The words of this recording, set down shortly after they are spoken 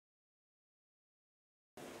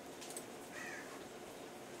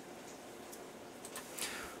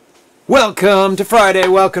Welcome to Friday,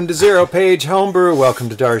 welcome to ZeroPage Homebrew, welcome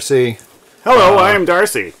to Darcy. Hello, I am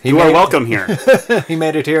Darcy. You are welcome here. He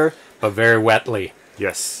made it here, but very wetly.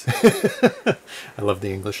 Yes. I love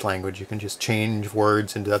the English language. You can just change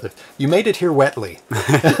words into other... You made it here wetly.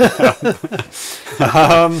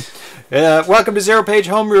 Welcome to ZeroPage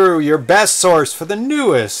Homebrew, your best source for the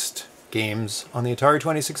newest games on the Atari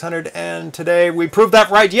 2600. And today we proved that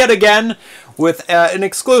right yet again with an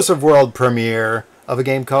exclusive world premiere of a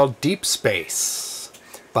game called Deep Space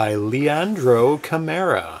by Leandro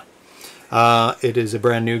Camara. It is a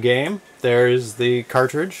brand new game. There's the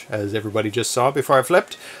cartridge, as everybody just saw before I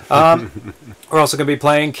flipped. We're also going to be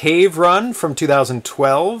playing Cave Run from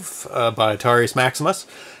 2012 by Atarius Maximus,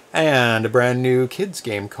 and a brand new kids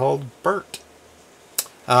game called Bert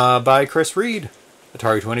by Chris Reed,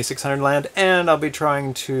 Atari 2600 land, and I'll be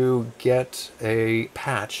trying to get a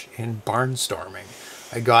patch in Barnstorming.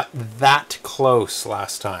 I got that close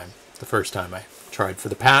last time, the first time I tried for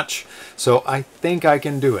the patch, so I think I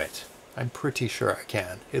can do it. I'm pretty sure I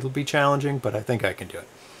can. It'll be challenging, but I think I can do it.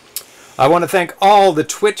 I want to thank all the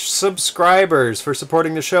Twitch subscribers for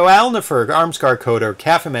supporting the show. Alnifer, Armscar Coder,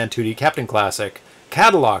 Cafe Man 2D, Captain Classic,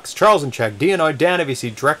 Catalogs, Charles and Check, Dianoid, Dan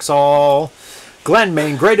AVC, Drexall, Glenn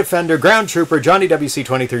Main, Grey Defender, Ground Trooper, Johnny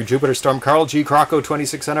WC23, Jupiter Storm, Carl G, Croco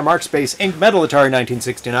 2600, Mark Space, Ink Metal Atari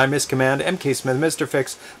 1969, Miss Command, MK Smith, Mr.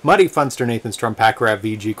 Fix, Muddy Funster, Nathan Strum, Packrav,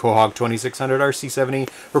 VG, Quahog 2600, RC70,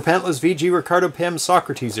 Repentless, VG, Ricardo Pim,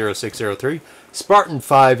 Socrates 0603, Spartan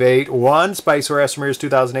 581, Spicer Esmers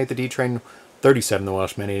 2008, The D-Train 37, The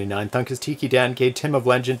Welshman 89, Thunkus, Tiki Dan K, Tim of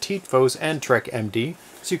Legend, Teetfos, and Trek MD,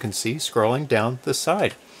 as you can see scrolling down the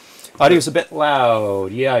side. Audio's a bit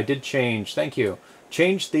loud. Yeah, I did change. Thank you.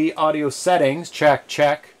 Change the audio settings. Check,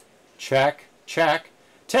 check, check, check.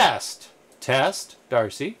 Test. Test.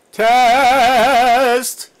 Darcy.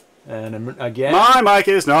 Test! And again. My mic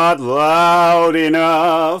is not loud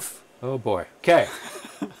enough. Oh boy. Okay.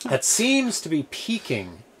 That seems to be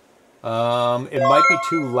peaking. It might be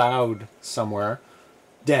too loud somewhere.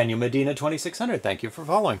 Daniel Medina 2600, thank you for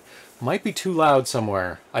following. Might be too loud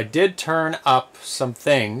somewhere. I did turn up some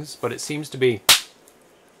things, but it seems to be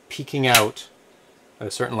peaking out at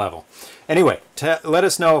a certain level. Anyway, let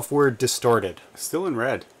us know if we're distorted. Still in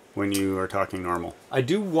red when you are talking normal. I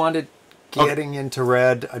do want it getting into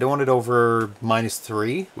red. I don't want it over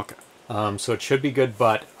 -3. Okay. So it should be good,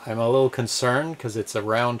 but I'm a little concerned because it's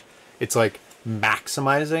around, it's like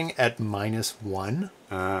maximizing at -1.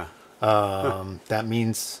 That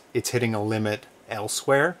means it's hitting a limit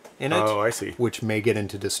elsewhere in it. Oh, I see. Which may get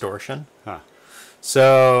into distortion. Huh.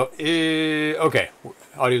 So, okay.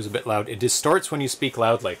 Audio's a bit loud. It distorts when you speak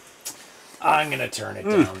loudly. I'm going to turn it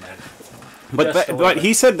down then. But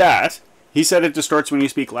he said that. He said it distorts when you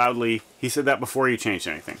speak loudly. He said that before you changed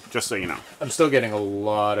anything, just so you know. I'm still getting a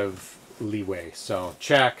lot of leeway. So,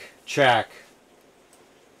 check, check,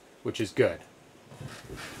 which is good.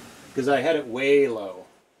 Because I had it way low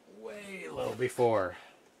before,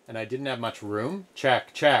 and I didn't have much room.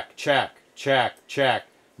 Check, check, check, check, check.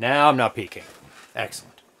 Now I'm not peaking.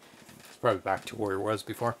 Excellent. It's probably back to where it was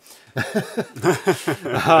before.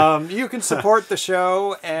 You can support the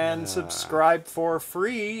show and subscribe for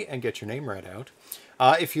free and get your name read out.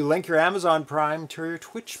 If you link your Amazon Prime to your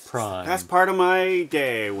Twitch Prime. That's part of my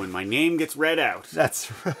day when my name gets read out.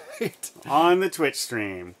 That's right. On the Twitch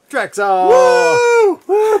stream. Drexall! Woo!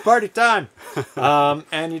 Woo! Party time!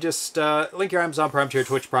 And you just link your Amazon Prime to your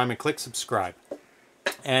Twitch Prime and click subscribe.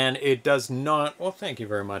 And it does not... Well, thank you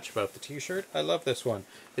very much about the t-shirt. I love this one.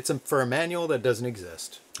 It's for a manual that doesn't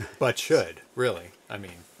exist. But should, really. I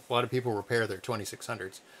mean, a lot of people repair their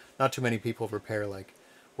 2600s. Not too many people repair, like...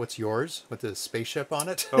 What's yours? With the spaceship on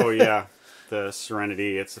it? Oh, yeah. The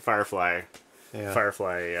Serenity. It's the Firefly. Yeah.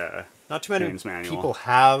 Firefly Not too many manual. people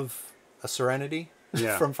have a Serenity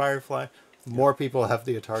from Firefly. More people have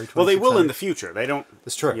the Atari 2600. Well, they will in the future. They don't...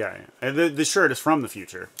 That's true. Yeah. And the shirt is from the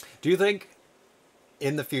future. Do you think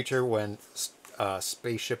in the future when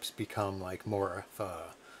spaceships become like more of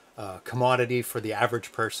a commodity for the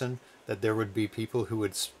average person, that there would be people who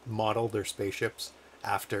would model their spaceships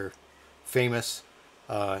after famous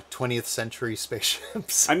 20th century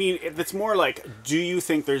spaceships? I mean, it's more like, do you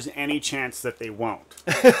think there's any chance that they won't?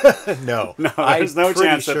 No. No, there's no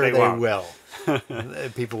chance that they won't. Will.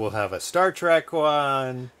 People will have a Star Trek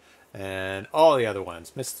one and all the other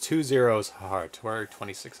ones. Missed 2 zeros hard. We're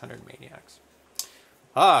 2600 maniacs.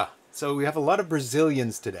 So we have a lot of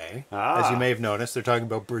Brazilians today. As you may have noticed, they're talking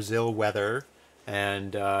about Brazil weather.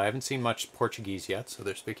 And I haven't seen much Portuguese yet, so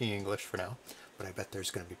they're speaking English for now. But I bet there's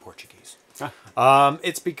going to be Portuguese.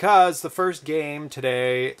 It's because the first game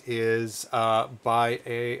today is by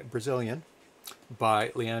a Brazilian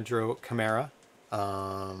by Leandro Camara.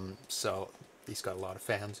 So he's got a lot of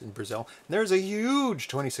fans in Brazil. And there's a huge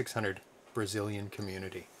 2600 Brazilian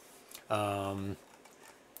community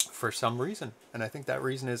for some reason. And I think that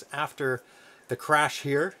reason is after the crash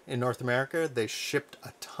here in North America, they shipped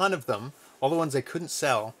a ton of them, all the ones they couldn't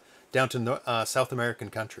sell, down to South American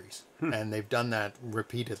countries. And they've done that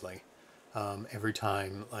repeatedly. Every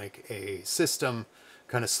time like a system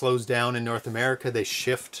kind of slows down in North America, they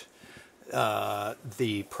shift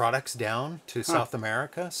the products down to South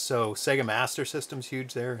America. So Sega Master System's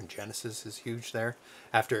huge there, and Genesis is huge there.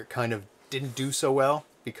 After it kind of didn't do so well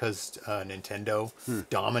because Nintendo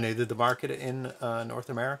dominated the market in North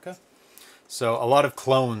America. So a lot of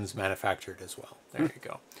clones manufactured as well. There you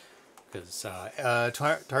go. Because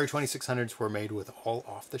Atari 2600s were made with all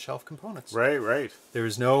off-the-shelf components. Right, right. There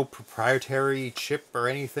was no proprietary chip or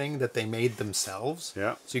anything that they made themselves.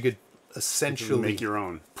 Yeah. So you could essentially make your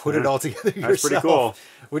own. Put it all together yourself. That's pretty cool.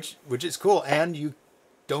 Which is cool, and you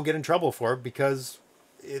don't get in trouble for it because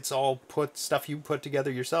it's all stuff you put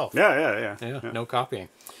together yourself. Yeah. No copying.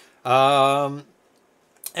 And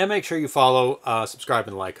make sure you follow, subscribe,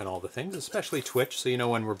 and like on all the things, especially Twitch, so you know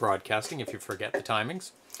when we're broadcasting if you forget the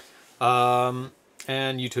timings. And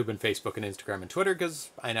YouTube and Facebook and Instagram and Twitter, because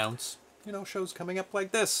I announce, shows coming up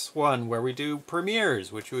like this one where we do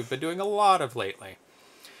premieres, which we've been doing a lot of lately.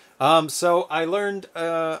 So I learned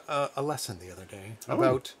a lesson the other day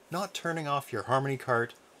about not turning off your Harmony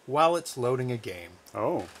cart while it's loading a game.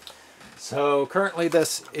 Oh. So currently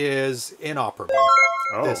this is inoperable,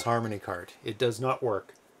 this Harmony cart. It does not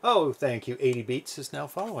work. Oh, thank you. 80 Beats is now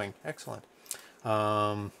following. Excellent.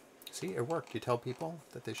 See, it worked. You tell people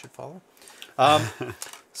that they should follow.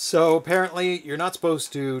 So apparently you're not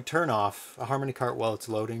supposed to turn off a Harmony cart while it's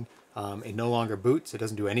loading. It no longer boots. It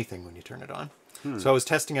doesn't do anything when you turn it on. So I was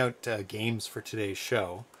testing out games for today's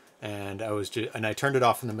show, and I turned it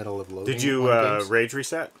off in the middle of loading. Did you rage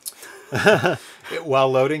reset?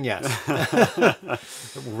 While loading, yes.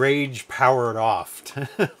 Rage powered off.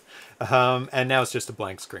 And now it's just a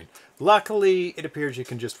blank screen. Luckily, it appears you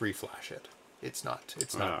can just reflash it. It's not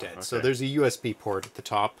dead. Okay. So there's a USB port at the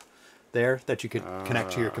top there that you could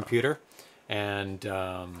connect to your computer, and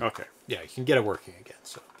yeah, you can get it working again.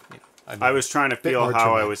 So I was trying to feel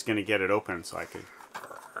how I was going to get it open so I could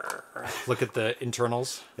look at the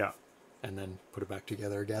internals. Yeah. And then put it back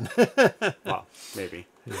together again. Well, maybe.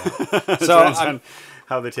 Yeah. So on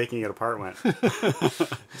how the taking it apart went.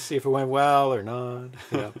 See if it went well or not.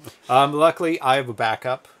 Yeah. Luckily, I have a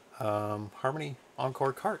backup Harmony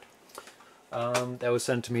Encore cart that was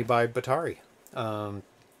sent to me by Atari.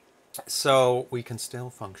 So we can still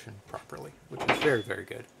function properly, which is very, very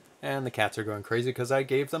good. And the cats are going crazy because I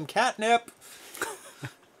gave them catnip.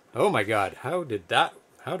 Oh my God! How did that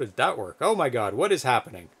work? Oh my God! What is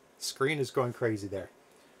happening? Screen is going crazy there.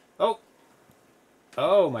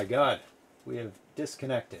 Oh my God! We have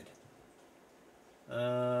disconnected.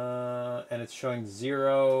 And it's showing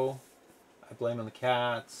 0. I blame on the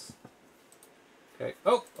cats. Okay.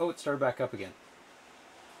 Oh! It started back up again.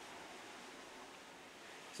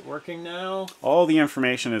 Is it working now? All the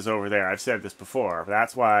information is over there. I've said this before.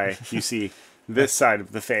 That's why you see this side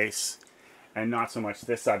of the face and not so much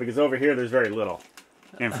this side, because over here there's very little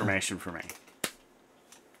information for me.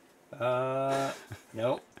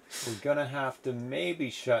 Nope. We're gonna have to maybe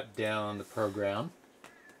shut down the program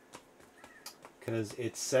because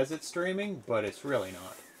it says it's streaming, but it's really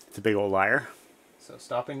not. It's a big old liar. So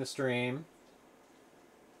stopping the stream.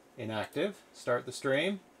 Inactive. Start the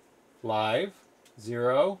stream. Live.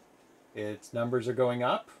 0. Its numbers are going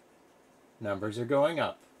up. Numbers are going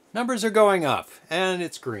up. Numbers are going up. And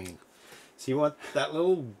it's green. So you want that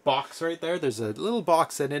little box right there? There's a little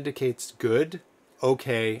box that indicates good,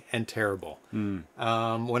 okay, and terrible. When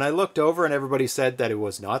I looked over and everybody said that it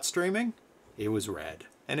was not streaming, it was red.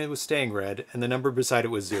 And it was staying red, and the number beside it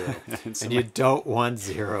was 0. And you don't want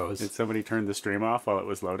zeros. Did somebody turn the stream off while it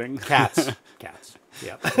was loading? Cats.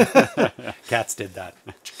 Yep. Cats did that.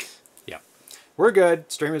 Yep. We're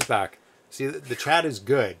good. Stream is back. See, the chat is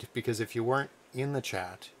good, because if you weren't in the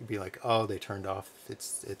chat, you'd be like, oh, they turned off.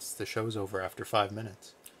 It's the show's over after 5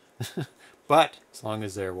 minutes. But as long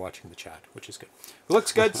as they're watching the chat, which is good. It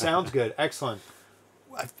looks good. Sounds good. Excellent.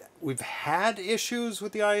 We've had issues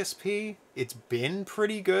with the ISP. It's been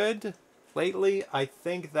pretty good lately. I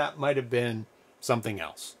think that might have been something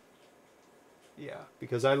else. Yeah,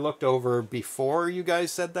 because I looked over before you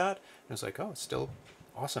guys said that, and I was like, oh, it's still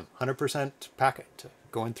awesome. 100% packet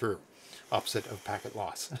going through. Opposite of packet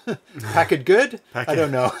loss. Packet good? I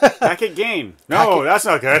don't know. Packet gain. No, that's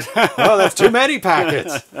not good. Oh, that's too many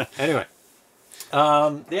packets. Anyway.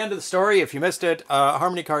 The end of the story, if you missed it,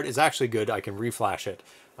 Harmony Card is actually good. I can reflash it.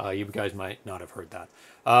 You guys might not have heard that.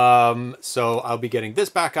 So I'll be getting this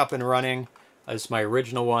back up and running. This is my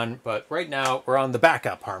original one, but right now we're on the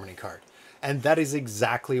backup Harmony Card. And that is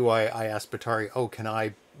exactly why I asked Atari, oh, can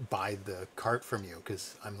I buy the cart from you?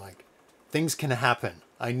 Because I'm like, things can happen.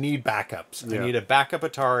 I need backups. Yeah. I need a backup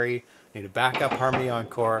Atari. I need a backup Harmony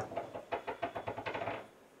Encore.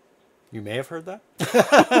 You may have heard that.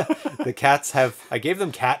 The cats have... I gave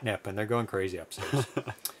them catnip, and they're going crazy upstairs.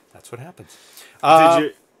 That's what happens.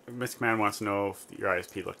 Miss Command wants to know if your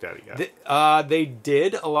ISP looked at it yet. They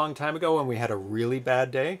did a long time ago when we had a really bad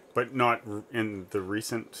day. But not in the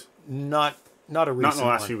recent... Not a recent Not in the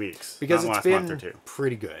last one. few weeks. Because not it's in the last been month or two.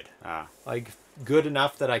 Pretty good. Ah. Like, good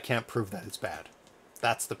enough that I can't prove that it's bad.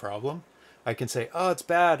 That's the problem. I can say, oh, it's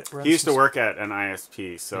bad. He used to work at an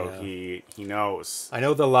ISP, so he knows. I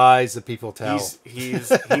know the lies that people tell. He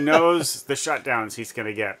knows the shutdowns he's going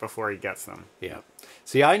to get before he gets them. Yeah.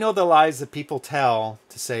 See, I know the lies that people tell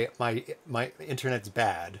to say my internet's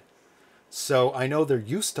bad. So I know they're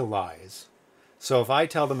used to lies. So if I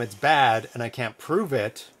tell them it's bad and I can't prove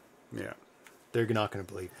it, they're not going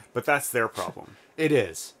to believe me. But that's their problem. It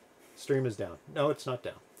is. Stream is down. No, it's not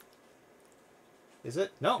down. Is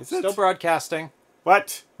it? No, is still broadcasting.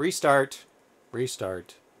 What? Restart.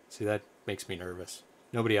 Restart. See, that makes me nervous.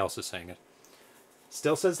 Nobody else is saying it.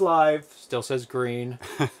 Still says live. Still says green.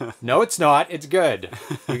 No, it's not. It's good.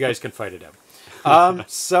 You guys can fight it out.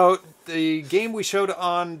 So the game we showed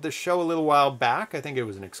on the show a little while back, I think it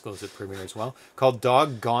was an exclusive premiere as well, called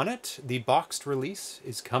Doggone It. The boxed release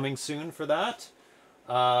is coming soon for that.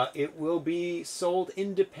 It will be sold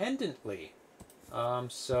independently.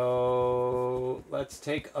 So let's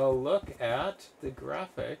take a look at the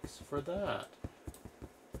graphics for that.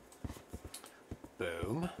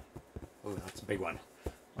 Boom. Oh, that's a big one.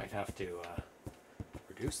 Might have to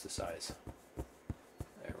reduce the size.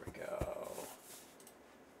 There we go.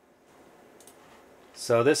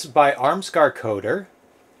 So this is by Armscar Coder,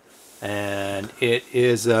 and it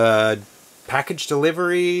is a package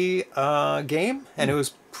delivery game, and it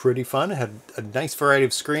was pretty fun. It had a nice variety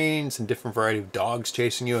of screens and different variety of dogs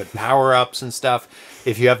chasing you and power-ups and stuff.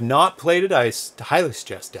 If you have not played it, I highly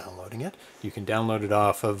suggest downloading it. You can download it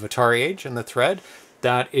off of Atari Age in the thread.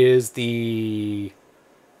 That is the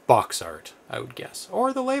box art, I would guess.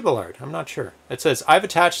 Or the label art, I'm not sure. It says, I've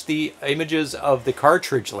attached the images of the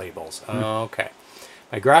cartridge labels. Okay.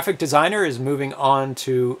 My graphic designer is moving on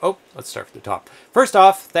to... Oh, let's start from the top. First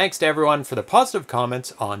off, thanks to everyone for the positive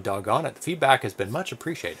comments on Doggone It. The feedback has been much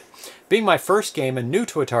appreciated. Being my first game and new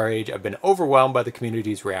to Atari Age, I've been overwhelmed by the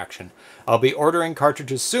community's reaction. I'll be ordering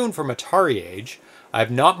cartridges soon from Atari Age.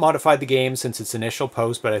 I've not modified the game since its initial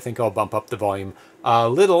post, but I think I'll bump up the volume a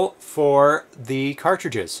little for the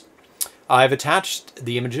cartridges. I've attached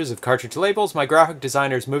the images of cartridge labels. My graphic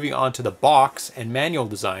designer is moving on to the box and manual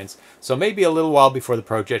designs, so maybe a little while before the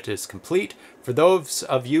project is complete. For those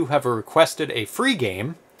of you who have requested a free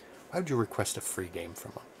game, why would you request a free game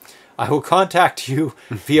from them? I will contact you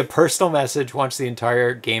via personal message once the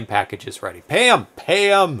entire game package is ready. Pay them! Pay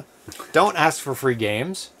them! Don't ask for free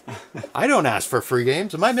games. I don't ask for free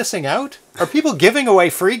games. Am I missing out? Are people giving away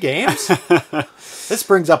free games? This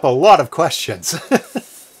brings up a lot of questions.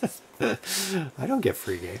 I don't get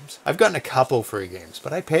free games. I've gotten a couple free games,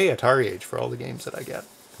 but I pay Atari Age for all the games that I get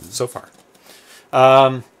so far.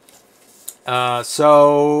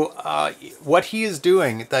 What he is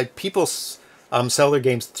doing, that people sell their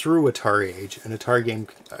games through Atari Age, and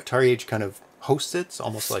Atari Age kind of hosts it. It's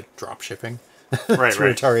almost like drop shipping through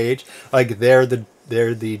Atari Age. Like they're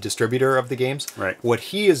the distributor of the games. Right. What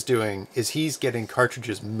he is doing is he's getting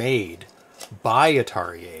cartridges made by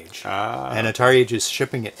Atari Age, and Atari Age is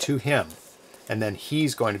shipping it to him, and then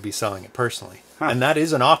he's going to be selling it personally. And that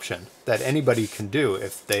is an option that anybody can do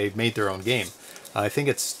if they made their own game. I think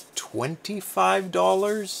it's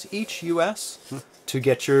 $25 each US to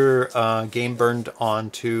get your game burned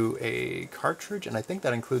onto a cartridge, and I think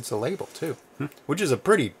that includes the label too, which is a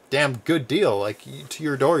pretty damn good deal. Like to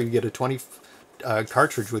your door, you get a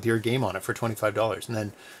cartridge with your game on it for $25, and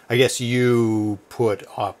then I guess you put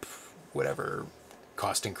up whatever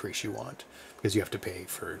cost increase you want, because you have to pay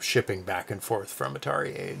for shipping back and forth from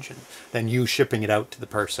Atari Age, and then you shipping it out to the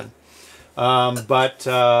person.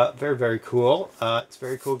 Very, very cool. It's a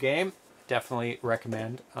very cool game. Definitely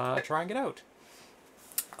recommend trying it out.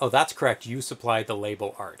 Oh, that's correct. You supply the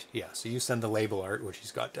label art. Yeah, so you send the label art, which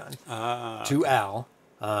he's got done, to Al,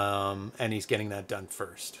 and he's getting that done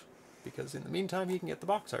first, because in the meantime, he can get the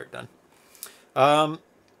box art done.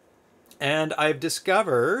 And I've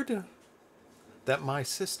discovered that my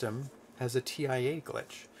system has a TIA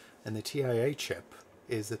glitch. And the TIA chip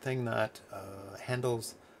is the thing that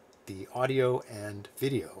handles the audio and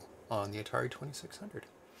video on the Atari 2600.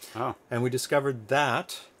 Oh. And we discovered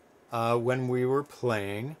that when we were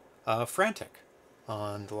playing Frantic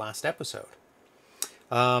on the last episode.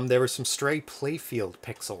 There were some stray playfield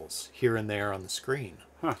pixels here and there on the screen.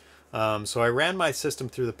 Huh. So I ran my system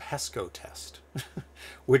through the PESCO test,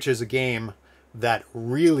 which is a game that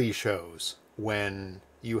really shows when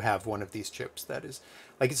you have one of these chips that is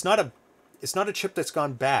like it's not a chip that's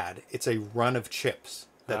gone bad. It's a run of chips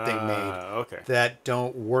that they made that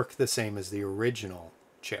don't work the same as the original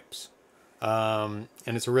chips. And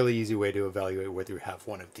it's a really easy way to evaluate whether you have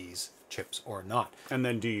one of these chips or not. And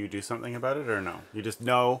then do you do something about it or no? You just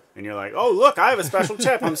know and you're like, oh, look, I have a special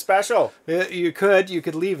chip. I'm special. You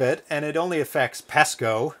could leave it, and it only affects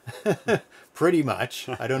PESCO pretty much.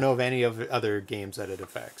 I don't know of any of other games that it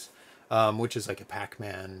affects, which is like a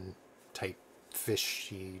Pac-Man type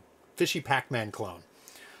fishy Pac-Man clone.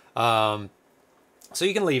 So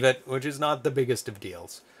you can leave it, which is not the biggest of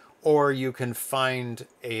deals. Or you can find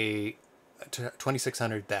a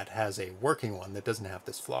 2600 that has a working one that doesn't have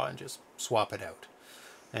this flaw and just swap it out.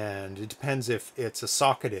 And it depends if it's a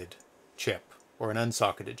socketed chip or an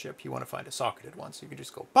unsocketed chip. You want to find a socketed one, so you can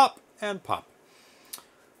just go pop and pop.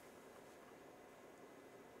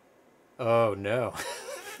 Oh no.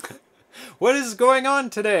 What is going on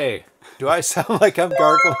today? Do I sound like I'm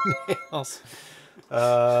gargling nails?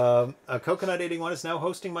 Coconut 81 is now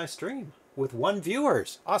hosting my stream with 1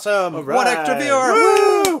 viewers. Awesome. All right. 1 extra viewer.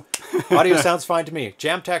 Woo! Audio sounds fine to me.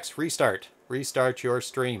 Jam text, restart. Restart your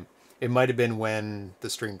stream. It might have been when the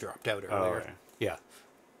stream dropped out earlier. Oh, okay. Yeah.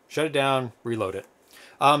 Shut it down, reload it.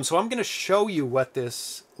 So I'm going to show you what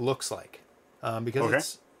this looks like because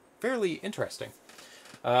it's fairly interesting.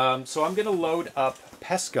 So I'm going to load up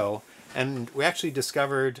PESCO, and we actually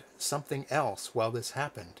discovered something else while this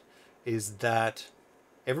happened, is that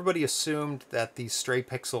everybody assumed that these stray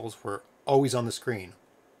pixels were always on the screen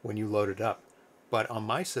when you load it up. But on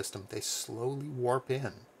my system, they slowly warp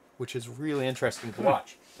in, which is really interesting to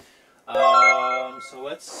watch. So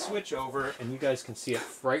let's switch over, and you guys can see it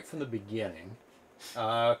right from the beginning.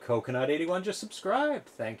 Coconut81 just subscribed.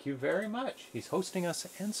 Thank you very much. He's hosting us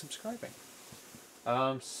and subscribing.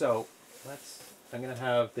 So I'm going to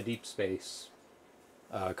have the Deep Space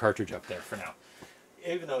cartridge up there for now,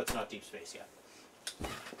 even though it's not Deep Space yet.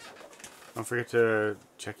 Don't forget to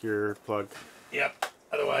check your plug. Yep.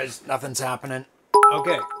 Otherwise, nothing's happening.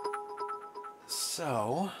 Okay.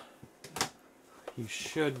 So, you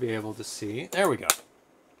should be able to see. There we go.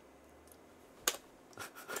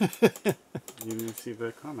 You didn't see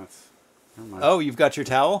the comments. Never mind. Oh, you've got your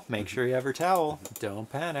towel? Make sure you have your towel. Don't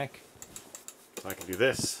panic. So I can do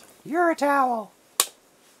this. You're a towel.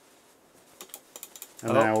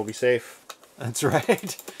 And then I will be safe. That's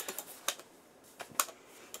right.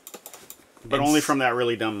 But only from that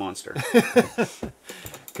really dumb monster.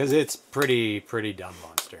 Because it's pretty dumb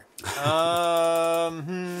monster.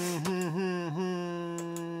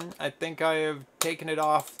 I think I have taken it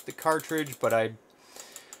off the cartridge, but I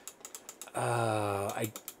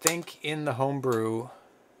think in the Homebrew,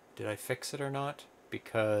 did I fix it or not?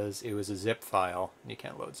 Because it was a zip file, and you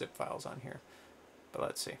can't load zip files on here. But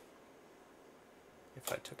let's see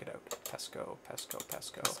if I took it out. PESCO.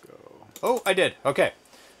 Oh, I did. Okay.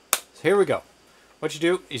 So here we go. What you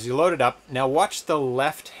do is you load it up. Now watch the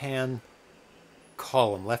left-hand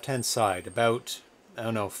column, left-hand side, about, I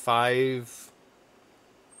don't know, 5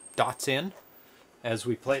 dots in as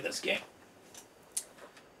we play this game.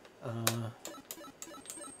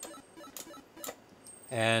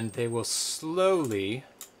 And they will slowly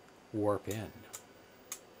warp in.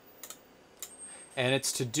 And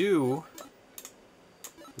it's to do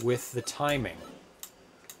with the timing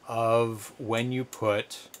of when you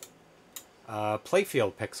put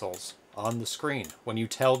playfield pixels on the screen. When you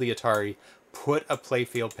tell the Atari, put a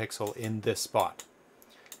playfield pixel in this spot.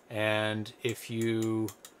 And if you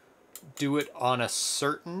do it on a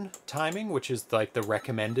certain timing, which is like the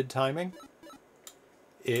recommended timing,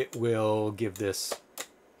 it will give this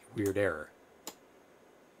weird error.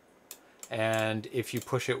 And if you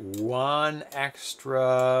push it 1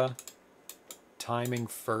 extra timing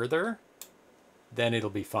further, then it'll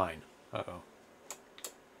be fine. Uh-oh.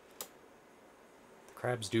 The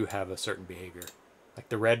crabs do have a certain behavior. Like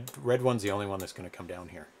the red one's the only one that's going to come down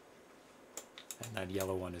here. And that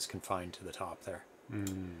yellow one is confined to the top there.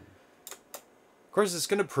 Of course, it's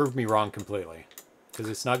going to prove me wrong completely, because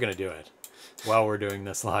it's not going to do it while we're doing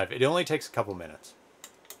this live. It only takes a couple minutes.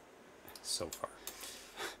 So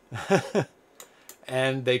far.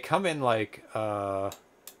 And they come in like the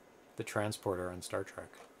transporter on Star Trek.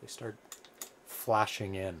 They start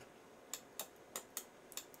flashing in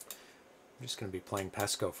I'm just going to be playing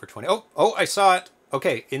Pesco for 20. Oh, I saw it.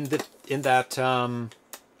 Okay, in that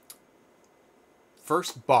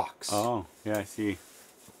first box. Oh, yeah, I see.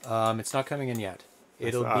 It's not coming in yet.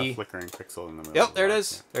 It'll be flickering pixel in the middle. Yep, there it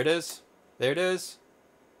is. There it is. There it is.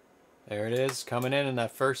 There it is, coming in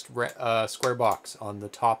that first square box on the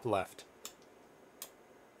top left.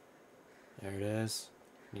 There it is.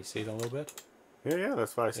 Can you see it a little bit? Yeah,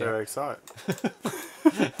 that's why I said I saw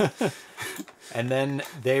it. And then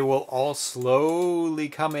they will all slowly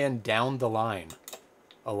come in down the line,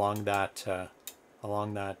 along that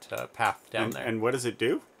path down there. And what does it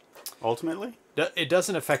do, ultimately? It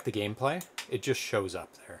doesn't affect the gameplay. It just shows up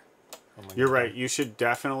there. You're right. You should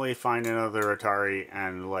definitely find another Atari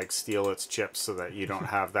and like steal its chips so that you don't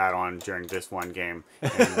have that on during this one game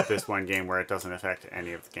and this one game where it doesn't affect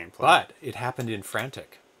any of the gameplay. But it happened in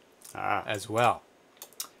Frantic as well.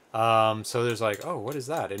 So there's like, oh, what is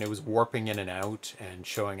that? And it was warping in and out and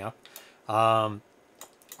showing up. Oh,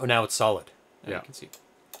 now it's solid. Yeah, you can see.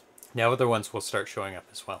 Now other ones will start showing up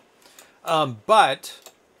as well.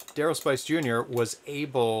 But Daryl Spice Jr. was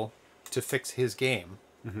able to fix his game.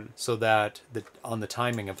 So that on the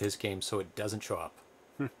timing of his game, so it doesn't show up.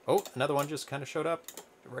 Oh, another one just kind of showed up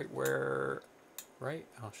right where, right?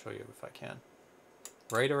 I'll show you if I can.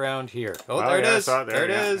 Right around here. Oh, there it is. There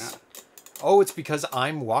it is. Yeah. Oh, it's because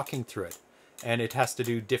I'm walking through it, and it has to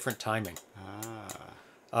do different timing.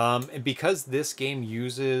 And because this game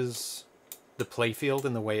uses the playfield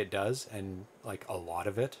in the way it does, and like a lot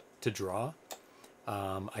of it to draw,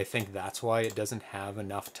 I think that's why it doesn't have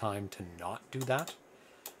enough time to not do that.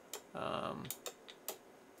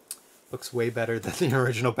 Looks way better than the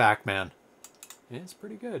original Pac-Man. It's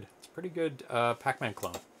pretty good. It's a pretty good Pac-Man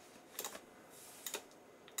clone.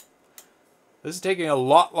 This is taking a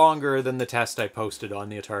lot longer than the test I posted on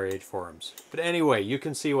the Atari Age forums. But anyway, you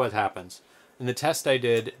can see what happens. In the test I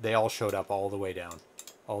did, they all showed up all the way down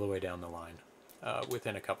the line,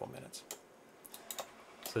 within a couple minutes.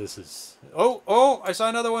 So this is... Oh, I saw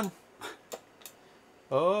another one.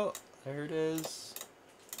 Oh, there it is.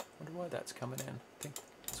 I wonder why that's coming in. I think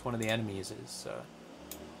it's one of the enemies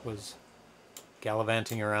was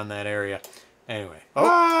gallivanting around that area. Anyway. Oh!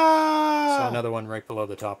 Saw another one right below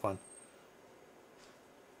the top one.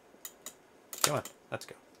 Come on, let's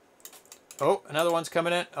go. Oh, another one's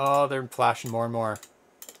coming in. Oh, they're flashing more and more.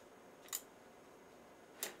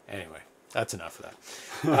 Anyway, that's enough of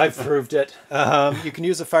that. I've proved it. You can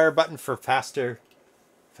use a fire button for faster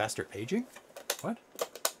paging? What?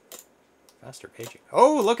 Faster paging.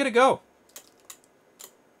 Oh, look at it go.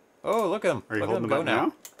 Oh, look at him. Are you look holding at him the go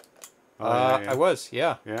button now. Yeah. I was,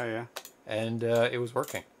 yeah. Yeah. And it was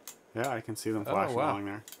working. Yeah, I can see them flashing along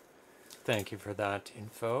there. Thank you for that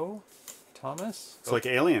info, Thomas. It's like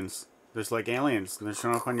aliens. There's like aliens. They're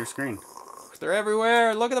showing up on your screen. They're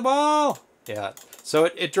everywhere. Look at the ball. Yeah. So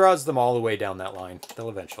it draws them all the way down that line. They'll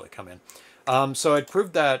eventually come in. So it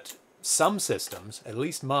proved that some systems, at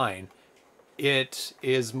least mine, it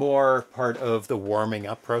is more part of the warming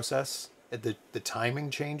up process. The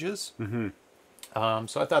timing changes. So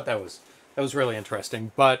I thought that was really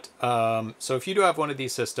interesting. But so if you do have one of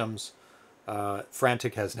these systems,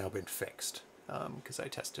 Frantic has now been fixed because I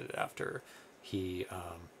tested it after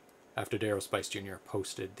after Daryl Spice Jr.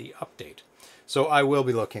 posted the update. So I will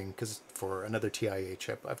be looking for another TIA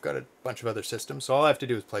chip. I've got a bunch of other systems, so all I have to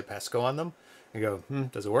do is play Pesco on them and go,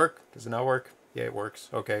 does it work? Does it not work? Yeah, it works.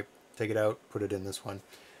 Okay, take it out, put it in this one,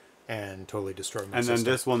 and totally destroy my system. And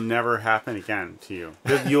then this will never happen again to you.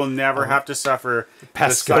 You'll never have to suffer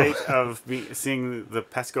Pesco. The sight of seeing the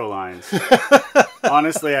Pesco lines.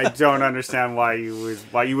 Honestly, I don't understand why you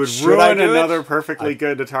would ruin another perfectly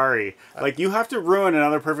good Atari. Like, you have to ruin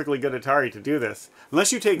another perfectly good Atari to do this.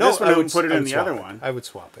 Unless you take this one and put it in the other one. I would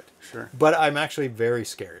swap it. Sure. But I'm actually very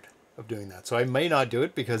scared of doing that. So I may not do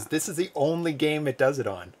it because this is the only game it does it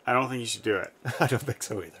on. I don't think you should do it. I don't think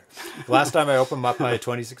so either. Last time I opened up my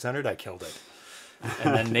 2600, I killed it.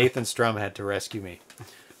 And then Nathan Strum had to rescue me.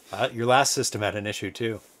 Your last system had an issue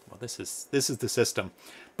too. Well, this is the system.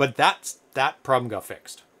 But that problem got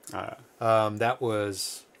fixed. That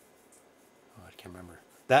was... Oh, I can't remember.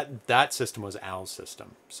 That system was Al's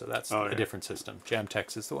system. So that's a different system.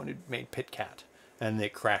 Jamtex is the one who made PitCat. And they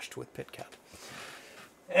crashed with PitCat.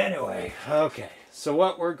 Anyway, okay. So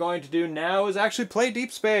what we're going to do now is actually play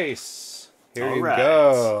Deep Space. Here you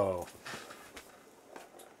go.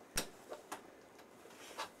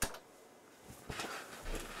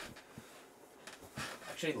 I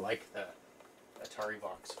actually like the Atari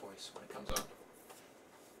Vox voice when it comes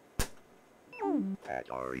on.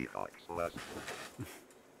 Atari Vox was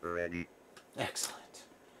ready. Excellent.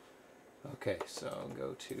 Okay, so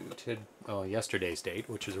go to yesterday's date,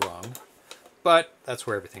 which is wrong. but that's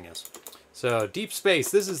where everything is. So, Deep Space.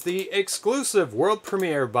 This is the exclusive world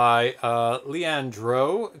premiere by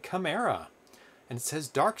Leandro Camara. And it says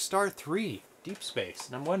Dark Star 3, Deep Space.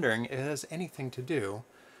 And I'm wondering if it has anything to do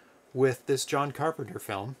with this John Carpenter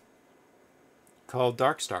film called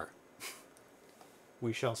Dark Star.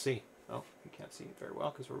 We shall see. Oh, you can't see it very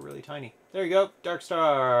well because we're really tiny. There you go. Dark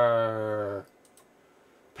Star.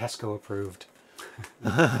 Pesco approved.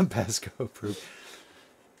 Pesco approved.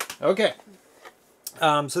 Okay.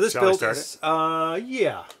 So this Shall I build start is...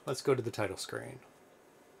 yeah. Let's go to the title screen.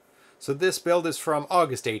 So this build is from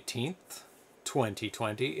August 18th,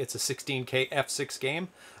 2020. It's a 16K F6 game.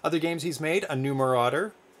 Other games he's made, A New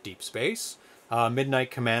Marauder, Deep Space, Midnight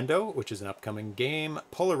Commando, which is an upcoming game,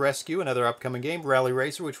 Polar Rescue, another upcoming game, Rally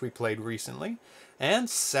Racer, which we played recently, and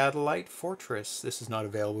Satellite Fortress. This is not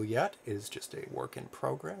available yet. It is just a work in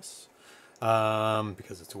progress.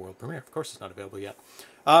 Because it's a world premiere. Of course it's not available yet.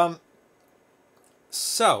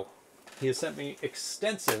 So, he has sent me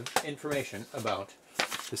extensive information about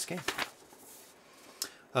this game.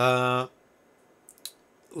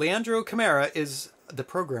 Leandro Camara is the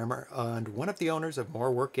programmer and one of the owners of More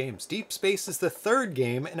Work Games. Deep Space is the third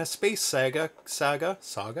game in a space saga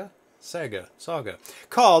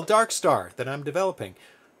called Dark Star that I'm developing.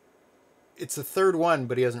 It's the third one,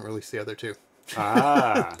 but he hasn't released the other two.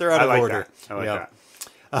 Ah, they're out of order. That. I like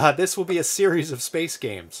that. This will be a series of space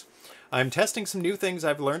games. I'm testing some new things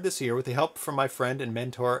I've learned this year with the help from my friend and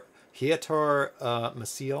mentor, Hietor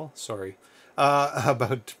Maciel. Sorry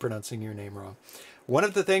about pronouncing your name wrong. One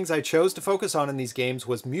of the things I chose to focus on in these games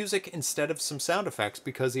was music instead of some sound effects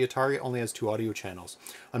because the Atari only has 2 audio channels.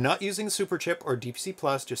 I'm not using Superchip or DPC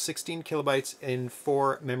Plus, just 16 kilobytes in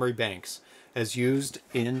 4 memory banks, as used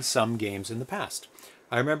in some games in the past.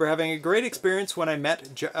 I remember having a great experience when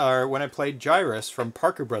I played Gyrus from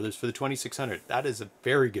Parker Brothers for the 2600. That is a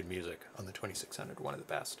very good music on the 2600, one of the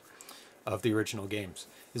best of the original games.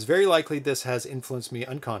 It's very likely this has influenced me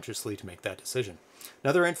unconsciously to make that decision.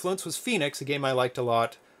 Another influence was Phoenix, a game I liked a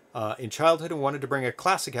lot in childhood and wanted to bring a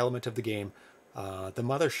classic element of the game, the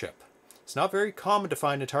Mothership. It's not very common to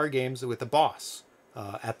find Atari games with a boss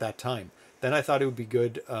at that time. Then I thought it would be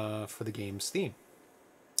good for the game's theme.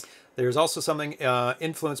 There's also something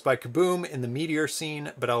influenced by Kaboom in the Meteor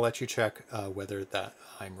scene, but I'll let you check whether that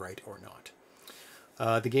I'm right or not.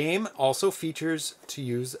 The game also features to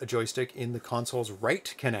use a joystick in the console's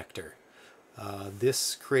right connector.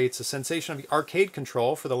 This creates a sensation of the arcade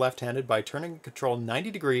control for the left-handed by turning the control 90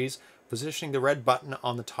 degrees, positioning the red button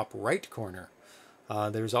on the top right corner.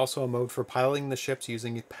 There's also a mode for piloting the ships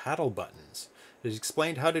using paddle buttons. It is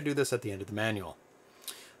explained how to do this at the end of the manual.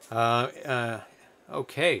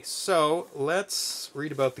 Okay, so let's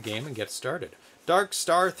read about the game and get started. Dark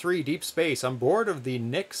Star 3 Deep Space. On board of the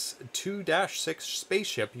Nix 2-6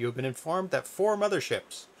 spaceship, you have been informed that 4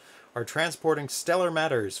 motherships are transporting stellar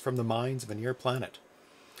matters from the mines of a near planet.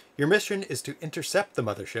 Your mission is to intercept the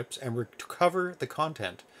motherships and recover the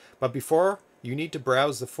content. But before, you need to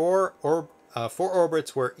browse the 4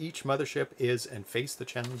 orbits where each mothership is and face the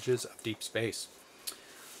challenges of deep space.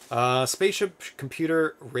 Spaceship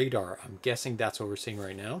computer radar. I'm guessing that's what we're seeing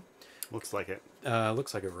right now. Looks like it.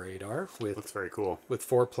 Looks like a radar with Looks very cool. with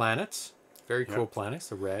 4 planets. Very cool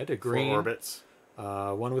planets. A red, a green, 4 orbits.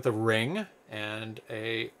 one with a ring, and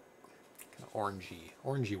a kind of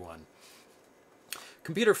orangey one.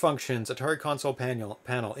 Computer functions. Atari console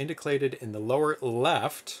panel indicated in the lower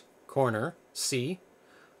left corner. C,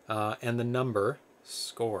 and the number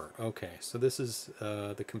score. Okay, so this is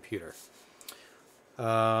the computer.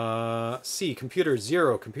 C, computer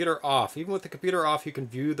 0, computer off. Even with the computer off, you can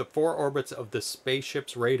view the 4 orbits of the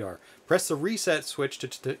spaceship's radar. Press the reset switch to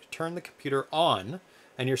turn the computer on,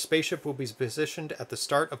 and your spaceship will be positioned at the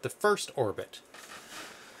start of the first orbit.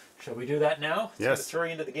 Shall we do that now? Yes. It's going to throw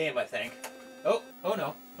you into the game, I think. Oh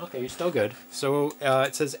no. Okay, you're still good. So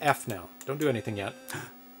it says F now. Don't do anything yet.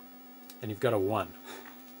 And you've got a 1.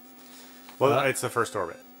 Well, it's the first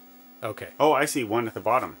orbit. Okay. Oh, I see 1 at the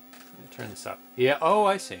bottom. Turn this up. Yeah, oh,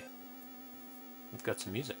 I see. We've got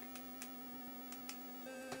some music.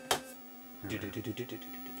 Turn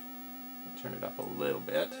it up a little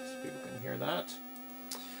bit so people can hear that.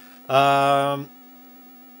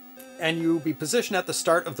 And you'll be positioned at the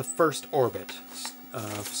start of the first orbit.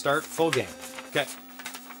 Start full game. Okay.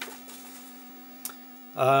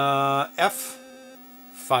 F,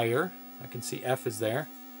 fire. I can see F is there.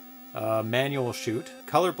 Manual shoot.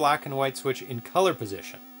 Color black and white switch in color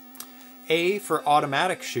position. A for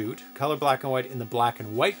automatic shoot, color black and white in the black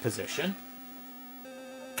and white position.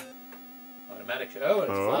 Automatic shoot. Oh,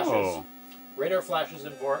 and it flashes. Radar flashes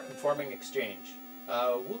informing exchange.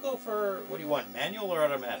 We'll go for, what do you want, manual or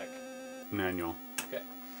automatic? Manual. Okay.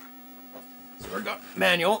 So we're going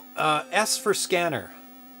manual. S for scanner.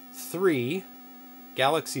 3.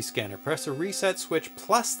 Galaxy scanner. Press a reset switch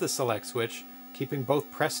plus the select switch, keeping both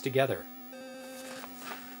pressed together.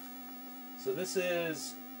 So this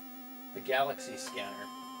is the Galaxy scanner.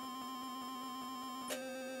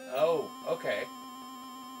 Oh, okay.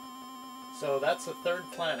 So that's the third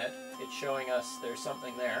planet. It's showing us there's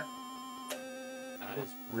something there. That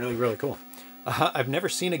is really, really cool. I've never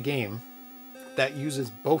seen a game that uses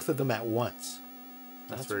both of them at once.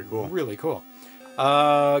 That's very cool. Really cool.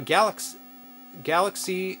 Galaxy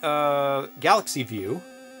view.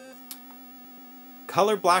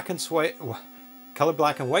 Color black and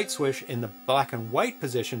white switch in the black and white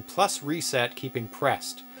position plus reset, keeping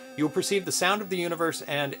pressed. You will perceive the sound of the universe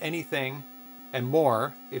and anything and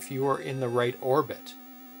more if you are in the right orbit.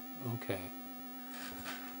 Okay.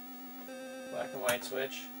 Black and white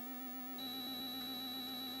switch.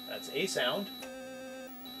 That's a sound.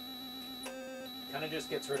 Kind of just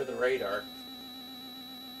gets rid of the radar.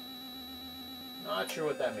 Not sure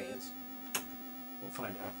what that means. We'll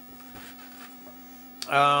find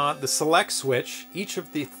out. The select switch. Each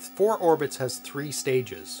of the 4 orbits has 3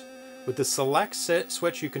 stages. With the select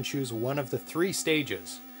switch, you can choose one of the 3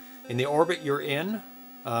 stages in the orbit you're in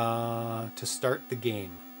to start the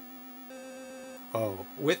game. Oh,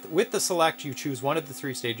 with the select, you choose one of the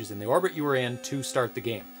 3 stages in the orbit you were in to start the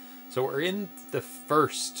game. So we're in the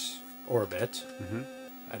first orbit. Mm-hmm.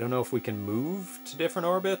 I don't know if we can move to different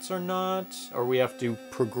orbits or not, or we have to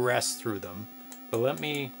progress through them. But let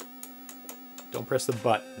me... Don't press the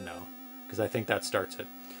button, no, because I think that starts it.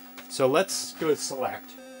 So let's go with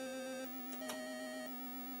select.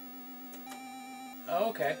 Oh,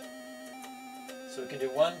 okay. So we can do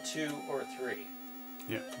 1, 2, or 3.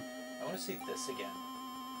 Yeah. I want to see this again.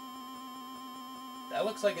 That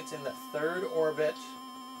looks like it's in the 3rd orbit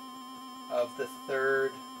of the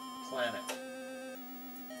 3rd planet.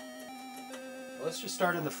 Let's just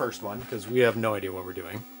start in the first one, because we have no idea what we're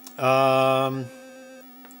doing.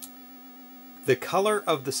 The color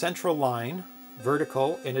of the central line,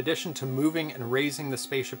 vertical, in addition to moving and raising the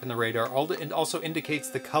spaceship in the radar, also indicates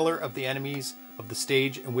the color of the enemies of the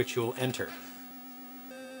stage in which you will enter.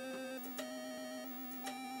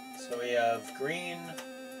 So we have green,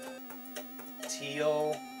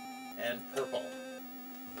 teal, and purple.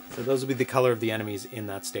 So those will be the color of the enemies in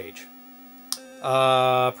that stage.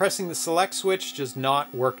 Pressing the select switch does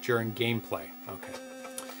not work during gameplay. Okay.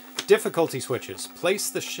 Difficulty switches. Place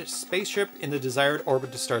the spaceship in the desired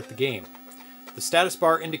orbit to start the game. The status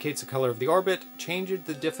bar indicates the color of the orbit. Changing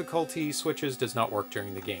the difficulty switches does not work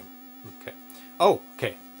during the game. Okay. Oh,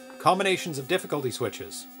 okay. Combinations of difficulty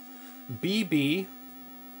switches. BB,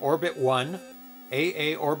 orbit 1.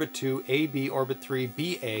 AA, orbit 2. AB, orbit 3.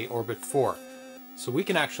 BA, orbit 4. So we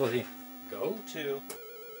can actually go to...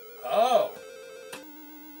 Oh!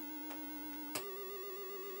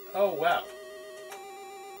 Oh, wow.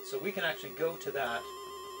 So we can actually go to that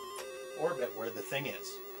orbit where the thing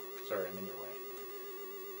is. Sorry, I'm in your way.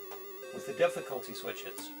 With the difficulty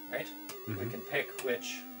switches, right? Mm-hmm. We can pick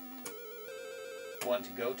which one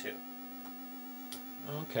to go to.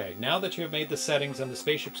 Okay, now that you have made the settings on the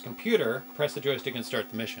spaceship's computer, press the joystick and start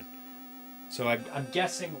the mission. So I'm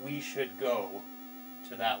guessing we should go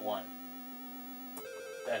to that one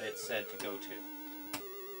that it said to go to.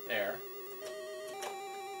 There.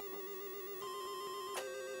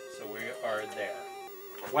 So we are there.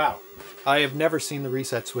 Wow. I have never seen the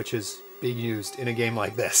reset switches being used in a game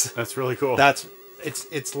like this. That's really cool.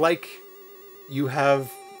 It's like you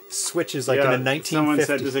have switches like in a 1950s. Someone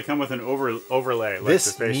said, does it come with an overlay? Like This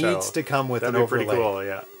the space needs shuttle? to come with That'd an be overlay. pretty cool,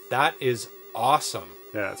 yeah. That is awesome.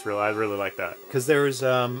 Yeah, it's real. I really like that. Because there was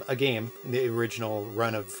a game in the original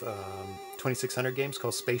run of 2600 games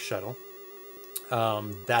called Space Shuttle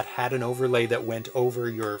that had an overlay that went over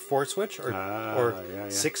your 4-switch or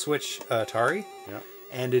 6-switch Atari. Yeah.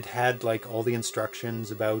 And it had like all the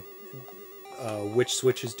instructions about which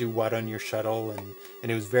switches do what on your shuttle, and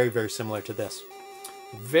it was very, very similar to this.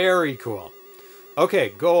 Very cool. Okay,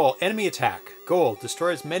 goal, enemy attack. Goal,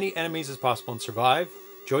 destroy as many enemies as possible and survive.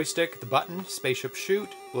 Joystick, the button, spaceship shoot,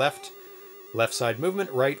 left side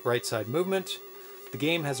movement, right side movement. The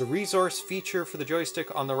game has a resource feature for the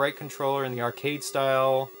joystick on the right controller in the arcade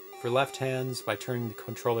style for left hands by turning the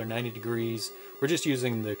controller 90 degrees. We're just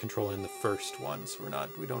using the controller in the first one, so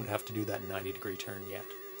we don't have to do that 90-degree turn yet.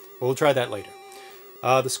 But we'll try that later.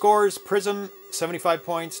 The scores, Prism, 75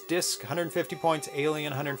 points, Disc, 150 points,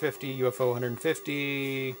 Alien, 150, UFO,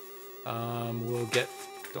 150. We'll get...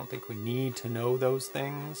 Don't think we need to know those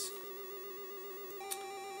things.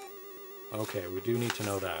 Okay, we do need to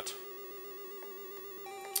know that.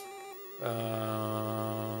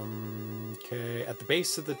 Okay, at the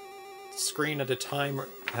base of the screen at a time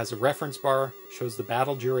has a reference bar, shows the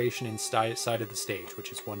battle duration inside of the stage,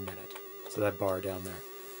 which is 1 minute. So that bar down there.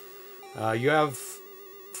 You have,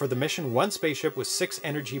 for the mission, 1 spaceship with 6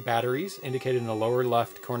 energy batteries, indicated in the lower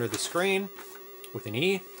left corner of the screen with an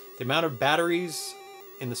E. The amount of batteries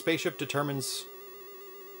in the spaceship determines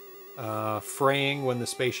fraying when the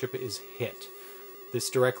spaceship is hit. This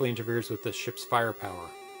directly interferes with the ship's firepower.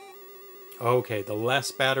 Okay, the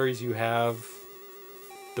less batteries you have,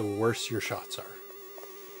 the worse your shots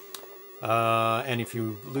are. And if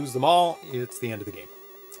you lose them all, it's the end of the game.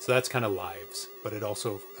 So that's kind of lives, but it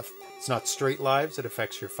also, it's not straight lives, it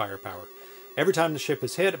affects your firepower. Every time the ship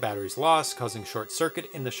is hit, a battery is lost, causing short circuit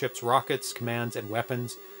in the ship's rockets, commands, and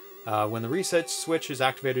weapons. When the reset switch is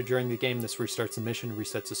activated during the game, this restarts the mission,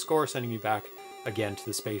 resets the score, sending you back again to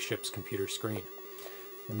the spaceship's computer screen.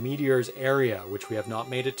 The Meteor's area, which we have not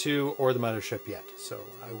made it to, or the mothership yet. So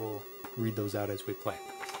I will read those out as we play.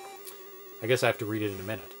 I guess I have to read it in a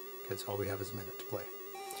minute, because all we have is a minute to play.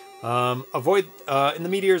 In the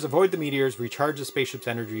meteors, avoid the meteors, recharge the spaceship's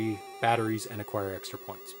energy batteries, and acquire extra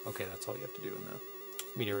points. Okay, that's all you have to do in the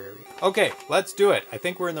meteor area. Okay, let's do it. I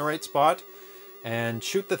think we're in the right spot. And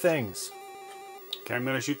shoot the things. Okay, I'm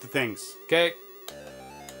gonna shoot the things. Okay.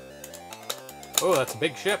 Oh, that's a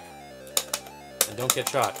big ship. And don't get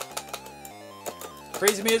shot.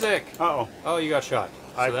 Crazy music! Uh-oh. Oh, you got shot.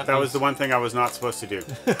 So that was the one thing I was not supposed to do.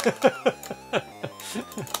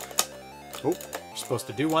 Oh, you're supposed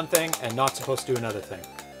to do one thing and not supposed to do another thing.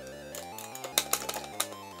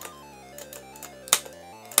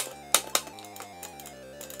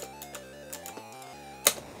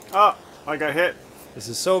 Oh, I got hit. This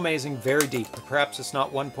is so amazing, very deep. Perhaps it's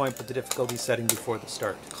not 1 point, but the difficulty setting before the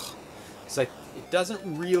start. It's like, it doesn't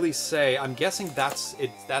really say. I'm guessing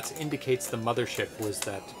that indicates the mothership was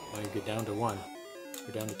that. Well, you get down to 1.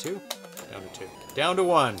 You're down to 2? Down to 2. Down to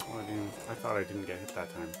 1. Oh, I thought I didn't get hit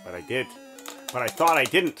that time, but I did. But I thought I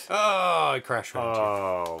didn't. Oh, I crashed right into you.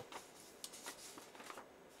 Oh.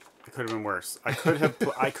 It could have been worse. I could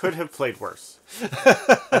have played worse.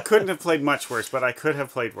 I couldn't have played much worse, but I could have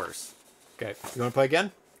played worse. Okay, you want to play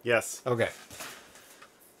again? Yes. Okay.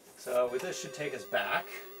 So this should take us back.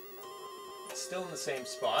 It's still in the same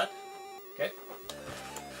spot. Okay.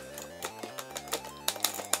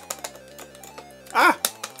 Ah!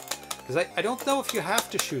 Because I don't know if you have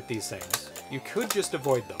to shoot these things. You could just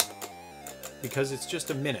avoid them. Because it's just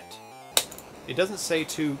a minute. It doesn't say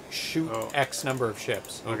to shoot X number of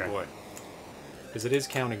ships. Oh boy. Because it is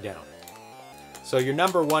counting down. So your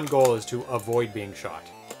number 1 goal is to avoid being shot.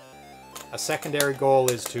 A secondary goal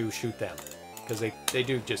is to shoot them. Because they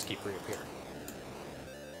do just keep reappearing.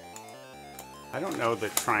 I don't know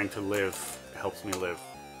that trying to live helps me live.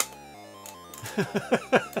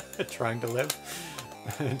 Trying to live?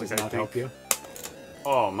 Does not help you?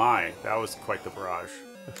 Oh my, that was quite the barrage.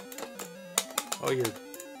 Oh, your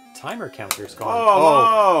timer counter's gone.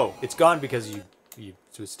 Oh, it's gone because it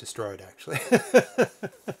was destroyed, actually.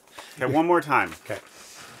 Okay, one more time. Okay.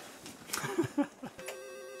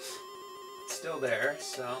 It's still there,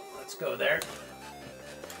 so let's go there.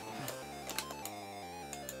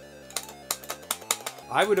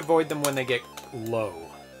 I would avoid them when they get low,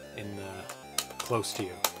 close to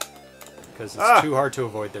you, because it's too hard to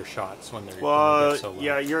avoid their shots when they get so low.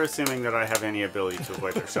 Yeah, you're assuming that I have any ability to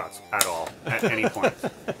avoid their shots at all, at any point.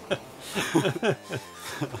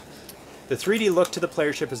 The 3D look to the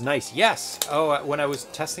player ship is nice. Yes! Oh, when I was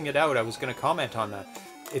testing it out, I was going to comment on that.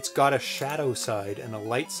 It's got a shadow side and a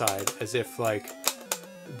light side, as if, like,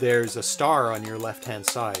 there's a star on your left-hand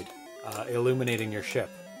side, illuminating your ship.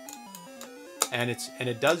 And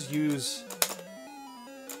it does use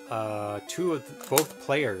both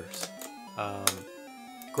players'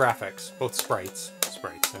 graphics, both sprites.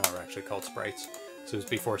 Sprites, they are actually called sprites. So it was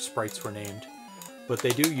before sprites were named. But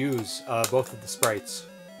they do use both of the sprites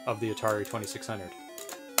of the Atari 2600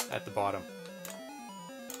 at the bottom.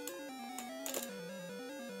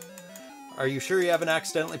 Are you sure you haven't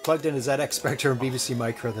accidentally plugged in a ZX Spectrum and BBC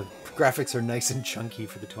Micro? The graphics are nice and chunky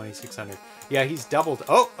for the 2600. Yeah, he's doubled.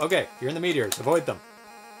 Oh, okay. You're in the meteors. Avoid them.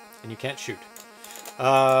 And you can't shoot.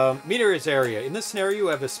 Meteors area. In this scenario, you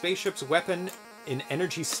have a spaceship's weapon in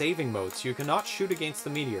energy saving mode, so you cannot shoot against the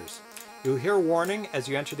meteors. You'll hear a warning as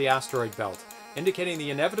you enter the asteroid belt, indicating the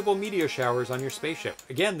inevitable meteor showers on your spaceship.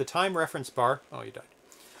 Again, the time reference bar... Oh, you died.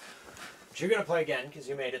 But you're going to play again, because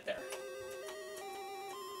you made it there.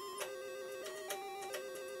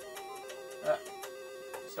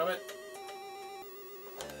 Stop it.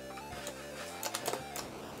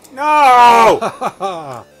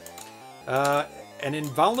 No! An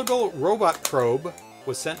invulnerable robot probe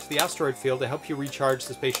was sent to the asteroid field to help you recharge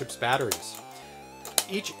the spaceship's batteries.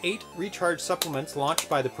 Each 8 recharge supplements launched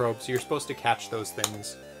by the probe, so you're supposed to catch those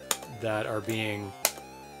things that are being...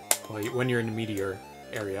 Well, when you're in the meteor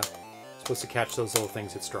area, you're supposed to catch those little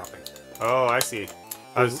things it's dropping. Oh, I see.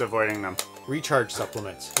 I was avoiding them. Recharge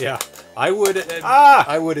supplements. Yeah, I would.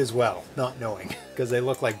 I would as well, not knowing, because they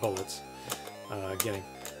look like bullets.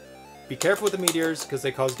 Be careful with the meteors because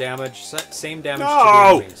they cause damage. Same damage to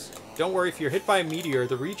the enemies. Don't worry, if you're hit by a meteor,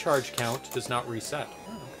 the recharge count does not reset.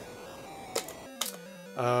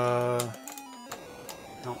 No.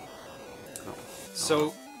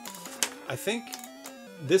 So, I think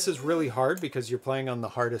this is really hard because you're playing on the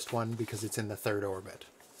hardest one because it's in the 3rd orbit.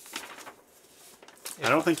 I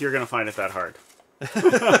don't think you're going to find it that hard.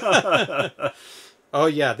 Oh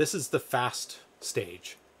yeah, this is the fast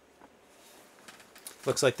stage.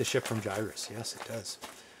 Looks like the ship from Gyrus. Yes, it does.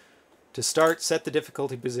 To start, set the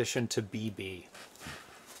difficulty position to BB.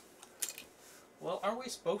 Well, are we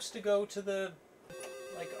supposed to go to the...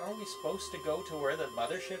 Like, are we supposed to go to where the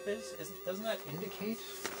mothership is? Doesn't that indicate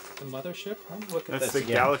the mothership? Look at That's this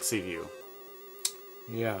the galaxy view.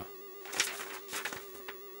 Yeah.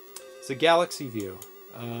 It's a galaxy view.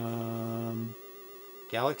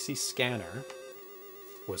 Galaxy scanner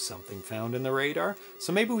was something found in the radar.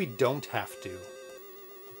 So maybe we don't have to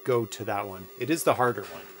go to that one. It is the harder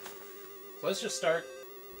one. So let's just start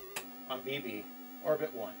on BB,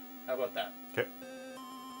 orbit 1. How about that? Okay.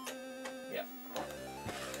 Yeah.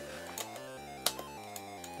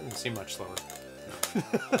 Doesn't seem much slower.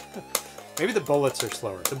 Maybe the bullets are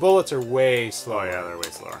slower. The bullets are way slower. Oh yeah, they're way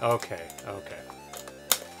slower. Okay, okay.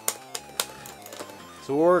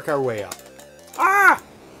 So we'll work our way up. Ah!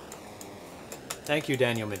 Thank you,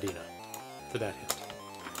 Daniel Medina, for that hint.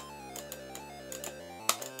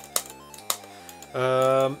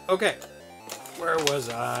 Okay. Where was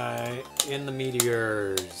I? In the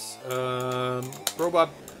meteors. Robot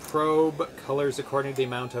probe colors according to the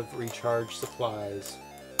amount of recharge supplies.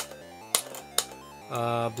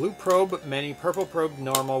 Blue probe, many. Purple probe,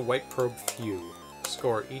 normal. White probe, few.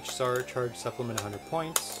 Score each star charge supplement 100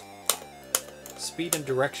 points. Speed and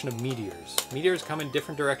direction of meteors. Meteors come in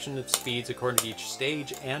different directions of speeds according to each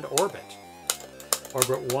stage and orbit.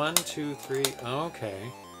 Orbit 1, 2, 3.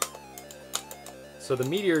 Okay. So the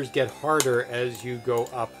meteors get harder as you go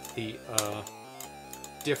up the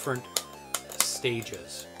different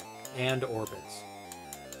stages and orbits.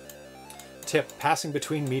 Tip, passing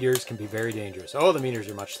between meteors can be very dangerous. Oh, the meteors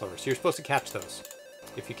are much slower. So you're supposed to catch those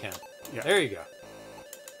if you can. Yeah. There you go.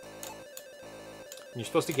 And you're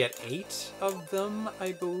supposed to get 8 of them,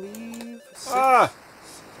 I believe. 6? Ah!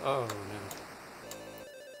 Oh, no.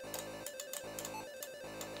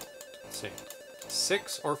 Let's see.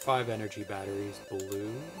 6 or 5 energy batteries,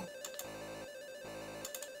 blue.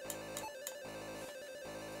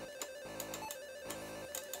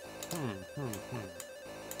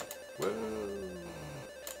 Whoa.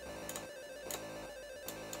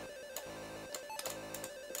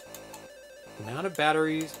 The amount of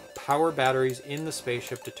batteries, power batteries in the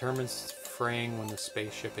spaceship determines fraying when the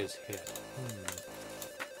spaceship is hit.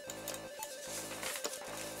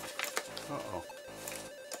 Uh-oh.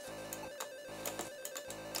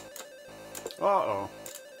 Uh-oh.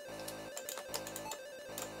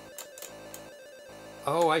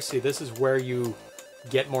 Oh, I see. This is where you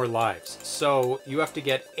get more lives. So you have to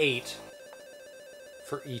get 8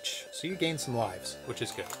 for each. So you gain some lives, which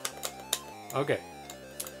is good. Okay.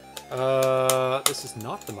 This is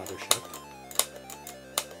not the mothership.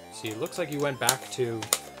 See, it looks like you went back to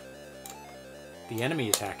the enemy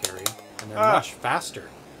attack area, and they're much faster.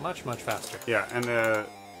 Much, much faster. Yeah, and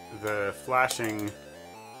the flashing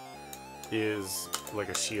is like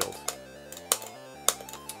a shield.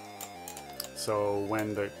 So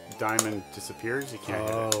when the diamond disappears, you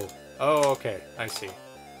can't hit it. Oh, okay. I see.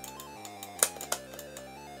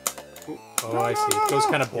 Ooh. Oh, I see. It goes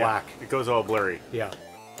kind of black. Yeah, it goes all blurry. Yeah.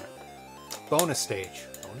 Bonus stage.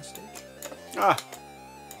 Bonus stage? Ah!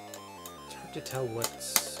 It's hard to tell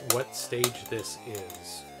what stage this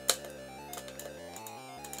is.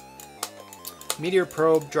 Meteor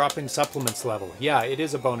probe dropping supplements level. Yeah, it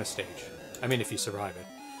is a bonus stage. I mean, if you survive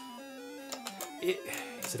it.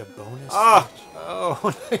 Is it a bonus stage?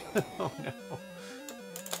 Oh, oh no.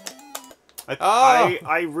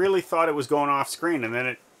 I really thought it was going off screen, and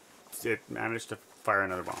then it managed to fire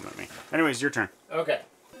another bomb at me. Anyways, your turn. Okay.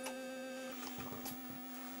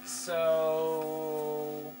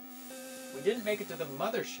 So we didn't make it to the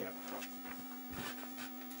mothership.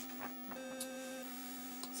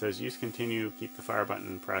 It says use continue, keep the fire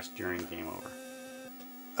button pressed during game over.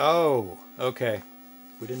 Oh, okay.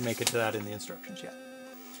 We didn't make it to that in the instructions yet.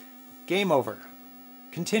 Game over.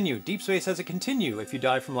 Continue. Deep Space has a continue if you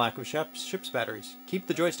die from lack of ship's batteries. Keep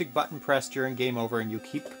the joystick button pressed during game over and you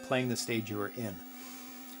keep playing the stage you were in.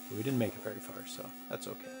 We didn't make it very far, so that's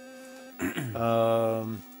okay.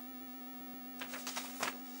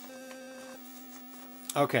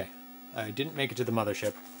 Okay. I didn't make it to the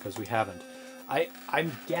mothership, because we haven't.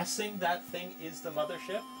 I'm guessing that thing is the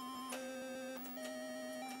mothership.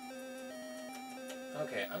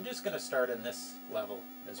 Okay, I'm just going to start in this level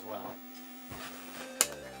as well.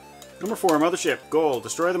 Number 4, mothership. Goal: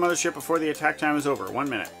 destroy the mothership before the attack time is over. 1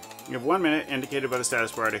 minute. You have 1 minute indicated by the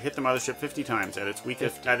status bar to hit the mothership 50 times at its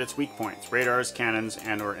weak points: radars, cannons,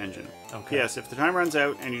 and/or engine. Okay. P.S. If the time runs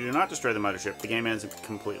out and you do not destroy the mothership, the game ends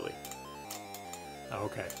completely.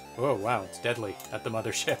 Okay. Oh, wow, it's deadly at the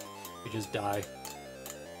mothership. You just die.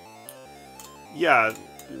 Yeah,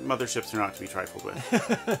 motherships are not to be trifled with.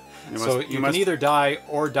 You can either die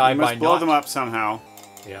or die by not... You must blow them up somehow.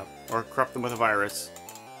 Yeah. Or corrupt them with a virus.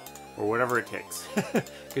 Or whatever it takes.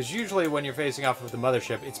 Because usually when you're facing off with the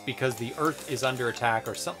mothership, it's because the Earth is under attack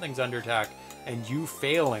or something's under attack, and you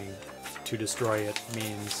failing to destroy it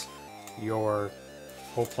means your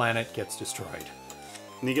whole planet gets destroyed.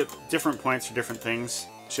 And you get different points for different things.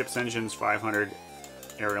 Ship's engines 500,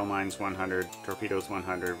 aerial mines 100, torpedoes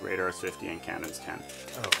 100, radars 50, and cannons 10.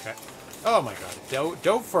 Okay. Oh my god, it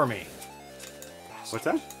dove for me. What's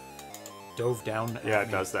that? Dove down at Yeah, it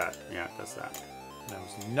me. does that. Yeah, it does that. I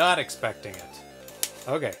was not expecting it.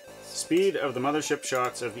 Okay. Speed of the mothership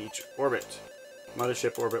shots of each orbit.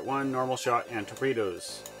 Mothership orbit 1, normal shot and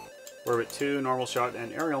torpedoes. Orbit 2, normal shot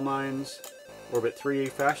and aerial mines. Orbit 3,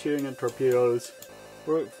 fast shooting and torpedoes.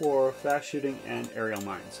 Orbit 4, fast shooting and aerial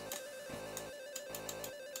mines.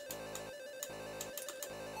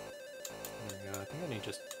 There we go. I think I need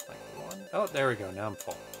just like one. Oh, there we go. Now I'm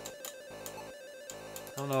full.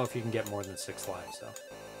 I don't know if you can get more than 6 lives, though.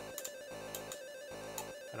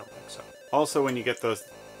 I don't think so. Also, when you get those...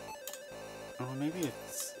 Oh, maybe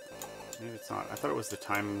it's not. I thought it was the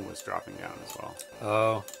time was dropping down as well.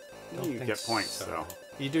 Oh. You get points, though.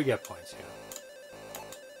 You do get points, yeah.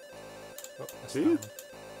 Oh, Do you?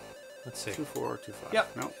 Let's see. 2, 4, 2, 5.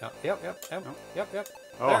 Yep. No. Yep. No. Yep.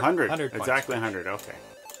 Oh, There, 100. 100 points. Exactly 100. Okay.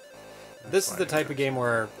 This is the type of game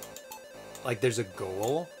where, like, there's a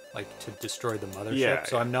goal, like, to destroy the mothership. Yeah,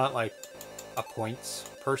 so I'm not, like, a points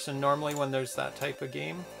person normally when there's that type of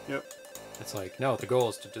game. Yep. It's like, no, the goal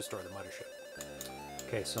is to destroy the mothership.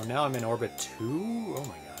 Okay, so now I'm in orbit 2. Oh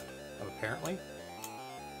my god. Apparently.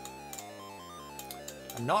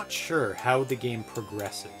 I'm not sure how the game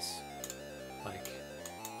progresses. Like...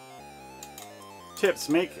 Tips.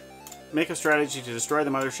 Make a strategy to destroy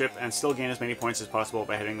the mothership and still gain as many points as possible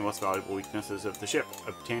by hitting the most valuable weaknesses of the ship,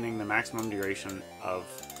 obtaining the maximum duration of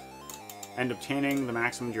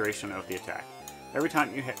the attack. Every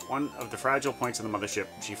time you hit one of the fragile points of the mothership,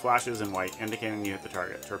 she flashes in white, indicating you hit the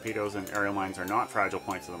target. Torpedoes and aerial mines are not fragile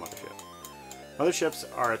points of the mothership. Motherships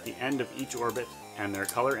are at the end of each orbit, and their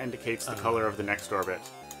color indicates the color of the next orbit.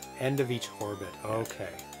 End of each orbit. Okay.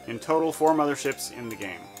 In total, 4 motherships in the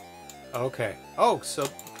game. Okay. Oh, so...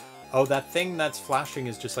 Oh, that thing that's flashing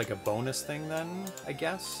is just like a bonus thing then, I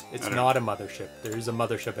guess? It's not a mothership. There is a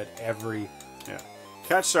mothership at every... Yeah.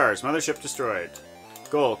 Catch stars. Mothership destroyed.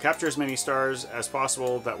 Goal: capture as many stars as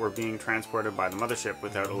possible that were being transported by the mothership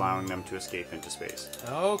without allowing them to escape into space.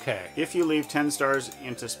 Okay. If you leave 10 stars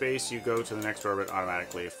into space, you go to the next orbit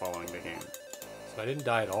automatically following the game. So I didn't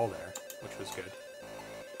die at all there, which was good.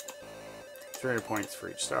 300 points for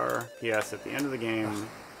each star. P.S. At the end of the game,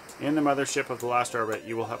 in the mothership of the last orbit,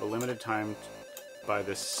 you will have a limited time by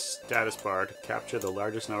the status bar to capture the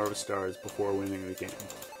largest number of stars before winning the game.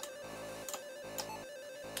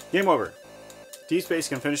 Game over. Deep Space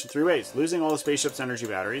can finish in 3 ways: losing all the spaceship's energy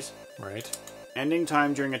batteries, Right. ending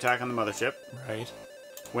time during attack on the mothership, Right.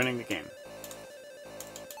 winning the game.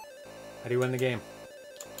 How do you win the game?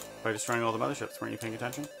 By destroying all the motherships. Weren't you paying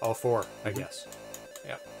attention? All 4, I guess.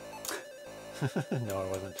 Yep. No, I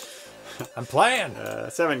wasn't. I'm playing!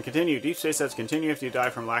 7. Continue. Deep Space says continue if you die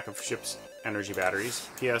from lack of ship's energy batteries.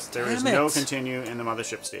 P.S. There is Damn no it. continue in the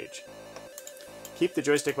mothership stage. Keep the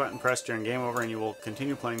joystick button pressed during game over and you will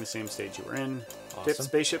continue playing the same stage you were in. Awesome. Tip: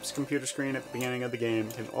 spaceship's computer screen at the beginning of the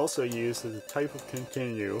game can also use as a type of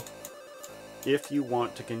continue if you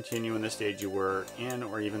want to continue in the stage you were in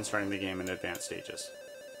or even starting the game in advanced stages.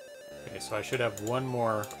 Okay, so I should have one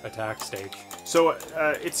more attack stage. So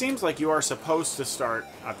it seems like you are supposed to start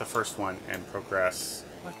at the first one and progress.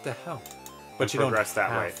 What the hell? But But you don't progress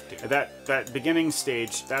that way. have to. That beginning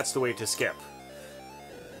stage, that's the way to skip.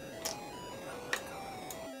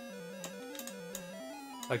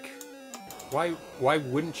 Like, why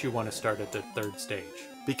wouldn't you want to start at the 3rd stage?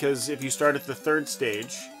 Because if you start at the third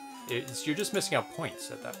stage... You're just missing out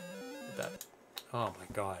points at that. Oh my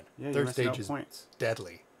god. Yeah, Third stage is points.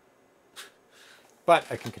 deadly. But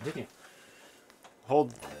I can continue.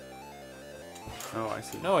 Hold. Oh, I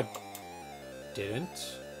see. No, it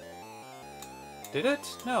didn't. Did it?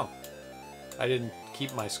 No. I didn't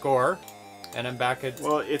keep my score, and I'm back at...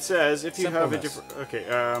 Well, it says if you have a simpleness. different...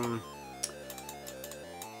 Okay,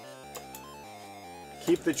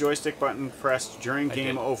 keep the joystick button pressed during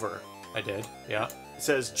game over. I did, yeah. It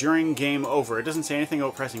says during game over. It doesn't say anything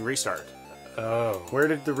about pressing restart. Oh. Where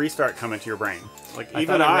did the restart come into your brain? Like, I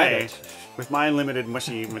even thought I read I it. with my limited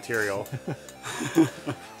mushy material...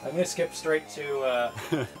 I'm going to skip straight to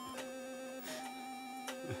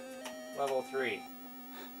level 3.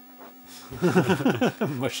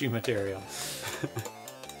 Mushy material.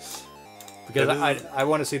 Because I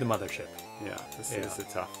want to see the mothership. Yeah, this is a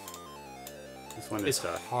tough. This one is It's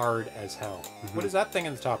tough. hard as hell. What is that thing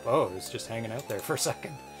in the top? Oh, it's just hanging out there for a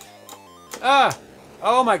second. Ah!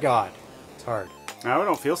 Oh my god. It's hard. Now I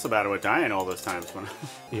don't feel so bad about dying all those times when.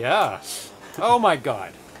 Yeah. Oh my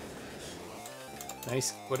god.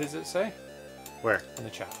 Nice. What does it say? Where? In the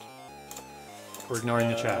chat. We're ignoring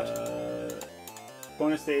the chat.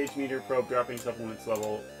 Bonus stage, meter, probe, dropping supplements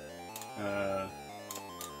level. Why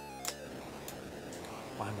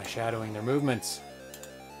am I shadowing their movements?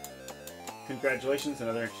 Congratulations,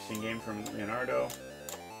 another interesting game from Leonardo.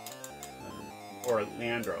 Or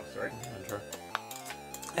Leandro, sorry. Leandro.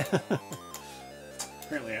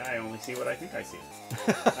 Apparently I only see what I think I see.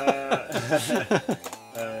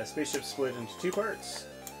 Spaceship split into 2 parts.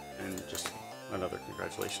 And just another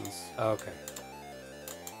congratulations. Okay.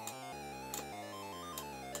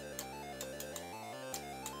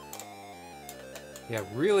 Yeah,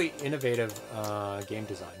 really innovative game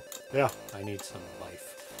design. Yeah. I need some life.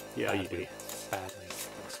 Yeah, you do. Badly.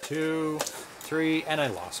 That's 2, 3, and I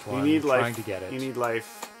lost one. You need life. Trying to get it. You need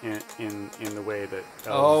life in the way that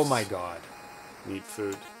Oh elves my god. need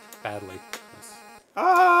food. Badly.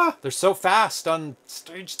 Ah! They're so fast on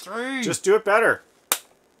stage 3. Just do it better.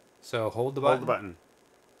 So hold the button. Hold the button.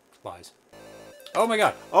 Lies. Oh my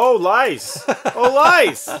god. Oh, lies! Oh,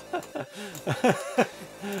 lies!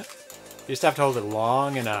 You just have to hold it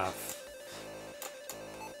long enough.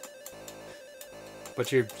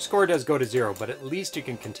 But your score does go to 0, but at least you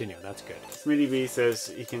can continue. That's good. Smitty B says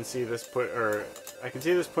he can see this I can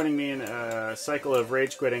see this putting me in a cycle of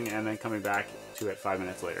rage quitting and then coming back to it 5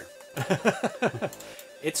 minutes later.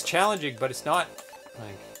 It's challenging, but it's not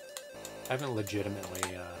like I haven't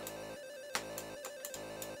legitimately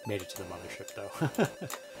made it to the mothership though.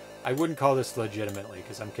 I wouldn't call this legitimately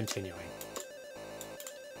because I'm continuing.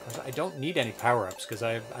 Of course, I don't need any power-ups because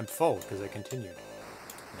I'm full because I continued.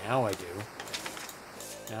 Now I do.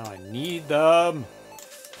 Now I need them.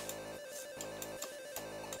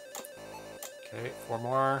 Okay, 4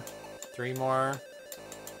 more, 3 more,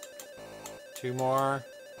 2 more.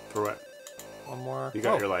 For what? 1 more. You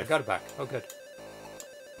got your life. I got it back. Oh, good.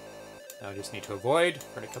 Now I just need to avoid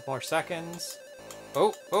for a couple more seconds.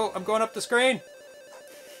 Oh, I'm going up the screen.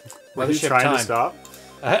 Were you trying to stop?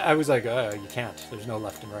 I was like, you can't. There's no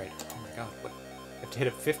left and right. Oh my god. What? You have to hit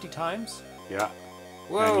it 50 times? Yeah.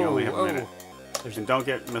 Whoa. And you only have a minute. There's And don't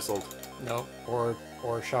get missiled. no, or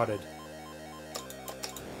shotted.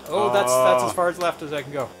 Oh, that's as far as left as I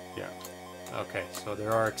can go. Yeah. Okay, so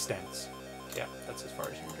there are extents. Yeah, that's as far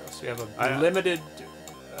as you can go. So you have a limited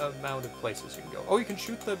amount of places you can go. Oh, you can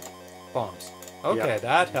shoot the bombs. Okay, Yeah,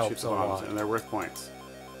 that shoot helps the a bombs, lot. and they're worth points.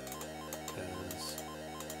 'Cause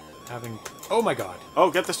having... Oh my god. Oh,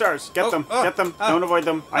 get the stars. Get them. Get them. Don't avoid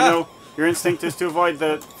them. I know your instinct is to avoid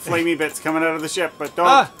the flamey bits coming out of the ship, but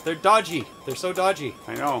don't. They're dodgy. They're so dodgy.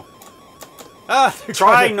 I know. They're Try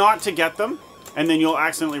trying to- not to get them, and then you'll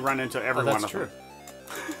accidentally run into every one that's of true. them.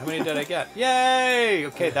 How many did I get? Yay!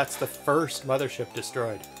 Okay, that's the first mothership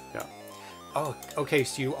destroyed. Yeah. Oh, okay,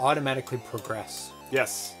 so you automatically progress.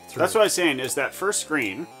 Yes. Through. That's what I was saying, is that first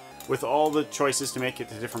screen, with all the choices to make it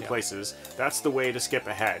to different places, that's the way to skip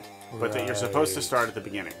ahead. But that you're supposed to Right. start at the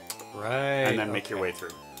beginning. Right. And then make your way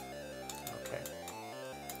through. Okay.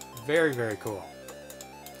 Very, very cool.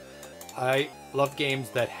 I love games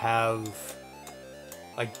that have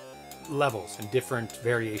like levels and different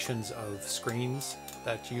variations of screens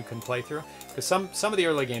that you can play through. Because some of the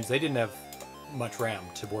early games, they didn't have much RAM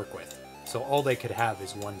to work with. So all they could have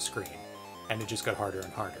is one screen. And it just got harder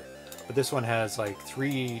and harder. But this one has like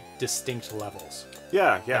 3 distinct levels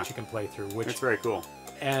Yeah, that you can play through. Which It's very cool.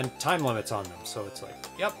 and time limits on them. So it's like,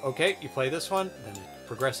 yep, okay, you play this one, then it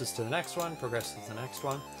progresses to the next one, progresses to the next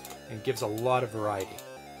one, and gives a lot of variety.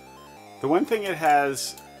 The one thing it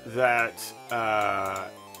has that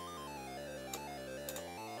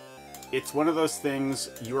it's one of those things,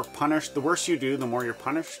 you're punished. The worse you do, the more you're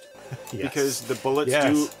punished. Yes. Because the bullets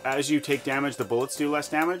do, as you take damage, the bullets do less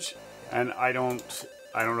damage. And I don't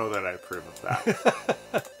know that I approve of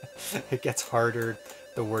that. It gets harder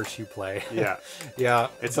the worse you play. Yeah. Yeah.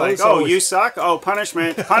 It's like, oh, you suck? Oh,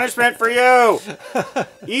 punishment. Punishment for you!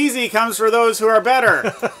 Easy comes for those who are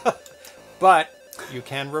better. But you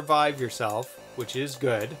can revive yourself, which is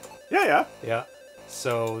good. Yeah. Yeah.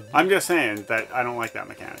 So I'm just saying that I don't like that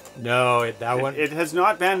mechanic. No, it has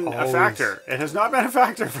not been a factor. It has not been a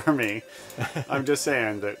factor for me. I'm just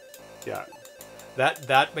saying that, yeah.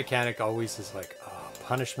 That mechanic always is like,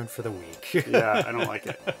 punishment for the weak. Yeah, I don't like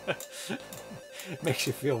it. It makes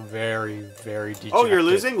you feel very, very dejected. Oh, you're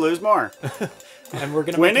losing? Lose more. And we're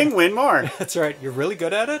gonna win more. That's right. You're really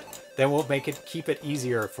good at it? Then we'll keep it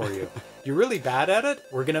easier for you. You're really bad at it?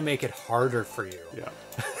 We're gonna make it harder for you. Yeah.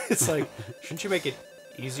 It's like, shouldn't you make it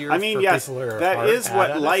easier? I mean, for yes, people who are that is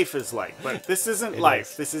what life it? is like. But this isn't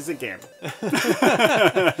life. This is a game.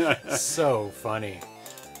 So funny.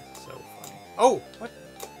 So funny. Oh, what?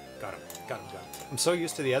 Got him. I'm so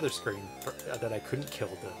used to the other screen that I couldn't kill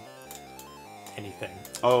anything.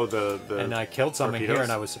 Oh, the and I killed something torpedoes? here,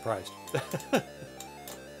 and I was surprised.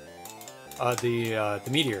 The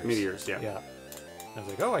meteors. Meteors, yeah. Yeah. I was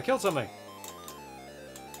like, oh, I killed something.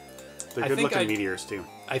 The good-looking meteors, too.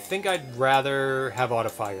 I think I'd rather have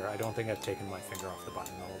auto-fire. I don't think I've taken my finger off the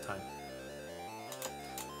button the whole time.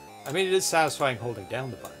 I mean, it is satisfying holding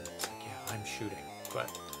down the button. It's like, yeah, I'm shooting,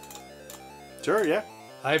 but... Sure, yeah.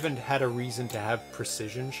 I haven't had a reason to have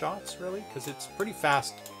precision shots, really, because it's pretty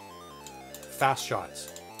fast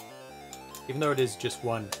shots. Even though it is just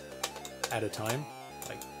one at a time,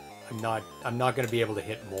 like, I'm not going to be able to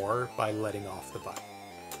hit more by letting off the button.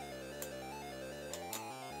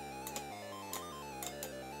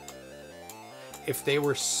 If they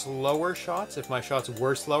were slower shots, if my shots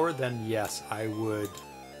were slower, then yes, I would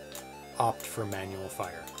opt for manual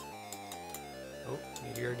fire. Oh,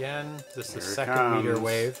 meteor again. This is the second meteor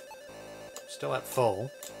wave. Still at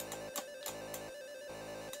full.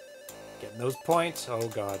 Getting those points. Oh,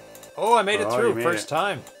 God. Oh, I made it through first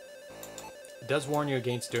time. It does warn you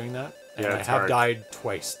against doing that. And yeah, I have died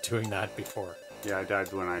twice doing that before. Yeah, I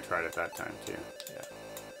died when I tried it that time, too. Yeah.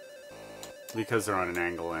 Because they're on an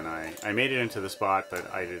angle, and I made it into the spot,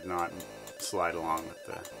 but I did not slide along with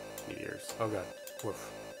the meteors. Oh, God.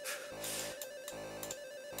 Woof.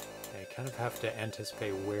 I kind of have to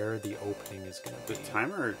anticipate where the opening is going to be. The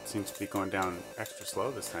timer seems to be going down extra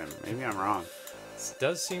slow this time. Maybe I'm wrong. This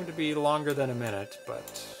does seem to be longer than a minute, but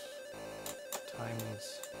time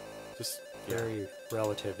is just very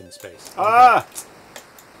relative in space. Ah!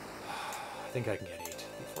 I think I can get 8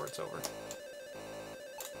 before it's over.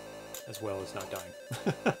 As well as not dying.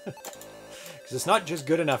 Because it's not just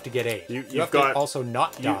good enough to get 8. You have to also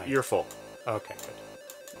not die. You're full. Okay, good.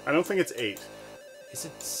 I don't think it's 8. Is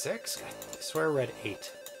it 6? I swear I read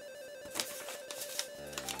 8.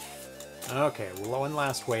 Okay, well, one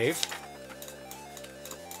last wave.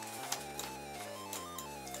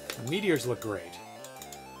 The meteors look great.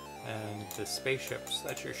 And the spaceships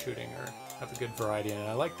that you're shooting have a good variety. And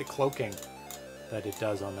I like the cloaking that it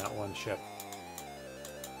does on that one ship.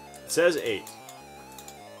 It says 8.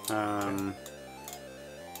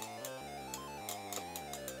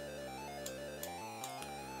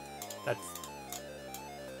 That's...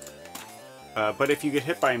 but if you get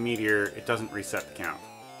hit by a meteor, it doesn't reset the count.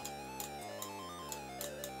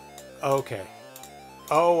 Okay.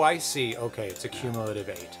 Oh, I see. Okay, it's a cumulative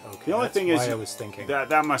 8. Okay, the only thing is, I was thinking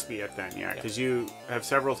that must be it then, yeah, because you have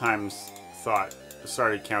several times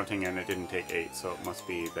started counting and it didn't take 8, so it must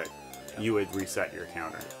be that you would reset your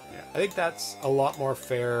counter. Yeah. I think that's a lot more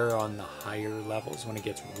fair on the higher levels when it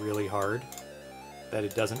gets really hard, that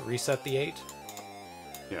it doesn't reset the 8.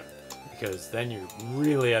 Yeah. Because then you're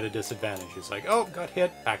really at a disadvantage. It's like, oh, got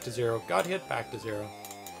hit, back to 0, got hit, back to 0.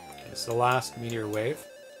 Okay, it's the last meteor wave.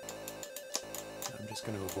 I'm just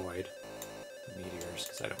going to avoid the meteors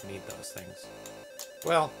because I don't need those things.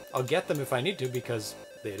 Well, I'll get them if I need to because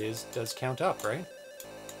it does count up, right?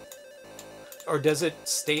 Or does it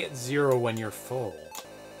stay at 0 when you're full?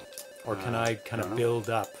 Or can I kind of build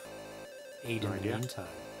up 8 in the meantime?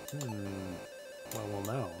 Well, we'll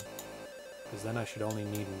know. Because then I should only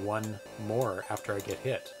need 1 more after I get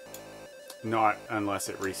hit. Not unless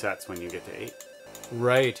it resets when you get to 8.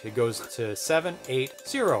 Right, it goes to 7, 8,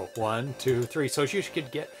 0, 1, 2, 3. So you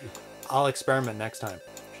should get... I'll experiment next time.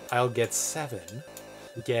 I'll get 7,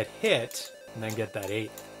 get hit, and then get that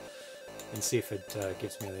 8. And see if it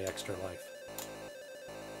gives me the extra life.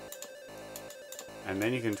 And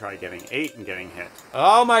then you can try getting 8 and getting hit.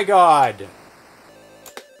 Oh my god!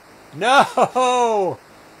 No!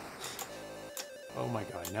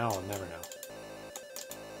 now I'll never know.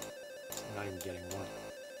 I'm not even getting one.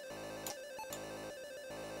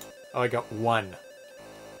 Oh, I got one.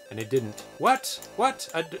 And it didn't. What? What?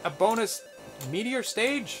 A bonus meteor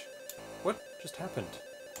stage? What just happened?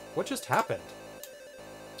 What just happened?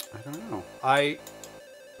 I don't know.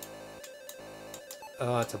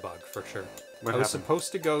 It's a bug for sure. What I was happened?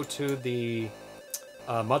 supposed to go to the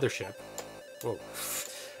mothership. Whoa.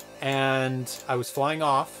 And I was flying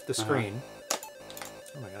off the screen.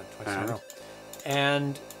 Oh my god, twice in a row.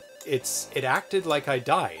 And it acted like I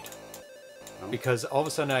died. Oh. Because all of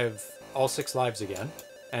a sudden I have all 6 lives again.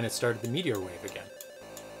 And it started the meteor wave again.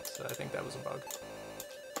 So I think that was a bug.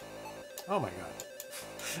 Oh my god.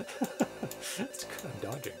 It's good I'm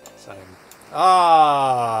dodging. So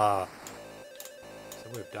so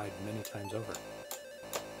we've died many times over.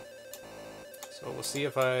 So we'll see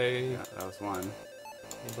if Yeah, that was one.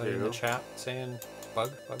 anybody in the chat saying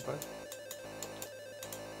bug.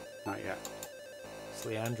 Not yet. It's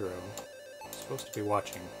Leandro. Supposed to be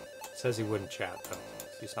watching. Says he wouldn't chat though.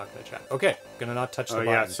 He's not going to chat. Okay, gonna not touch the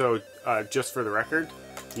button. Yeah, so just for the record,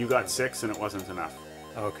 you got 6 and it wasn't enough.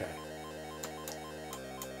 Okay.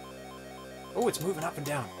 Oh, it's moving up and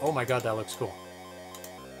down. Oh my god, that looks cool.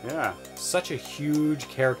 Yeah. Such a huge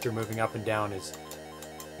character moving up and down is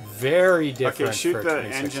very different. Okay, shoot for the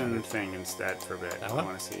 2600. engine thing instead for a bit. That I one?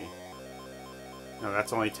 want to see. No,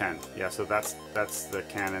 that's only 10. Yeah, so that's the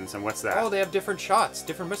cannons. And what's that? Oh, they have different shots,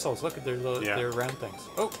 different missiles. Look at their little, Yeah. their round things.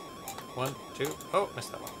 Oh, 1, 2. Oh,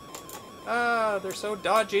 missed that one. Ah, they're so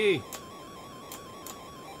dodgy.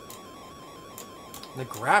 The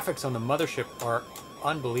graphics on the mothership are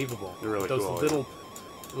unbelievable. They're really Those cool.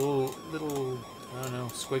 little, I don't know,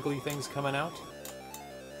 squiggly things coming out.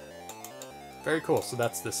 Very cool. So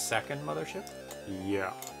that's the second mothership.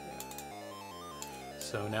 Yeah.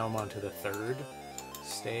 So now I'm on to the third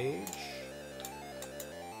stage.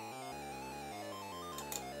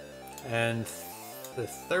 And the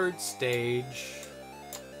third stage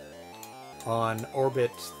on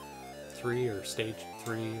orbit 3 or stage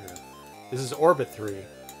 3. Or, this is orbit 3.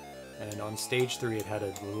 And on stage 3 it had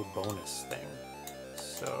a little bonus thing.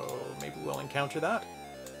 So maybe we'll encounter that.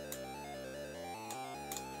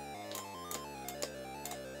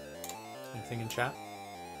 Anything in chat?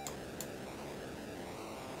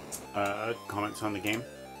 Comments on the game?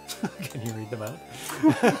 Can you read them out?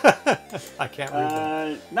 I can't read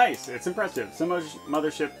them. Nice. It's impressive. Some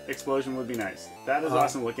mothership explosion would be nice. That is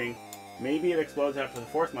awesome looking. Maybe it explodes after the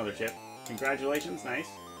 4th mothership. Congratulations. Nice.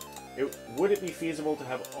 Would it be feasible to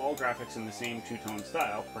have all graphics in the same two-tone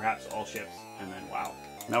style? Perhaps all ships, and then wow.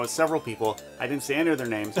 That was several people. I didn't say any of their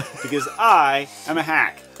names because I am a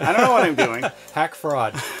hack. I don't know what I'm doing. Hack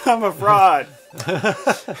fraud. I'm a fraud.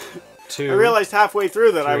 2. I realized halfway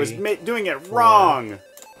through that I was 3, doing it 4, wrong.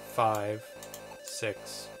 5,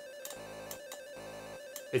 6.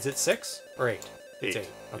 Is it 6 or 8? It's 8.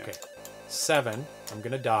 Okay. Yeah. 7. I'm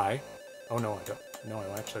gonna die. Oh no, I don't. No,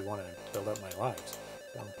 I actually want to build up my lives.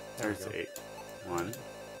 So, there There's we go. 8. 1.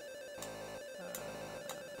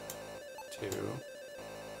 2.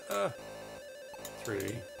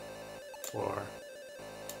 3, 4,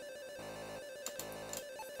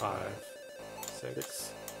 5,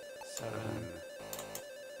 6, 7,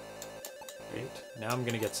 8. Now I'm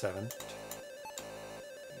gonna get 7.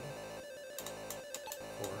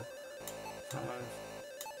 4, 5,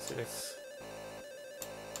 6,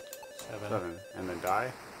 7. And then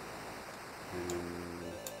die. And...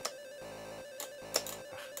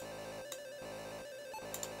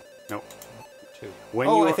 Nope. 2. When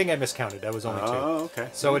Oh, you I think I miscounted. That was only 2. Oh, okay.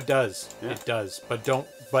 So it does. Yeah. It does. But don't.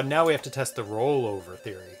 But now we have to test the rollover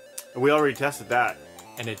theory. We already tested that.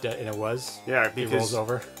 And it was. Yeah, It rolls because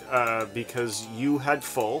over. because you had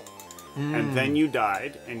full, and then you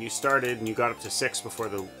died, and you started, and you got up to 6 before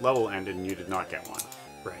the level ended, and you did not get one.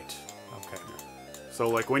 Right. Okay. So,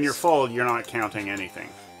 like, when you're full, you're not counting anything.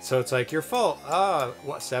 So it's like you're full.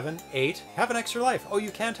 What? 7, 8. Have an extra life. Oh, you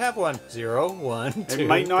can't have one. 0, 1, 2. It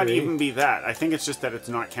might not 3. even be that. I think it's just that it's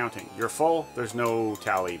not counting. You're full. There's no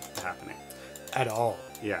tally happening. At all.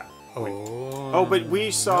 Yeah. Oh. But we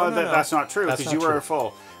saw No. that's not true That's because not you were true.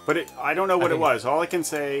 full. But I don't know what it think- was. All I can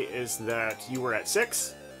say is that you were at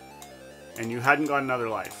 6, and you hadn't got another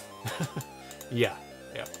life. Yeah.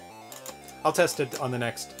 Yeah. I'll test it on the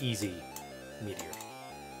next easy meteor.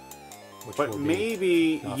 Which But will be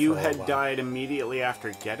maybe not you for a had while. died immediately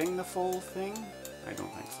after getting the full thing? I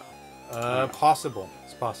don't think so. Possible.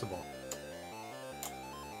 It's possible.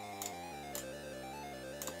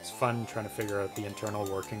 It's fun trying to figure out the internal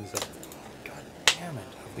workings of, god damn it,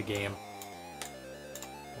 of the game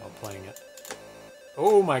while playing it.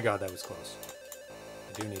 Oh my god, that was close.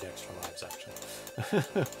 I do need extra lives, actually.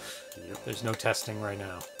 Yep. There's no testing right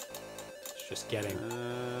now. It's just getting.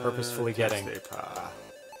 Purposefully getting.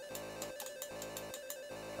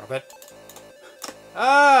 Drop it.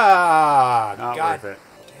 Ah! Not God worth it.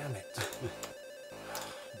 damn it.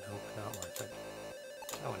 Nope, not worth it.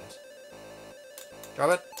 That one is.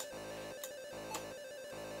 Drop it.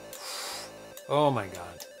 Oh my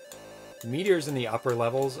god. Meteors in the upper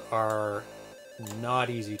levels are not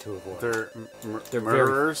easy to avoid. They're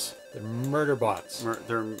murderers. They're murder bots.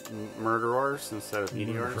 They're murderers instead of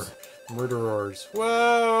meteors. Murderers.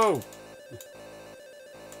 Whoa!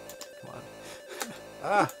 Come on.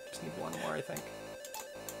 Ah, just need one more, I think.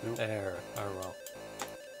 Nope. There. Oh well.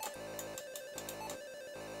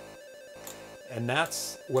 And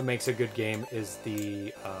that's what makes a good game is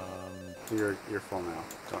the. You're full now.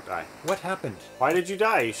 Don't die. What happened? Why did you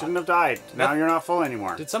die? You shouldn't have died. Now you're not full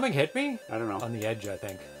anymore. Did something hit me? I don't know. On the edge, I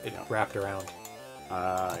think. It wrapped around. Okay,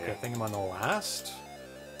 Yeah. I think I'm on the last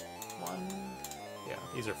one. Yeah,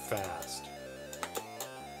 these are fast.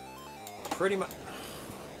 Pretty much.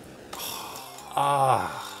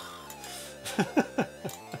 Ah.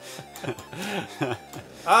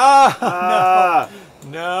 Ah!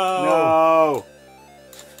 No! No!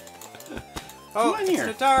 Oh, on it's here.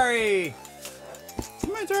 an Atari!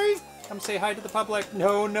 Come on, Atari. Come say hi to the public.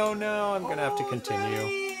 No, no, no. I'm gonna have to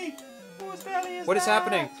continue. What is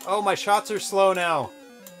happening? Oh, my shots are slow now.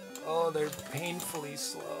 Oh, they're painfully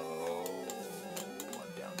slow.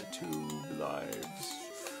 I'm down to 2 lives.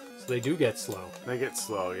 So they do get slow. They get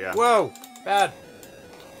slow, yeah. Whoa! Bad.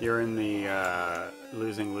 You're in the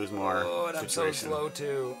lose more Oh, and I'm so situation. slow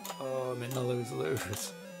too. Oh, I'm in the lose.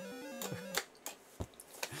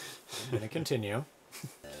 I'm gonna continue.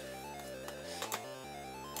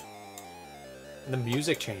 And the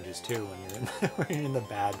music changes too when you're in when you're in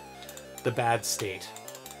the bad state.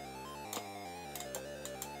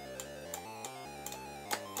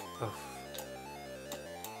 Oh.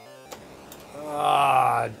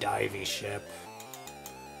 Ah, divey ship.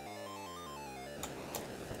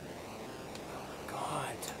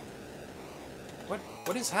 God.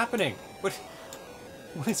 What is happening? What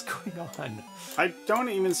is going on? I don't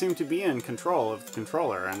even seem to be in control of the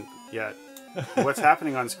controller, and yet what's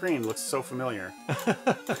happening on screen looks so familiar.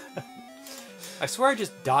 I swear I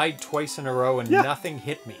just died twice in a row and nothing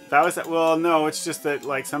hit me. That was well, no, it's just that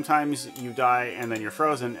like sometimes you die and then you're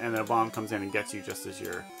frozen, and then a bomb comes in and gets you just as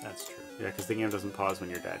you're. That's true. Yeah, because the game doesn't pause when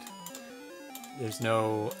you're dead. There's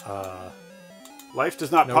no. Life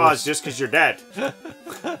does not pause just because you're dead.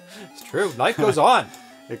 It's true. Life goes on.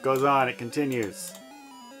 It goes on. It continues.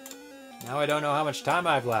 Now I don't know how much time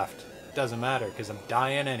I've left. It doesn't matter because I'm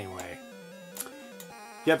dying anyway.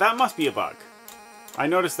 Yeah, that must be a bug. I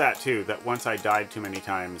noticed that too. That once I died too many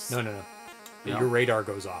times. No. No? Your radar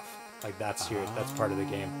goes off. Like that's part of the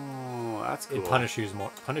game. Oh, that's cool. It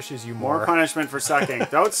punishes you more. More punishment for sucking.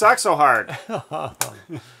 Don't suck so hard.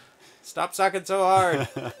 Stop sucking so hard.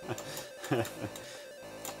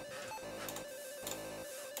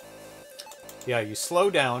 Yeah, you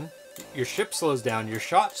slow down. Your ship slows down. Your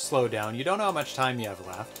shots slow down. You don't know how much time you have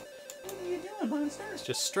left. What are you doing, monster? It's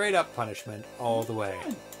just straight up punishment all the way.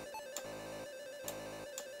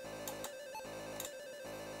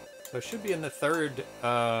 So it should be in the 3rd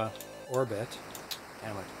orbit.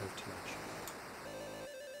 Damn, I moved too much.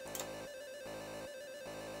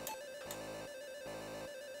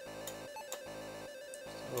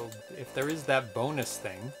 So if there is that bonus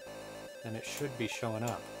thing, then it should be showing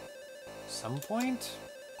up. Some point?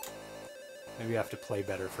 Maybe I have to play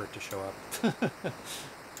better for it to show up.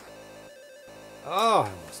 Oh, I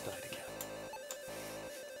almost died again.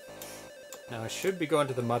 Now I should be going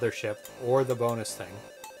to the mothership or the bonus thing.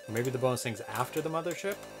 Or maybe the bonus thing's after the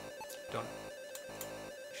mothership? Don't know.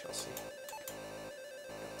 We shall see.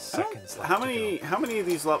 Seconds left How to many? go. How many of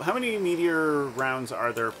these? How many meteor rounds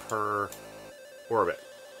are there per orbit?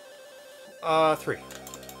 3. Oh,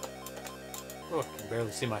 I can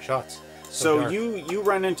barely see my shots. So dark. you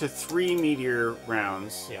run into 3 meteor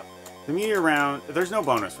rounds. Yep. The meteor round. There's no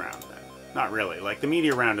bonus round then. Not really. Like the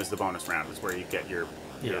meteor round is the bonus round. Is where you get your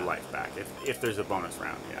life back. If there's a bonus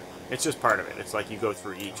round, yeah. It's just part of it. It's like you go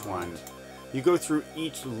through each one. You go through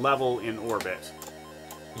each level in orbit.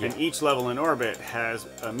 Yeah. And each level in orbit has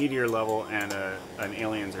a meteor level and an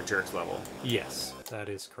aliens or jerks level. Yes, that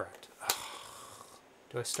is correct.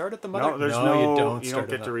 Do I start at the mother? No, there's no, no. you don't. You don't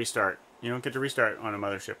get to restart. You don't get to restart on a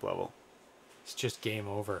mothership level. It's just game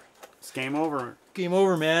over. It's game over. Game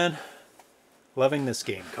over, man. Loving this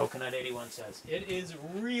game. Coconut81 says it is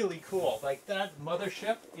really cool. Like that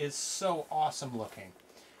mothership is so awesome looking,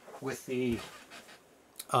 with the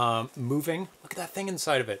moving. Look at that thing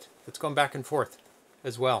inside of it. It's going back and forth.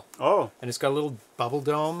 as well. Oh. And it's got a little bubble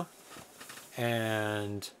dome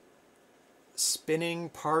and spinning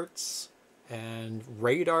parts and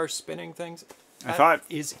radar spinning things. That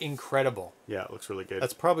is incredible. Yeah, it looks really good.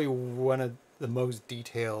 That's probably one of the most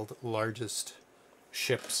detailed, largest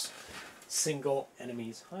ships. Single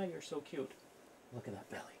enemies. Hi, you're so cute. Look at that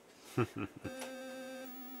belly.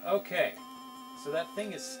 Okay, so that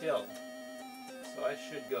thing is still. So I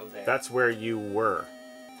should go there. That's where you were.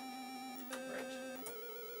 Right.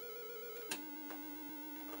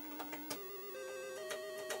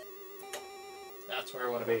 That's where I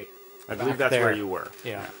want to be. I believe Back that's where there. you were.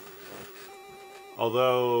 Yeah.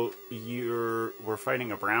 Although we're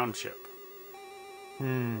fighting a brown ship.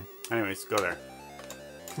 Anyways, go there.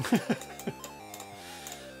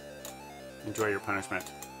 Enjoy your punishment.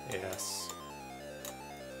 Yes.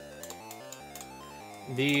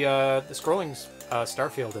 The scrolling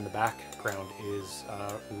starfield in the background is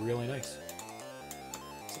really nice.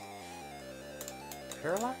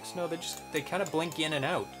 Parallax? No, they kind of blink in and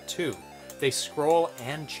out too. They scroll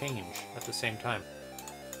and change at the same time.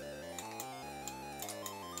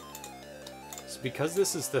 So because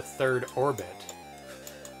this is the third orbit.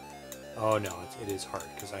 Oh no, it is hard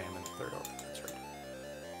because I am in the third orbit. That's right.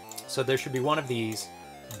 So there should be one of these,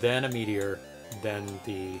 then a meteor, then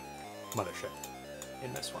the mothership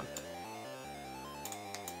in this one.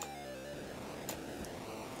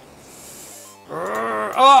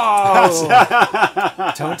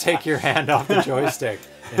 Oh! Don't take your hand off the joystick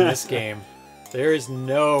in this game. There is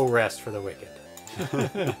no rest for the wicked.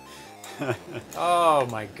 Oh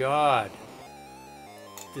my god.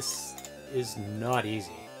 This is not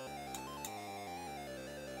easy.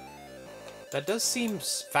 That does seem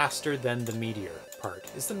faster than the meteor part.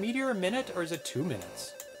 Is the meteor a minute or is it 2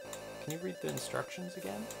 minutes? Can you read the instructions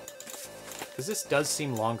again? Because this does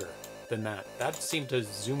seem longer than that. That seemed to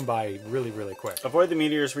zoom by really, really quick. Avoid the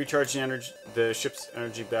meteors, recharge the ship's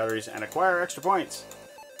energy batteries, and acquire extra points.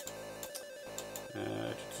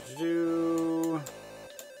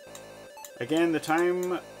 Again, the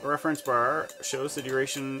time reference bar shows the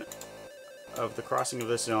duration of the crossing of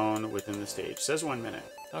this zone within the stage. It says 1 minute.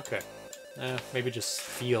 Okay. Maybe it just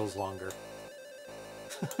feels longer.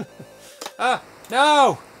 Ah!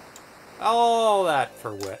 No! All that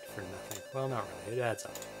for nothing. Well, not really. It adds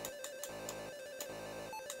up.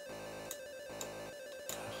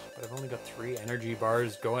 But I've only got 3 energy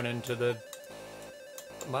bars going into the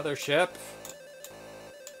mothership.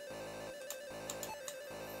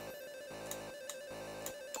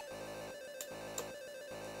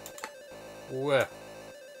 Whoa.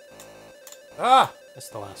 Ah! That's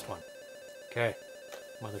the last one. Okay.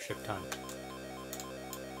 Mothership time.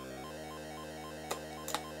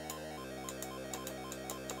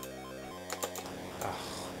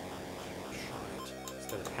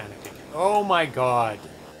 Instead of panicking. Oh my god.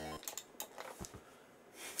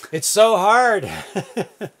 It's so hard.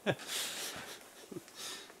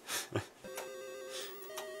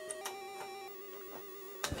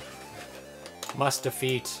 Must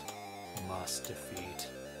defeat. Must defeat.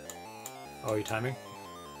 Oh, are you timing?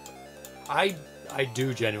 I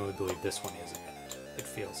do genuinely believe this one is a minute. It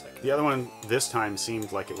feels like it. The other one this time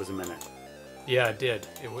seemed like it was a minute. Yeah, it did.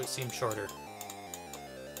 It seemed shorter.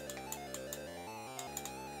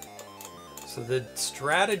 So the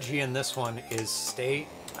strategy in this one is stay...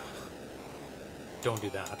 Don't do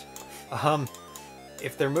that.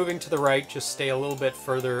 If they're moving to the right, just stay a little bit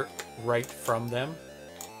further right from them.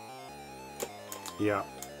 Yeah.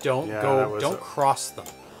 Don't cross them.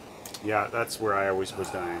 Yeah, that's where I always was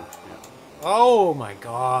dying. Yeah. Oh my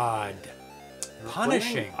god.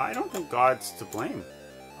 Punishing. I don't think God's to blame.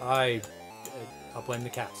 I'll blame the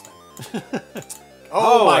cats then.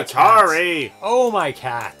 Oh, my Atari! Cats. Oh my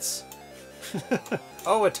cats.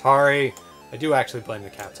 Oh, Atari. I do actually blame the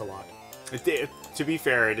cats a lot. To be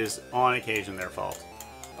fair, it is on occasion their fault.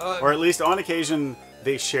 Or at least on occasion,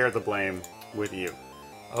 they share the blame with you.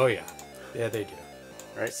 Oh yeah. Yeah, they do.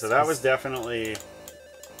 Right, so that was definitely...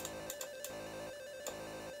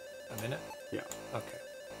 A minute? Yeah. Okay.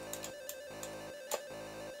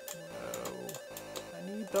 Whoa. I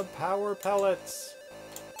need the power pellets.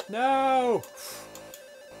 No!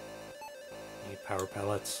 I need power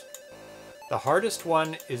pellets. The hardest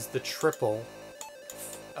one is the triple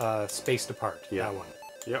spaced apart. Yeah. That one.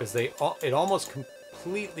 Yeah. Because it almost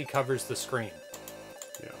completely covers the screen.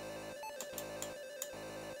 Yeah.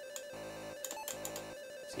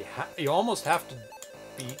 So you almost have to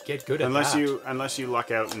get good at that. Unless you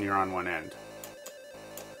luck out and you're on one end.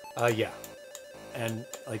 Yeah. And,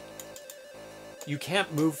 like, you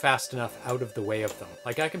can't move fast enough out of the way of them.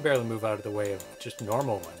 Like, I can barely move out of the way of just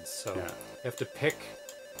normal ones, so Yeah. you have to pick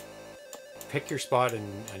pick your spot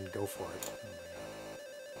and go for it.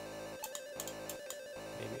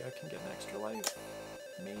 Maybe I can get an extra life.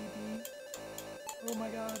 Maybe. Oh my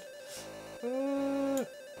god.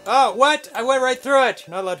 Oh, what? I went right through it.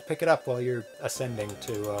 You're not allowed to pick it up while you're ascending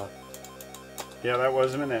to... Yeah, that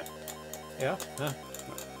was a minute. Yeah? Huh.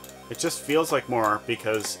 It just feels like more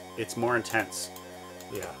because it's more intense.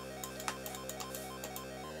 Yeah.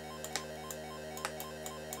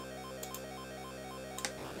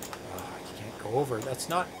 You can't go over. That's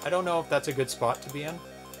not... I don't know if that's a good spot to be in.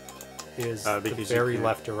 Is the very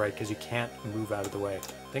left or right, because you can't move out of the way.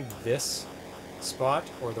 I think this spot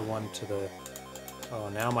or the one to the... Oh,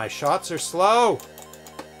 now my shots are slow!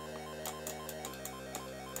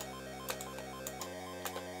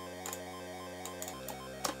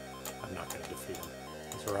 I'm not going to defeat him.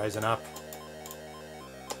 He's rising up.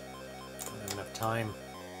 I don't have enough time.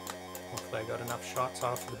 Hopefully I got enough shots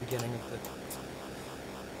off at the beginning of the...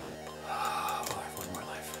 Oh, I have one more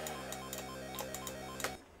life.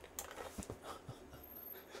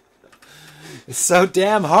 It's so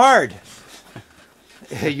damn hard!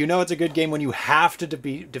 You know it's a good game when you have to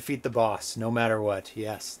defeat the boss, no matter what.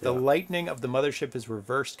 Yes. The lightning of the mothership is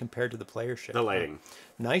reversed compared to the player ship. The lighting.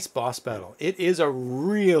 Nice boss battle. It is a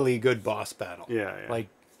really good boss battle. Yeah. Like,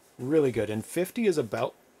 really good. And 50 is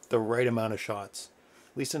about the right amount of shots.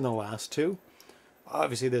 At least in the last two.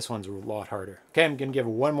 Obviously, this one's a lot harder. Okay, I'm going to give it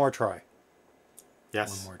one more try.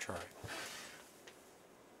 Yes. One more try.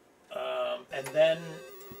 And then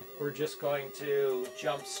we're just going to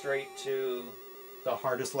jump straight to the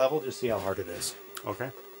hardest level. Just see how hard it is.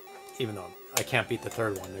 Okay. Even though I can't beat the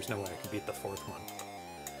third one, there's no way I can beat the fourth one.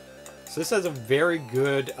 So this has a very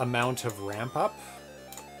good amount of ramp up.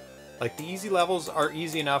 Like, the easy levels are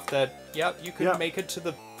easy enough that, you could make it to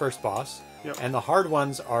the first boss. Yep. And the hard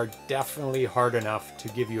ones are definitely hard enough to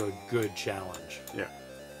give you a good challenge. Yeah.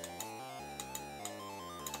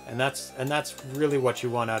 And that's really what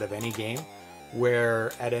you want out of any game,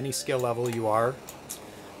 where at any skill level you are,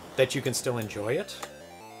 that you can still enjoy it,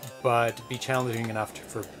 but be challenging enough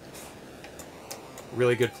for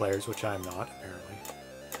really good players, which I'm not, apparently.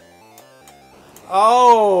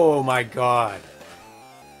 Oh my god.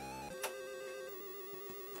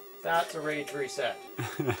 That's a rage reset.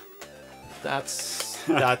 That's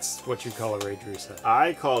what you call a rage reset.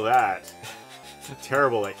 I call that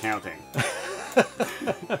terrible at counting.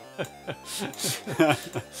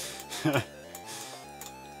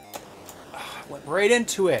 Went right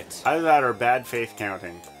into it. Either that or bad faith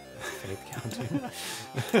counting. Faith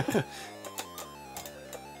counting.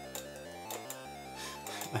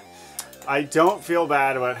 I don't feel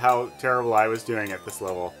bad about how terrible I was doing at this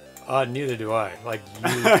level. Neither do I. Like,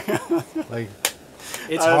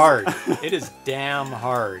 it's hard. It is damn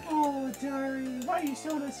hard. Oh, Atari, why are you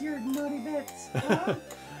showing us your naughty bits? Huh?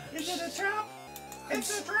 Is it a trap?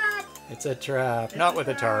 It's a trap! It's a trap. Not with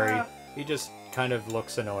Atari. He just kind of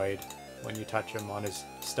looks annoyed when you touch him on his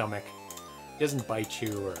stomach. He doesn't bite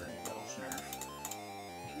you or...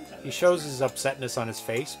 He shows his upsetness on his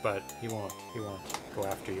face, but he won't go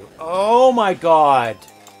after you. Oh my god!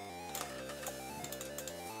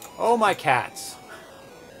 Oh my cats!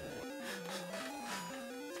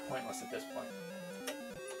 It's pointless at this point.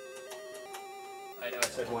 I know I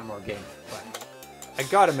said one more game, but I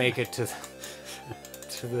gotta make it to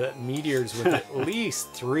the meteors with at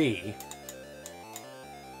least 3.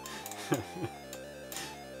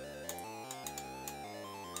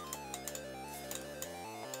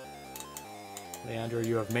 Leandro,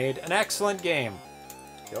 you have made an excellent game.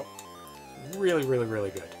 Yep. Really, really, really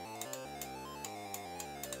good.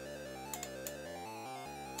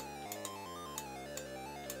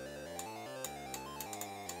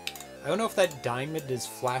 I don't know if that diamond is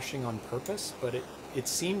flashing on purpose, but it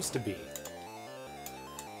seems to be.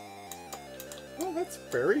 Oh, that's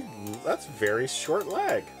very short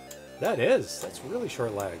lag. That's really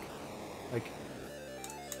short lag. Like,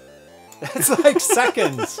 that's like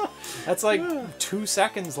seconds. That's like 2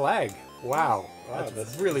 seconds lag. Wow.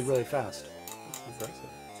 That's really, really fast. That's impressive.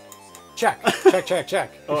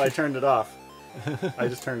 Check. Oh, I turned it off. I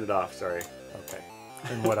just turned it off, sorry. Okay.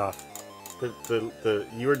 And what off?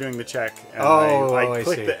 You were doing the check, and I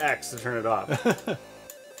clicked the X to turn it off.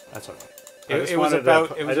 That's okay. I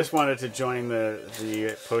just wanted to join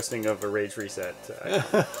the posting of a rage reset.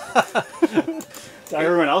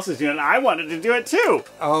 Everyone else is doing it, and I wanted to do it too.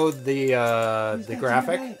 Oh, the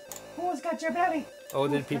graphic? Who's got your belly? Oh,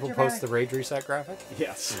 did people post the rage reset graphic?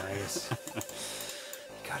 Yes. Nice.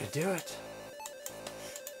 You gotta do it.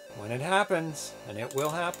 When it happens, and it will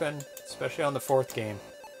happen, especially on the 4th game,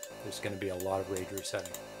 there's going to be a lot of rage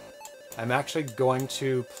resetting. I'm actually going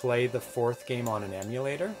to play the 4th game on an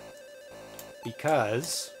emulator,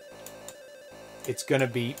 because it's going to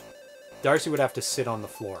be... Darcy would have to sit on the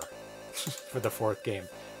floor for the 4th game.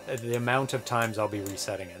 The amount of times I'll be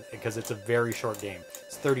resetting it, because it's a very short game.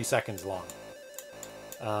 It's 30 seconds long.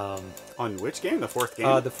 On which game? The 4th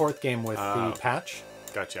game? The 4th game with the patch.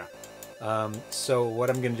 Gotcha. So what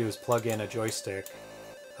I'm going to do is plug in a joystick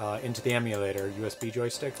into the emulator, USB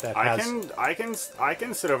joystick that has... I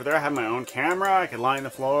can sit over there. I have my own camera. I can lie on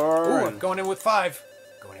the floor. Ooh, I'm going in with 5.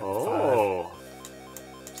 Going in with 5. Oh.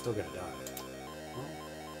 Still gonna die.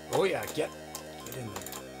 Oh yeah, get in there.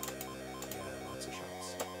 Yeah, lots of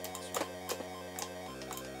shots.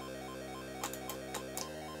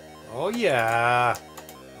 Oh yeah.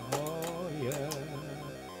 Oh yeah.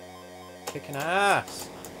 Kicking ass.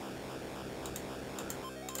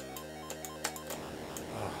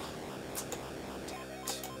 Oh. Damn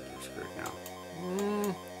it. You're screwed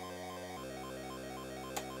now.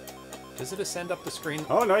 Does it ascend up the screen?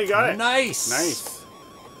 Oh no, you got it. Nice. Nice.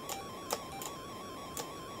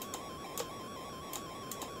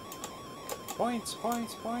 Points,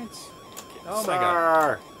 points, points. Oh Star. my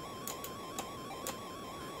god.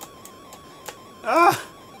 Ah!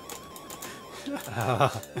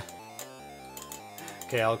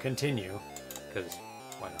 Okay, I'll continue, because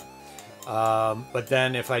why not? But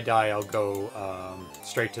then if I die, I'll go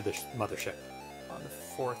straight to the mothership on the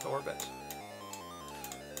 4th orbit.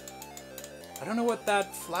 I don't know what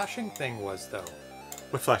that flashing thing was, though.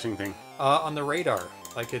 What flashing thing? On the radar.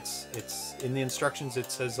 Like, it's in the instructions,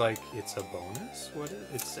 it says, like, it's a bonus? What is it?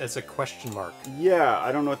 It's as a question mark. Yeah,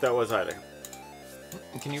 I don't know what that was either.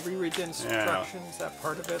 Can you reread the instructions, that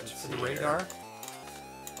part of it, for the see radar?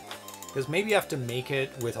 Because maybe you have to make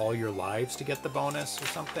it with all your lives to get the bonus or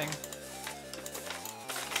something.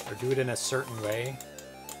 Or do it in a certain way.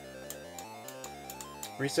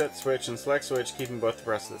 Reset switch and select switch, keeping both the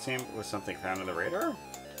breasts the same. Was something found on the radar?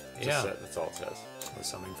 Yeah. That's all it says. Was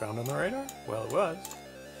something found on the radar? Well, it was.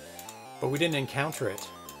 But we didn't encounter it.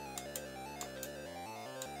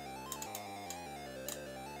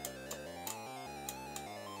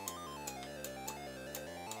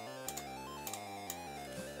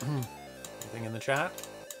 Anything in the chat?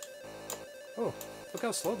 Oh, look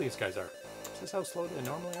how slow these guys are. Is this how slow they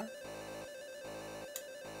normally are?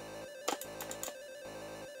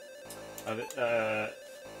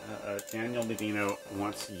 Daniel Medina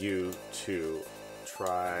wants you to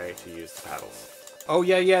try to use the paddles. Oh,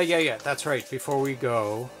 yeah. That's right. Before we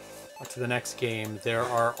go to the next game, there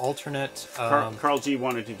are alternate... Carl G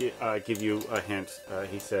wanted to give you a hint.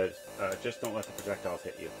 He said, just don't let the projectiles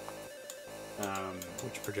hit you.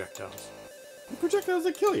 Which projectiles? The projectiles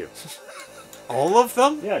that kill you. All of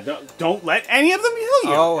them? Yeah, don't let any of them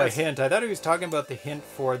kill you. Oh, a hint. I thought he was talking about the hint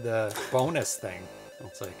for the bonus thing.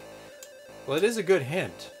 It's like, well, it is a good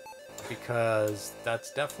hint, because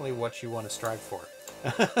that's definitely what you want to strive for.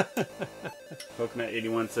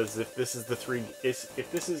 Coconut81 says, if this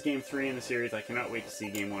is game 3 in the series, I cannot wait to see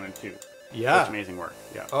game 1 and 2. Yeah. Such amazing work.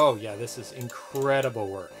 Yeah. Oh, yeah, this is incredible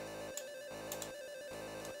work.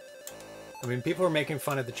 I mean, people are making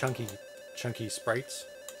fun of the chunky sprites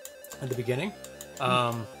at the beginning.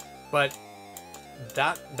 But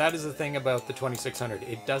that is the thing about the 2600.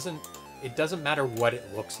 It doesn't matter what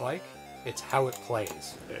it looks like. It's how it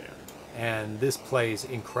plays. Yeah. And this plays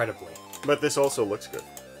incredibly. But this also looks good.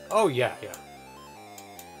 Oh, yeah.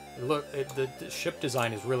 The ship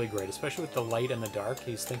design is really great, especially with the light and the dark.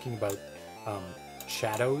 He's thinking about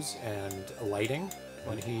shadows and lighting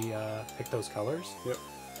when he picked those colors. Yep.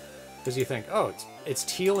 Because you think, oh, it's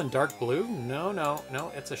teal and dark blue? No,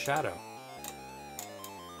 it's a shadow.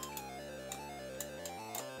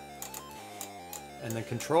 And the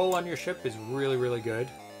control on your ship is really, really good.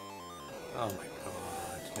 Oh my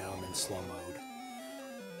god, now I'm in slow mode.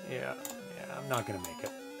 Yeah, I'm not gonna make it.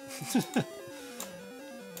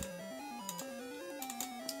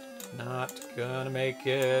 Not gonna make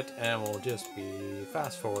it, and we'll just be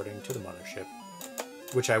fast forwarding to the mothership.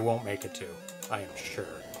 Which I won't make it to, I am sure.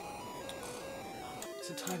 Is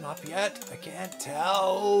the time up yet? I can't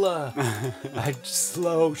tell.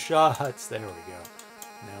 Slow shots. There we go.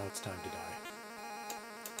 Now it's time to die.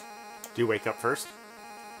 Do you wake up first?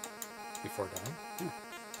 Before dying?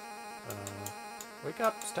 Wake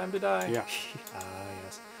up, it's time to die. Yeah.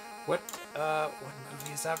 Yes. What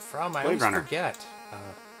movie is that from? I Blade always Runner. forget.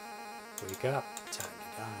 Wake up, time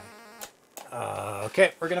to die.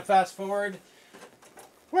 Okay, we're gonna fast forward.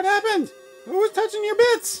 What happened? Who was touching your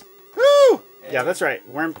bits? Who? Yeah, that's right.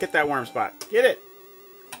 Worm, get that worm spot. Get it.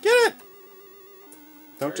 Get it.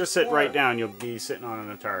 Don't just sit right down. You'll be sitting on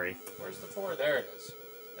an Atari. Where's the 4? There it is.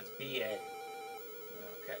 That's BA.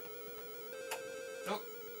 Okay. Oh.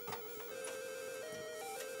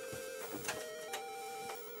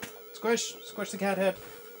 Squish! Squish the cat head.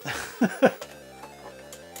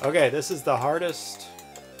 Okay, this is the hardest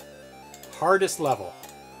level.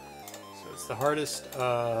 So it's the hardest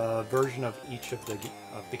version of each of the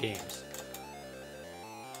games.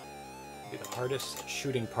 It'll be the hardest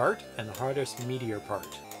shooting part and the hardest meteor part.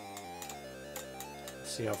 Let's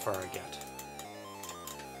see how far I get.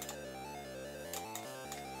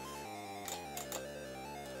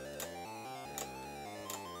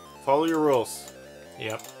 Follow your rules.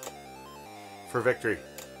 Yep. For victory.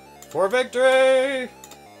 For victory!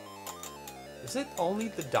 Is it only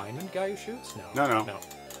the diamond guy who shoots? No. No.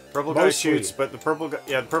 Purple guy shoots, but the purple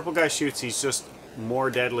guy shoots. He's just more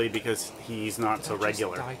deadly because he's not so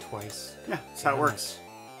regular. Die twice. Yeah, that's how it works.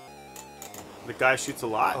 The guy shoots a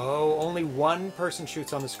lot. Oh, only one person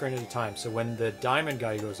shoots on the screen at a time. So when the diamond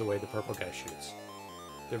guy goes away, the purple guy shoots.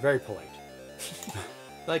 They're very polite.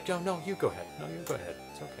 Like, no, you go ahead. No, you go ahead.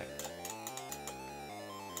 It's okay.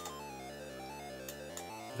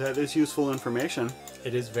 That is useful information.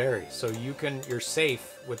 It is very. So you're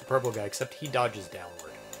safe with the purple guy, except he dodges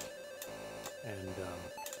downward. And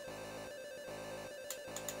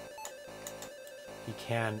he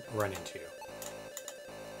can run into you.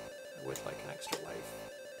 I would like an extra life.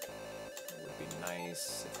 It would be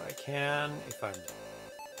nice if I can, if I'm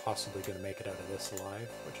possibly going to make it out of this alive,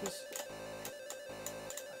 which is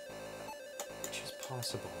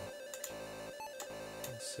possible.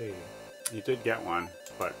 Let's see. You did get one,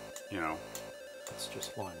 but, you know, it's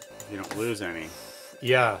just one. You don't lose any.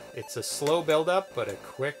 Yeah, it's a slow build-up, but a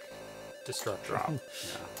quick destruction. Drop. Yeah.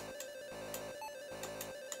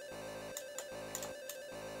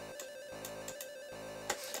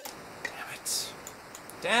 Damn it.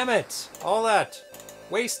 Damn it! All that!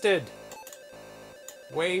 Wasted!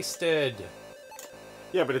 Wasted!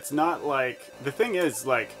 Yeah, but it's not like... The thing is,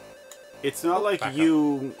 like, it's not like back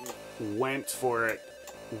you went for it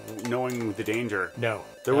knowing the danger. No.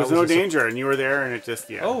 There was no danger, and you were there, and it just,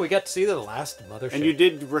 yeah. Oh, we got to see the last mothership. And you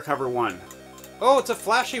did recover one. Oh, it's a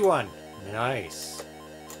flashy one. Nice.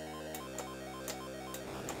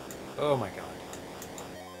 Oh my god.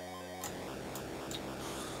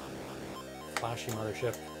 Flashy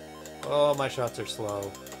mothership. Oh, my shots are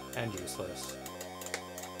slow and useless.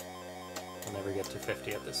 I'll never get to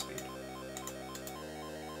 50 at this speed.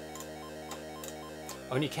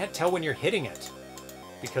 Oh, and you can't tell when you're hitting it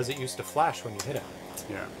because it used to flash when you hit it.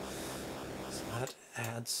 Yeah. So that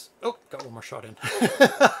adds... Oh, got one more shot in.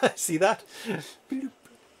 See that?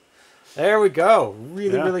 There we go.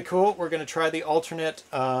 Really cool. We're going to try the alternate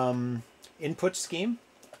input scheme,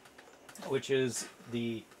 which is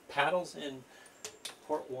the paddles in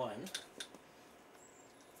port 1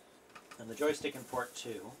 and the joystick in port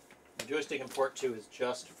 2. The joystick in port 2 is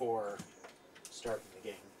just for starting the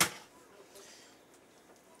game.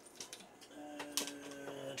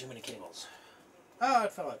 Too many cables. Oh,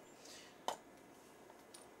 it fell out.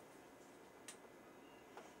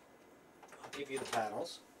 I'll give you the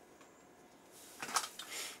paddles.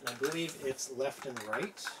 And I believe it's left and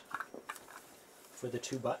right for the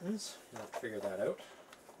two buttons. I'll figure that out.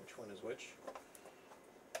 Which one is which?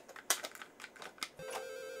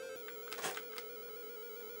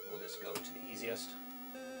 We'll just go to the easiest,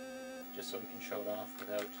 just so we can show it off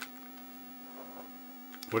without...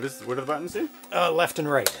 What do the buttons do? Left and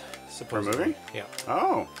right. Supposedly. For moving? Yeah.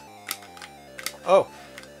 Oh. Oh.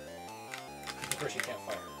 Of course you can't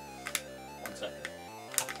fire. 1 second.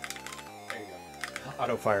 There you go.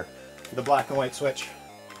 Auto fire. The black and white switch.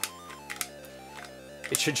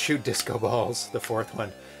 It should shoot disco balls, the fourth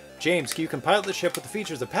one. James, can you compile the ship with the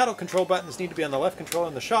features? The paddle control buttons need to be on the left control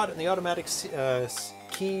in the shot, and the automatic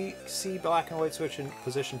key C black and white switch in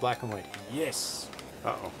position black and white. Yes.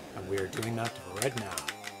 Uh-oh. And we are doing that right now.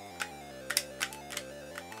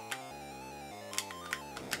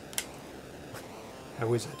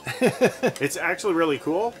 How is it? It's actually really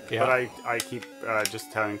cool, Yeah. but I keep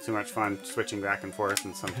just having too much fun switching back and forth,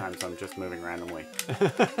 and sometimes I'm just moving randomly.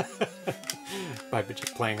 By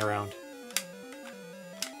just playing around.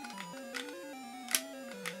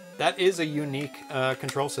 That is a unique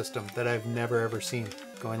control system that I've never ever seen.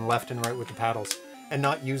 Going left and right with the paddles and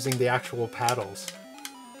not using the actual paddles.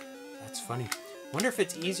 That's funny. Wonder if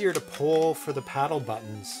it's easier to pull for the paddle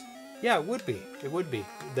buttons. Yeah, it would be. It would be.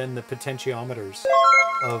 Than the potentiometers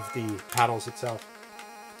of the paddles itself.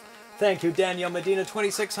 Thank you, Daniel Medina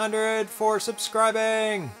 2600 for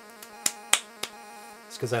subscribing.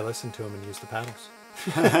 It's because I listened to him and used the paddles.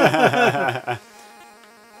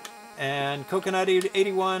 And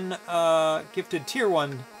Coconut81 gifted tier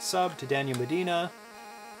 1 sub to Daniel Medina.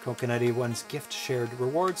 Coconut81's gift shared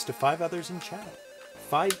rewards to 5 others in chat.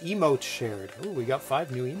 5 emotes shared. Ooh, we got 5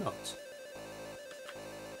 new emotes.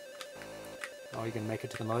 Oh, you can make it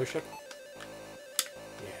to the mothership?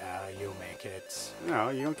 Yeah, you'll make it. No,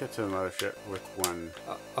 you don't get to the mothership with one.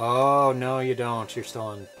 Oh, no, you don't. You're still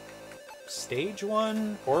on stage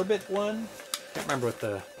 1? Orbit 1? Can't remember what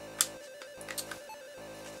the...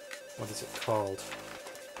 What is it called?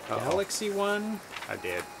 Galaxy 1? I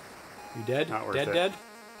did. You dead? Not worth dead, it. dead?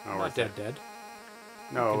 Not Not worth dead, it. dead.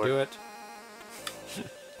 No, You can do it.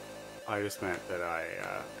 I just meant that I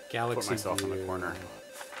Galaxy put myself in the View. corner.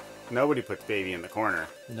 Nobody puts baby in the corner.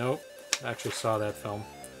 Nope. I actually saw that film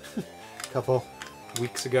a couple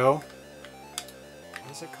weeks ago.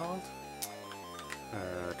 What is it called?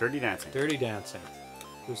 Dirty Dancing. Dirty Dancing.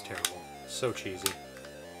 It was terrible. So cheesy.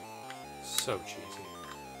 So cheesy.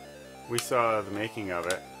 We saw the making of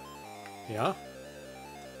it. Yeah?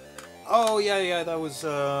 Oh, yeah, that was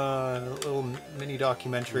a little mini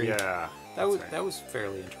documentary. Yeah. That was, that's right. that was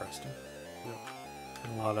fairly interesting.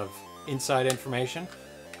 And a lot of inside information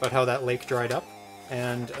about how that lake dried up.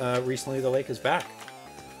 And recently the lake is back.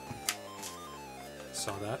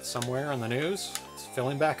 Saw that somewhere on the news. It's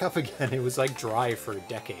filling back up again. It was like dry for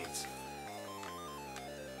decades.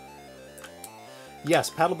 Yes,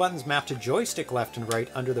 paddle buttons map to joystick left and right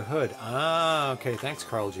under the hood. Ah, okay. Thanks,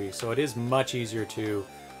 Carl G. So it is much easier to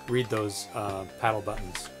read those paddle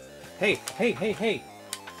buttons. Hey, hey, hey, hey.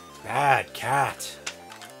 Bad cat.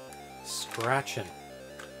 Scratching.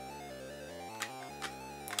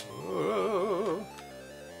 Whoa.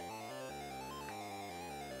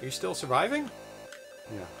 Are you still surviving?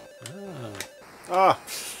 Yeah. Ah. Ah!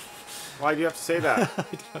 Why do you have to say that? I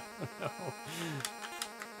don't know.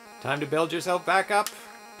 Time to build yourself back up.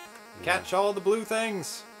 Catch all the blue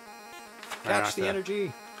things. Catch the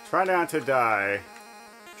energy. Try not to die.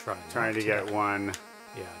 Trying to get one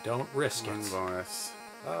Yeah, don't risk it. bonus.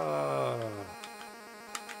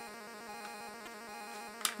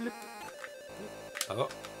 Blip. Oh,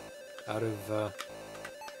 out of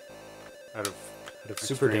Out of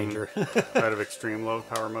super extreme- danger. out of extreme low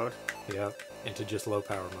power mode. Yep, into just low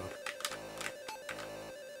power mode.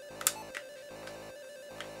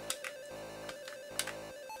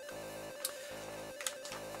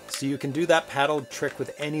 So you can do that paddle trick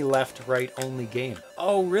with any left-right only game.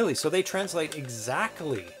 Oh, really? So they translate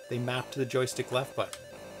exactly. They map to the joystick left button.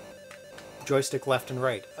 Joystick left and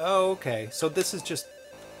right. Oh, okay. So this is just,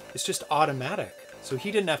 it's just automatic. So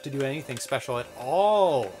he didn't have to do anything special at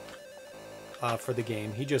all for the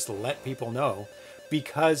game. He just let people know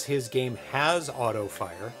because his game has auto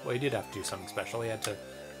fire. Well, he did have to do something special. He had to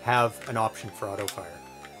have an option for auto fire.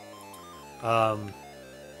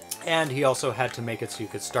 And he also had to make it so you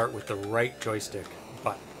could start with the right joystick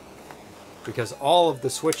button. Because all of the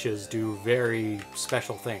switches do very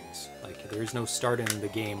special things. Like, there is no starting the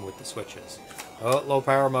game with the switches. Oh, low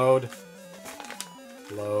power mode.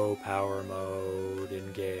 Low power mode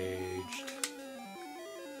engaged.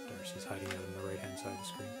 Darcy's hiding out on the right-hand side of the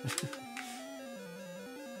screen.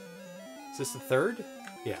 Is this the third?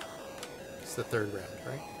 Yeah. It's the third round,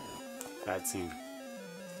 right? Bad scene.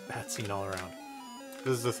 Bad scene all around.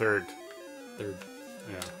 This is the third. Third.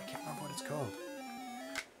 Yeah. I can't remember what it's called.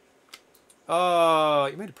 Oh,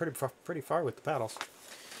 you made it pretty far with the paddles.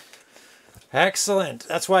 Excellent.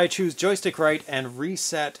 That's why I choose joystick right and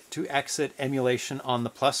reset to exit emulation on the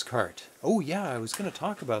plus cart. Oh yeah, I was going to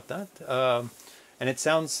talk about that. And it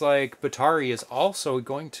sounds like Atari is also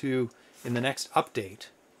going to, in the next update,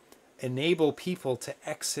 enable people to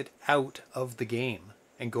exit out of the game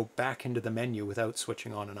and go back into the menu without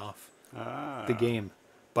switching on and off the game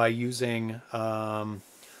by using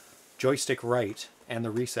joystick right and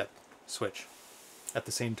the reset switch at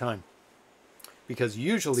the same time. Because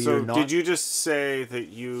usually So you're not... did you just say that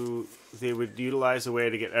they would utilize a way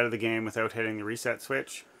to get out of the game without hitting the reset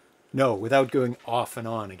switch? No, without going off and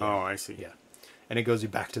on again. Oh, I see. Yeah. And it goes you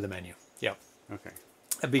back to the menu. Yeah. Okay.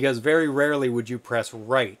 Because very rarely would you press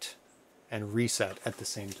right and reset at the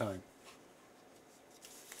same time.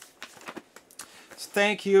 So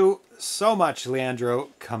thank you so much, Leandro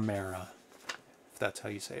Camara. If that's how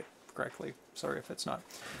you say it correctly. Sorry if it's not.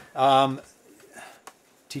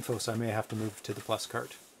 Tifos, I may have to move to the plus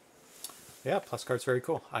cart. Yeah, plus cart's very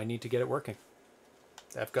cool. I need to get it working.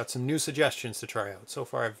 I've got some new suggestions to try out. So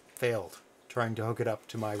far I've failed trying to hook it up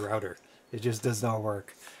to my router. It just does not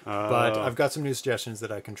work. But I've got some new suggestions that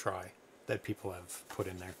I can try that people have put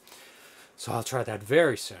in there. So I'll try that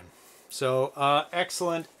very soon. So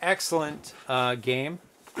excellent game.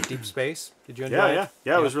 Deep Space. Did you enjoy it?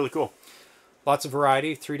 Yeah, it was really cool. Lots of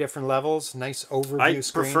variety, 3 different levels, nice overview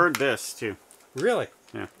screen. I preferred this too. Really?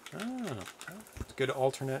 Yeah. Oh, it's a good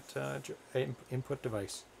alternate input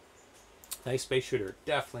device. Nice space shooter.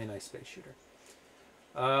 Definitely a nice space shooter.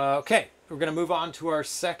 Okay, we're going to move on to our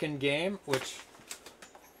second game, which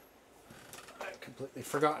completely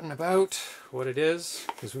forgotten about what it is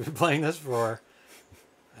because we've been playing this for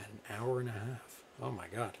an hour and a half. Oh my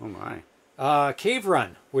god. Oh my. Cave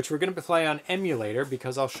Run, which we're going to play on emulator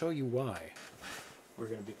because I'll show you why. We're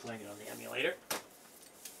going to be playing it on the emulator.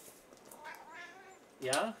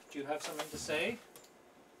 Yeah? Do you have something to say,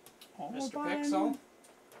 Mr. Pixel?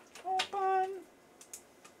 Oh, bun.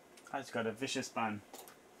 I just got a vicious bun.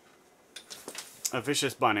 A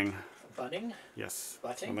vicious bunning. Bunning? Yes.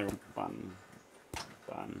 Butting? Another bun.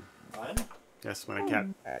 Bun. Bun? Yes, when a cat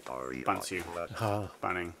Atari bunts you.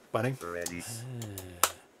 Bunning. Bunning? Ready.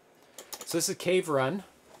 So this is Cave Run.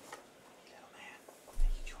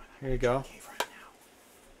 Here you go.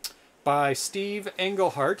 By Steve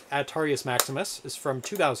Engelhardt, Atarius Maximus. Is from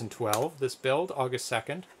 2012. This build, August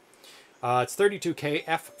 2nd. It's 32K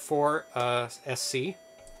F4 SC.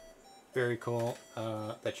 Very cool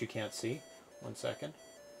that you can't see. 1 second.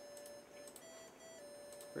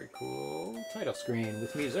 Very cool title screen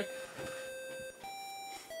with music.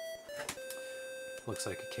 Looks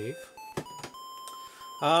like a cave.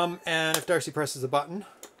 And if Darcy presses the button,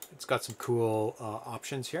 it's got some cool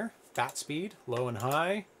options here. Bat speed, low and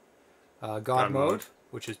high. God mode,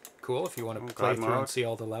 which is cool if you want to play through and see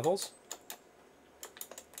all the levels.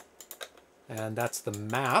 And that's the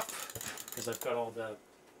map, because I've got all the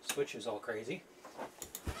switches all crazy.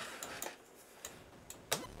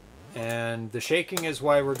 And the shaking is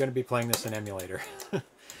why we're going to be playing this in emulator.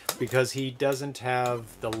 Because he doesn't have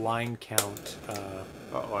the line count.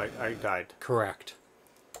 Oh, I died. Correct.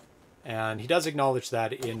 And he does acknowledge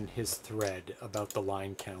that in his thread about the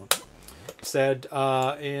line count. Said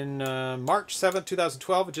in March 7th,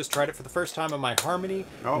 2012, I just tried it for the first time on my Harmony.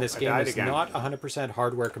 Oh, and this game is not 100%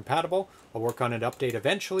 hardware compatible. I'll work on an update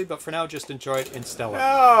eventually, but for now, just enjoy it in Stella.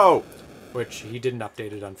 No! Which he didn't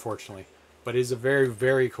update it, unfortunately. But it is a very,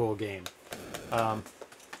 very cool game. So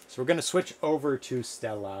we're going to switch over to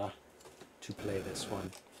Stella to play this one.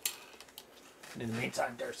 And in the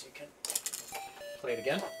meantime, Darcy can play it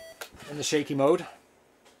again in the shaky mode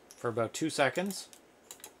for about 2 seconds.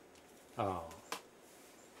 Oh.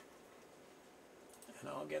 And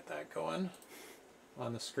I'll get that going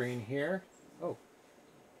on the screen here. Oh.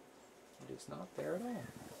 It is not there at all.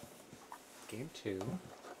 Game 2.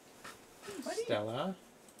 Buddy, Stella.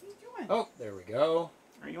 what are you doing? Oh, there we go.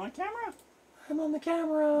 Are you on camera? I'm on the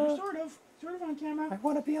camera. You're sort of on camera. I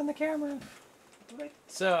want to be on the camera. Right.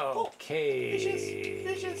 So, Oh, cave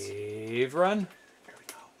fishes. run. There we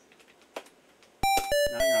go.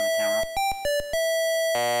 Now you're on the camera.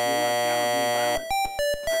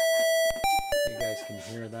 You guys can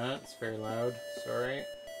hear that. It's very loud. Sorry.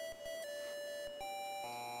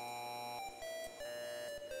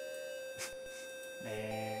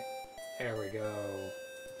 There we go.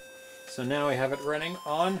 So now we have it running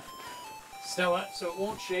on Stella, so it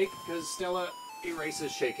won't shake because Stella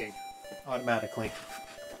erases shaking automatically.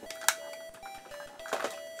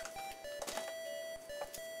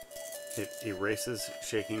 It erases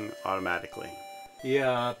shaking automatically.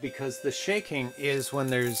 Yeah, because the shaking is when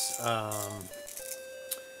there's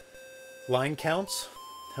line counts,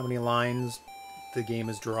 how many lines the game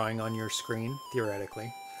is drawing on your screen,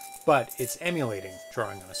 theoretically. But it's emulating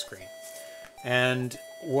drawing on a screen. And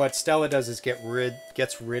what Stella does is gets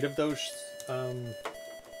rid of those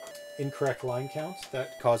incorrect line counts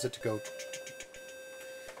that cause it to go.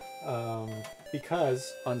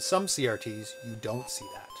 Because on some CRTs, you don't see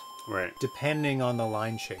that. Right. Depending on the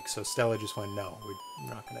line shake. So Stella just went, no,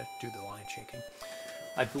 we're not going to do the line shaking.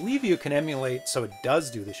 I believe you can emulate so it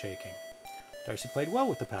does do the shaking. Darcy played well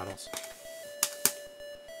with the paddles.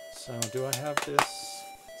 So do I have this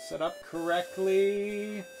set up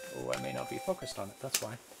correctly? Oh, I may not be focused on it. That's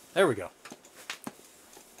why. There we go.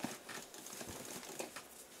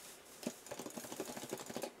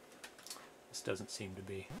 This doesn't seem to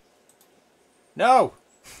be. No!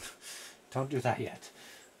 Don't do that yet.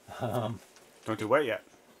 Don't do what yet?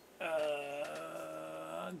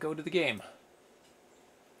 Go to the game.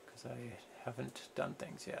 Because I haven't done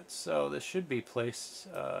things yet. So this should be placed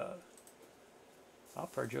up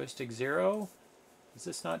our joystick 0. Is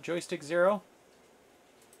this not joystick 0?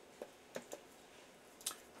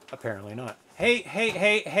 Apparently not. Hey, hey,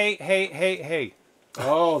 hey, hey, hey, hey, hey.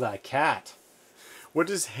 Oh, that cat. What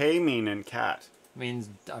does hey mean in cat? Means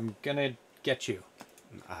I'm gonna get you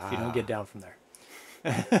if you don't get down from there.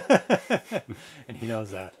 And he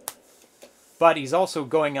knows that. But he's also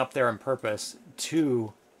going up there on purpose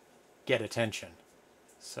to get attention.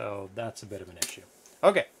 So that's a bit of an issue.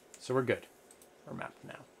 Okay, so we're good. We're mapped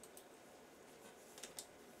now.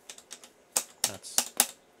 That's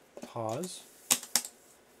pause.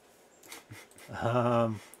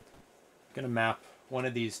 Gonna map one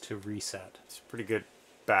of these to reset. It's a pretty good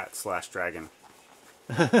bat/dragon.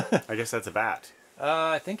 I guess that's a bat.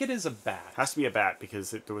 I think it is a bat. Has to be a bat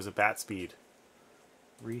because there was a bat speed.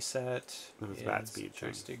 Reset. There was bat speed thing.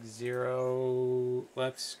 Joystick 0.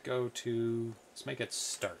 Let's make it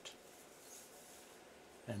start.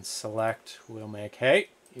 And select. We'll make. Hey,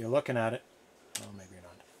 you're looking at it. Oh, maybe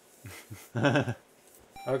you're not.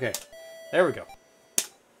 Okay, there we go.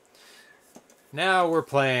 Now we're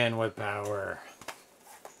playing with power.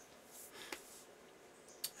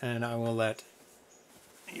 And I will let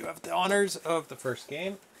you have the honors of the first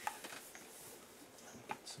game.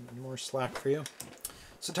 Get some more slack for you.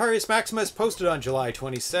 So Atarius Maximus posted on July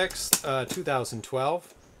 26th,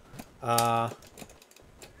 2012. I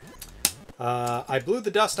blew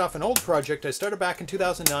the dust off an old project I started back in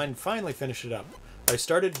 2009 and finally finished it up. I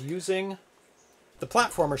started using the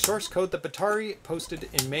platformer source code that Atari posted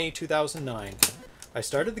in May 2009. I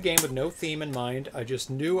started the game with no theme in mind. I just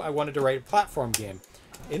knew I wanted to write a platform game.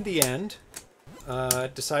 In the end,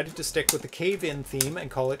 decided to stick with the Cave-In theme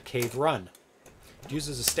and call it Cave Run. It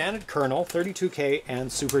uses a standard kernel, 32K,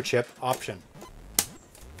 and super chip option.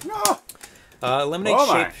 Eliminate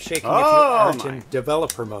shaking if you aren't in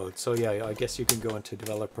developer mode. So yeah, I guess you can go into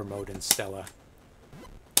developer mode in Stella.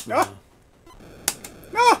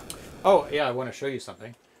 Oh, yeah, I want to show you something.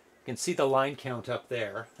 You can see the line count up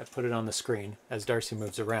there. I put it on the screen as Darcy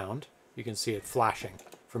moves around. You can see it flashing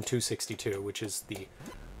from 262, which is the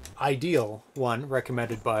ideal one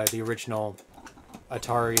recommended by the original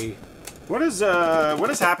Atari. What is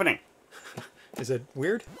happening? Is it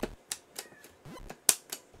weird?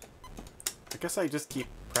 I guess I just keep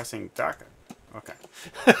pressing back. Okay.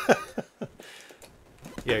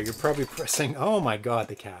 Yeah, you're probably pressing... Oh my god,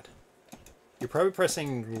 the cat. You're probably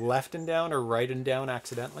pressing left and down or right and down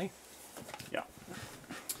accidentally. Yeah.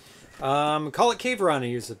 Call it Cave Run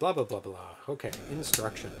and use it blah blah blah blah. Okay,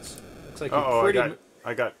 instructions. Looks like you're pretty...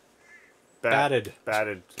 I got batted.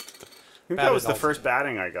 Batted. I think that was the first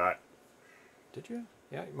batting I got. Did you?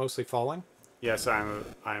 Yeah, mostly falling. Yes, I'm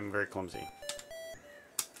very clumsy.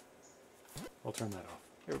 I'll turn that off.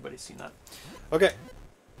 Everybody's seen that. Okay.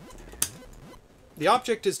 The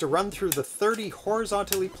object is to run through the 30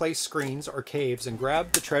 horizontally placed screens or caves and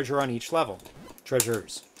grab the treasure on each level.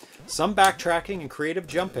 Treasures. Some backtracking and creative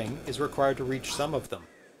jumping is required to reach some of them.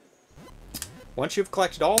 Once you've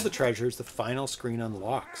collected all the treasures, the final screen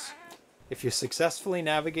unlocks. If you successfully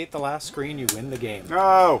navigate the last screen, you win the game.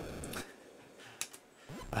 No!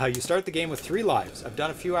 You start the game with 3 lives. I've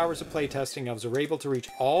done a few hours of playtesting. I was able to reach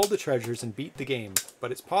all the treasures and beat the game,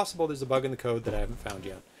 but it's possible there's a bug in the code that I haven't found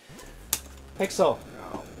yet. Pixel,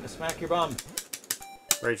 smack your bum.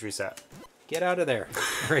 Rage reset. Get out of there.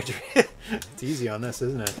 Rage. It's easy on this,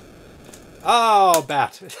 isn't it? Oh,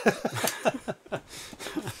 bat.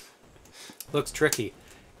 Looks tricky.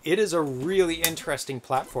 It is a really interesting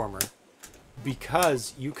platformer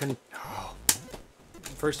because you can...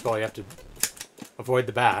 First of all, you have to avoid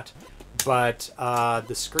the bat, but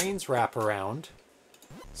the screens wrap around,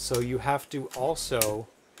 so you have to also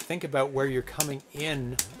think about where you're coming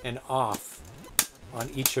in and off on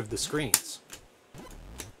each of the screens.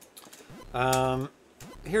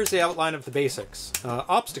 Here's the outline of the basics.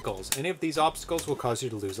 Obstacles. Any of these obstacles will cause you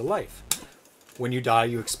to lose a life. When you die,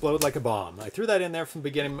 you explode like a bomb. I threw that in there from the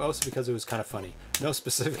beginning mostly because it was kind of funny. No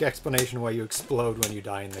specific explanation why you explode when you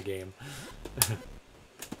die in the game.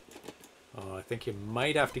 Oh, I think you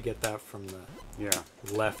might have to get that from the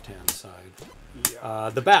left-hand side. Yeah.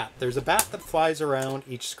 The bat. There's a bat that flies around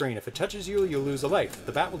each screen. If it touches you, you'll lose a life.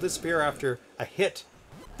 The bat will disappear after a hit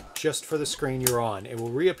just for the screen you're on. It will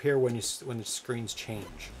reappear when the screens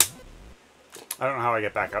change. I don't know how I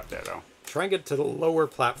get back up there, though. Try and get to the lower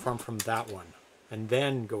platform from that one, and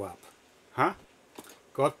then go up. Huh?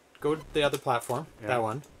 Go up. Go to the other platform, that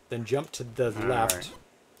one. Then jump to the left,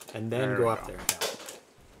 and then go up there. Yeah.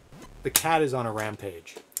 The cat is on a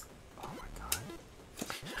rampage. Oh my god.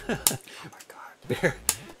 Oh my god. Bear.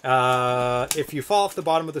 If you fall off the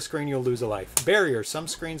bottom of the screen, you'll lose a life. Barrier. Some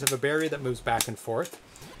screens have a barrier that moves back and forth.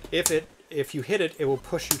 If you hit it, it will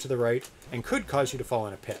push you to the right and could cause you to fall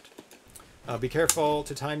in a pit. Be careful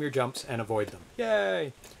to time your jumps and avoid them.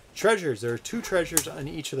 Yay! Treasures. There are 2 treasures in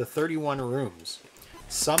each of the 31 rooms.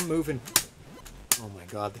 Some move in... Oh my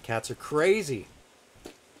god, the cats are crazy.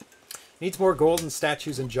 Needs more golden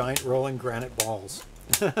statues and giant rolling granite balls.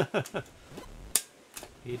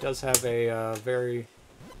 He does have a very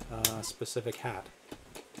specific hat.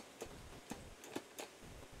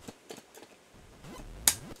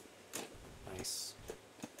 Nice.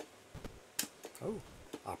 Oh,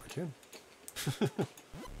 opportune.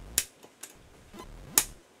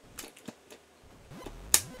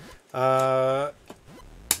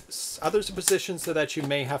 Others are positioned so that you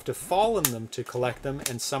may have to fall in them to collect them,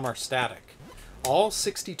 and some are static. All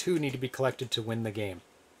 62 need to be collected to win the game.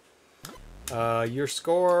 You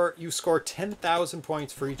score 10,000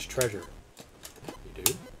 points for each treasure. You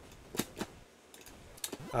do.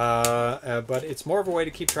 But it's more of a way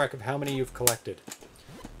to keep track of how many you've collected.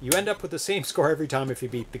 You end up with the same score every time if you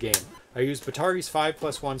beat the game. I used Atari's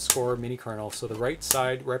 5+1 score mini kernel, so the right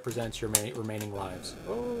side represents your remaining lives.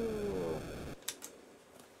 Oh.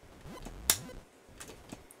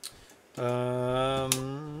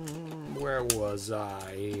 Where was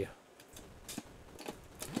I?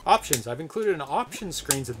 Options. I've included an option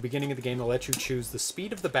screens at the beginning of the game to let you choose the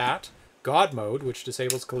speed of the bat, God mode, which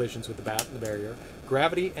disables collisions with the bat and the barrier,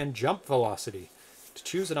 gravity, and jump velocity. To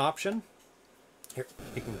choose an option, here,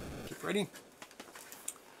 you can keep writing.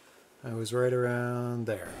 I was right around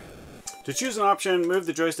there. To choose an option, move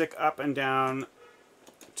the joystick up and down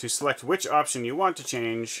to select which option you want to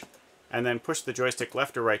change, and then push the joystick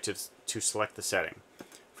left or right to select the setting.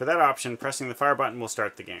 For that option, pressing the fire button will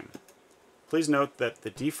start the game. Please note that the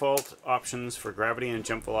default options for gravity and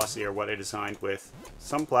jump velocity are what I designed with.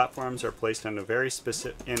 Some platforms are placed in a very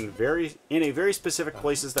specific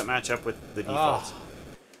places that match up with the defaults.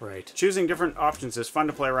 Right. Choosing different options is fun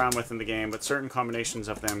to play around with in the game, but certain combinations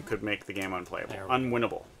of them could make the game unplayable.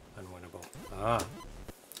 Unwinnable. Unwinnable.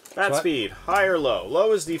 Bat speed, high or low?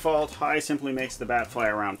 Low is default, high simply makes the bat fly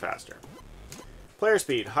around faster. Player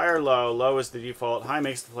speed, high or low? Low is the default, high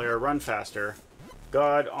makes the player run faster.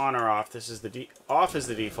 God, on or off? This is the off is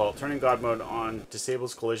the default. Turning God mode on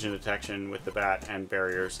disables collision detection with the bat and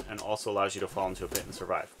barriers, and also allows you to fall into a pit and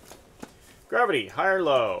survive. Gravity, high or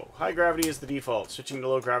low? High gravity is the default. Switching to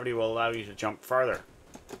low gravity will allow you to jump farther.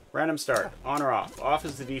 Random start, on or off? Off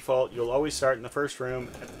is the default. You'll always start in the first room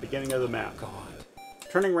at the beginning of the map. God.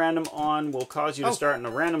 Turning random on will cause you to start in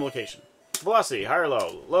a random location. Velocity, high or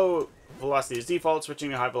low? Low velocity is default.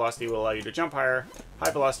 Switching to high velocity will allow you to jump higher.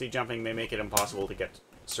 High velocity jumping may make it impossible to get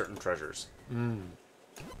certain treasures. The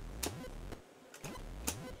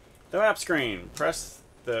map screen. Press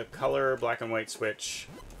the color black and white switch,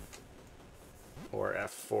 or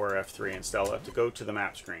F4, F3 in Stella, to go to the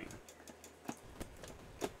map screen.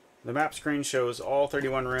 The map screen shows all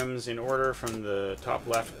 31 rooms in order from the top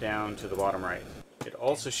left down to the bottom right. It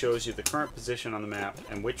also shows you the current position on the map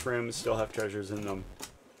and which rooms still have treasures in them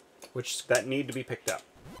that need to be picked up.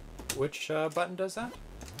 Which button does that?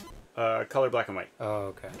 Color black and white.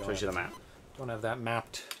 Oh, okay. Shows you the map. Don't have that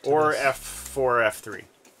mapped. Or F4, F3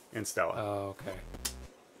 in Stella. Oh, okay.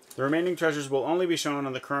 The remaining treasures will only be shown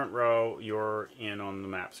on the current row you're in on the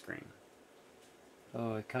map screen.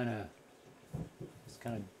 Oh, it's kind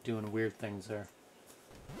of doing weird things there.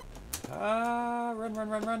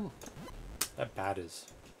 Run. That bat is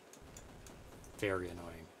very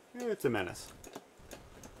annoying. It's a menace.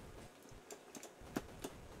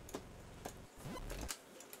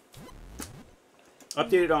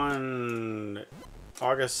 Updated on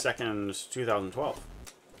August 2nd, 2012.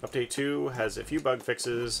 Update 2 has a few bug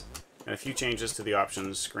fixes and a few changes to the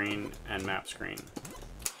options screen and map screen.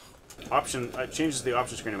 Changes to the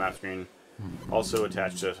options screen and map screen also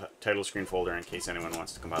attached to the title screen folder in case anyone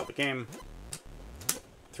wants to compile the game.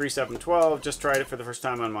 3.7.12, just tried it for the first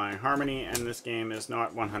time on my Harmony, and this game is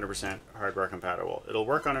not 100% hardware compatible. It'll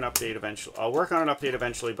work on an update eventually. I'll work on an update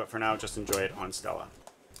eventually, but for now, just enjoy it on Stella.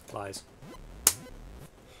 Lies.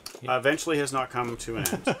 Eventually has not come to an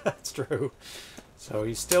end. That's true. So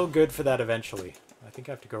he's still good for that eventually. I think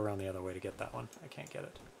I have to go around the other way to get that one. I can't get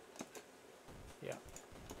it. Yeah.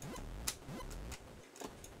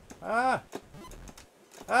 Ah!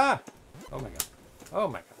 Oh my god. Oh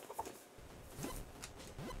my god.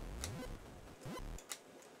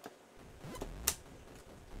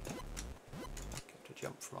 Get to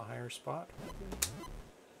jump from a higher spot, maybe.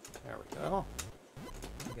 There we go.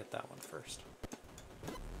 I'll get that one first.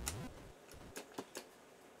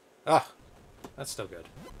 Ah! That's still good.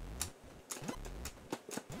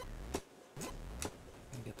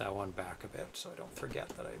 Get that one back a bit so I don't forget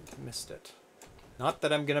that I missed it. Not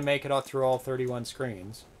that I'm going to make it all through all 31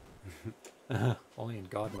 screens. Only in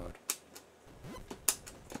God mode.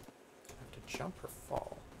 I have to jump or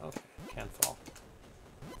fall? Okay, can fall.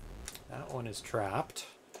 That one is trapped.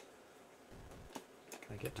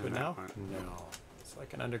 Can I get to it now? No. It's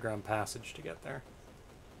like an underground passage to get there.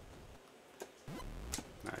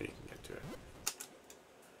 Now you can get to it.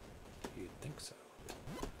 You'd think so.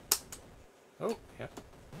 Oh, yeah.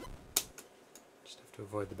 Just have to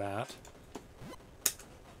avoid the bat.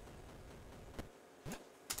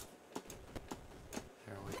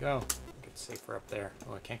 There we go. It's safer up there.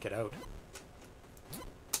 Oh, I can't get out.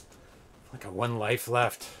 I got one life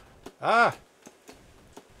left. Ah!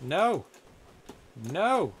 No.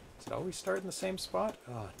 No. Does it always start in the same spot?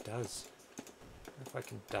 Oh, it does. I wonder if I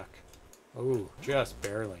can duck. Oh, just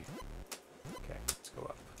barely. Okay, let's go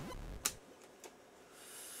up.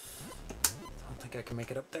 I don't think I can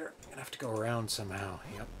make it up there. I'm gonna have to go around somehow.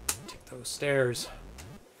 Yep. Take those stairs.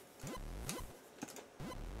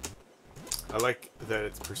 I like that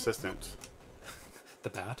it's persistent. The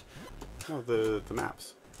bat? No, the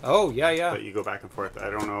maps. Oh, yeah, yeah. That you go back and forth. I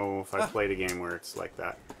don't know if I've played a game where it's like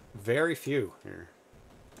that. Very few. Here.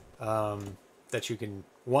 That you can,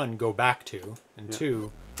 one, go back to, and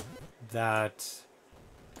two, that...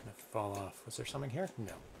 I'm gonna fall off. Was there something here?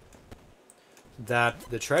 No. That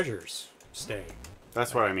the treasures stay.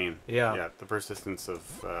 That's what I mean. Yeah. Yeah, the persistence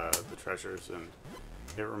of the treasures and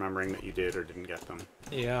remembering that you did or didn't get them.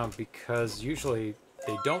 Yeah, because usually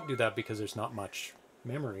they don't do that because there's not much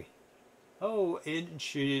memory. Oh,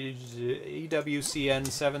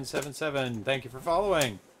 EWCN777, thank you for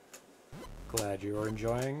following. Glad you're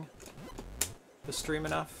enjoying the stream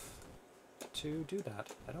enough to do that.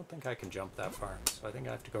 I don't think I can jump that far, so I think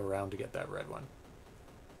I have to go around to get that red one.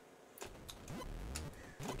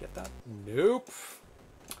 Can I get that? Nope.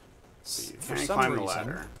 So you For can't some climb the reason,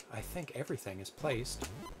 ladder. I think everything is placed.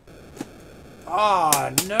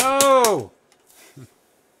 Ah, no!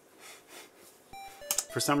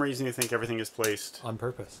 For some reason, you think everything is placed. On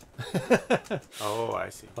purpose. Oh, I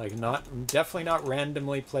see. Like, definitely not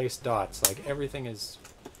randomly placed dots. Like, everything is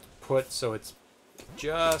put so it's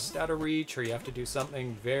just out of reach, or you have to do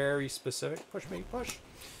something very specific. Push me, push.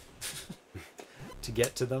 To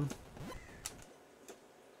get to them.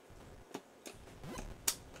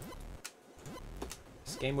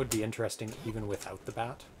 This game would be interesting even without the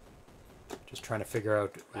bat. Just trying to figure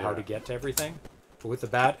out how to get to everything. But with the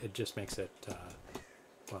bat, it just makes it,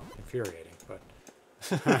 well, infuriating, but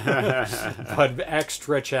but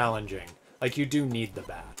extra challenging. Like, you do need the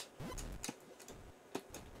bat.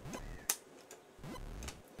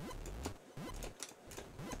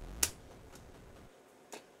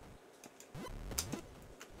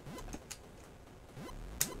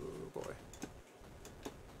 Oh, boy.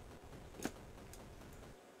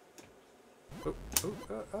 Oh,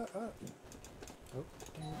 oh,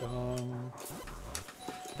 ding dong.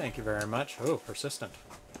 Thank you very much. Oh, persistent.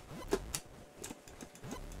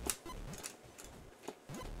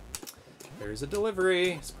 There's a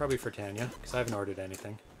delivery. It's probably for Tanya, because I haven't ordered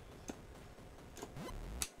anything.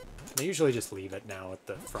 They usually just leave it now at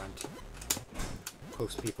the front.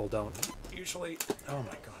 Most people don't usually. Oh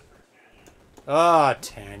my god. Ah,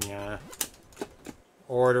 Tanya.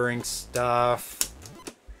 Ordering stuff.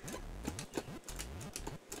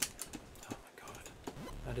 Oh my god.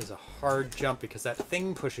 That is a hard jump because that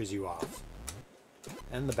thing pushes you off.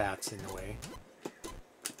 And the bat's in the way.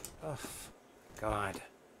 Oh, god.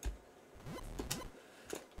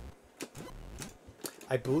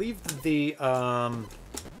 I believe the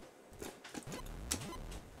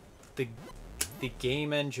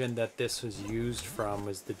game engine that this was used from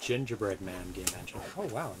was the Gingerbread Man game engine. Oh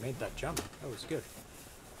wow, I made that jump. That was good.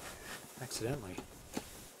 Accidentally.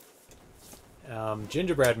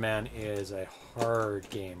 Gingerbread Man is a hard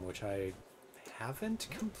game, which I haven't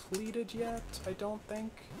completed yet, I don't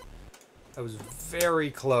think. I was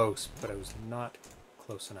very close, but I was not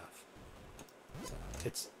close enough.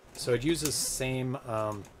 So it uses the same,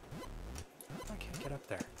 I can't get up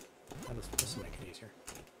there. This will make it easier.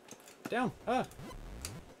 Down! Ah!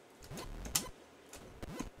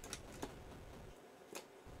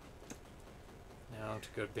 Now to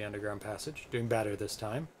go to the underground passage. Doing better this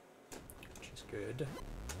time, which is good,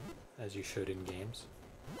 as you should in games.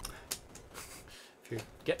 If you're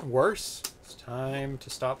getting worse, it's time to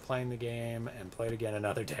stop playing the game and play it again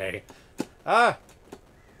another day. Ah!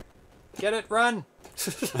 Get it, run!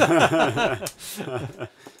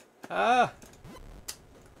 Ah!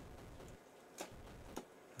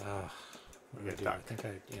 What do I do? I think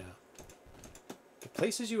yeah. It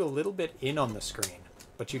places you a little bit in on the screen,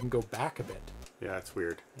 but you can go back a bit. Yeah, it's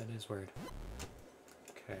weird. That is weird.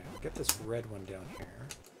 Okay, I'll get this red one down here.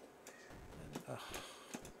 And,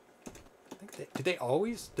 I think do they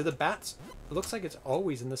always? Do the bats? It looks like it's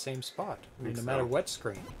always in the same spot. I mean, no matter what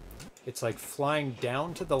screen. It's like flying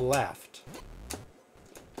down to the left.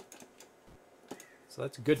 So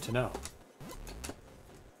that's good to know.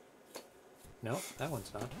 No, that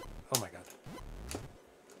one's not. Oh my god.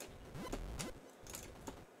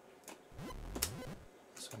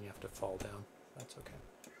 This one you have to fall down. That's okay.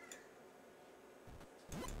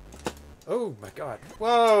 Oh my god.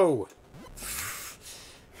 Whoa!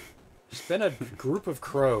 There's been a group of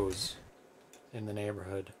crows in the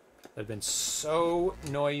neighborhood that have been so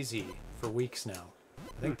noisy for weeks now.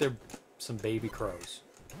 I think they're some baby crows.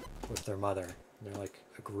 with their mother. They're like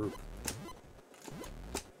a group.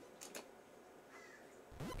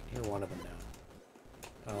 I can hear one of them now.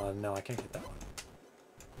 No, I can't get that one.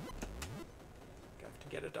 I have to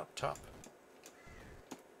get it up top.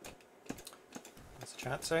 What's the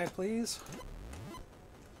chat say, please?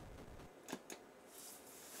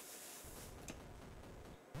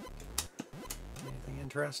 Anything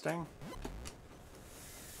interesting?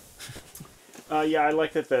 Yeah, I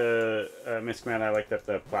like that the Miss Command. I like that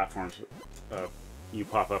the platforms you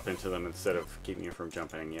pop up into them instead of keeping you from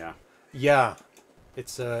jumping. Yeah. Yeah,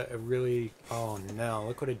 it's a really. Oh no!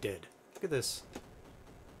 Look what it did. Look at this.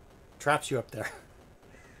 Traps you up there.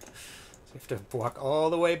 So you have to walk all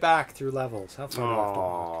the way back through levels. How far do I have to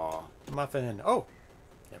walk? Muffin. Oh,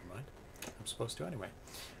 never mind. I'm supposed to anyway.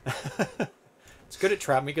 It's good it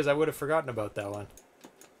trapped me because I would have forgotten about that one.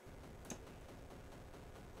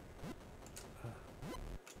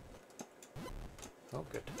 Oh,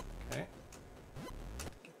 good. Okay.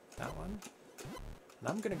 Get that one. And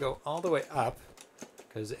I'm going to go all the way up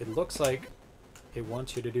because it looks like it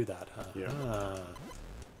wants you to do that. Yeah.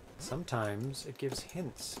 Sometimes it gives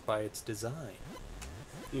hints by its design.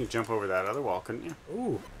 You can jump over that other wall, couldn't you?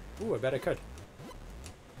 Ooh, I bet I could.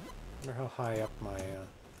 Wonder how high up my...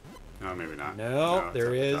 No, maybe not. No,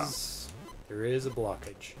 there it's at the is... There is a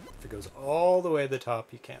blockage. If it goes all the way to the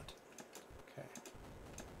top, you can't. Okay.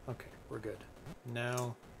 Okay, we're good.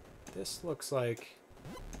 Now, this looks like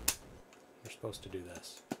you're supposed to do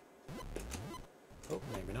this. Oh,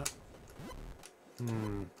 maybe not. I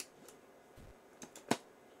don't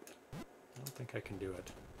think I can do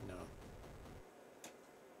it. No.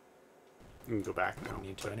 You can go back now. Don't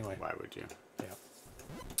need to anyway. Why would you? Yeah.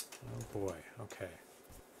 Oh boy. Okay.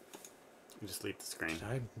 You just leave the screen. Did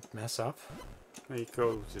I mess up? No, you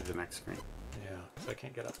go to the next screen. Yeah, because I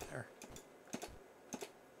can't get up there.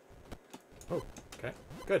 Oh, okay.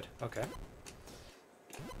 Good. Okay.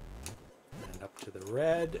 And up to the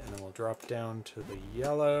red, and then we'll drop down to the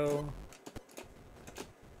yellow.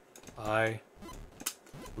 I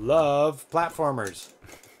love platformers.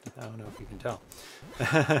 I don't know if you can tell.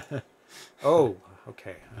 Oh,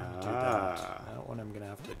 okay. I'll do that. That one I'm going to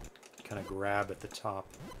have to kind of grab at the top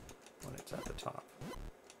when it's at the top.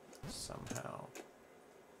 Somehow.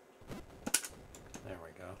 There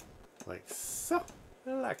we go. Like so.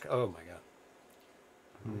 Like, oh my god.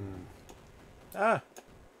 Ah!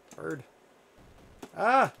 Bird.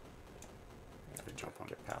 Ah! Good jump on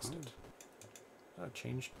Get past it. Oh,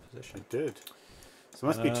 changed position. It did. So there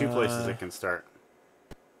must be two places it can start.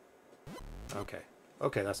 Okay.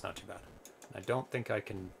 Okay, that's not too bad. I don't think I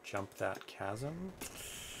can jump that chasm.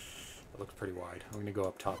 It looks pretty wide. I'm going to go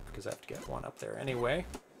up top because I have to get one up there anyway.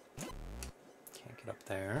 Can't get up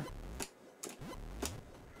there. I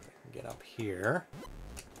can get up here.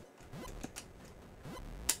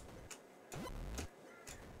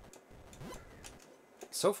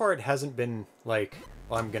 So far it hasn't been like,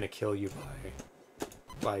 well, I'm going to kill you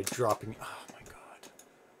by dropping... Oh my god.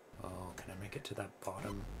 Oh, can I make it to that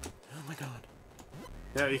bottom? Oh my god.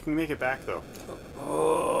 Yeah, you can make it back though.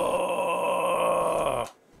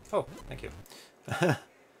 Oh, thank you.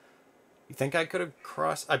 You think I could have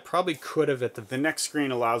crossed? I probably could have at the... The next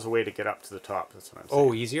screen allows a way to get up to the top. That's what I'm saying.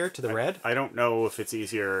 Oh, easier to the red? I don't know if it's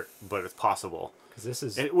easier, but it's possible. Because this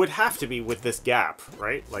is... It would have to be with this gap,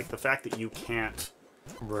 right? Like the fact that you can't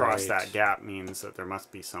cross that gap means that there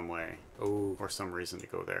must be some way or some reason to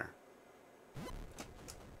go there.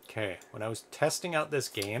 Okay, when I was testing out this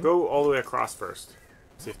game... Go all the way across first.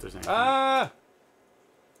 See if there's anything. Ah!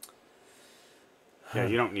 Yeah,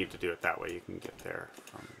 you don't need to do it that way. You can get there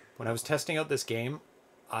from... When I was testing out this game,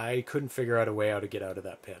 I couldn't figure out a way how to get out of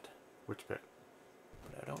that pit. Which pit?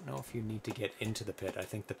 But I don't know if you need to get into the pit. I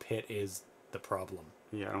think the pit is the problem.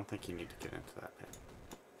 Yeah, I don't think you need to get into that pit.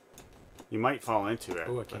 You might fall into it.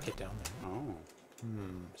 Oh, I can't get down there. Oh.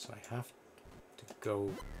 So I have to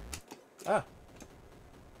go... Ah!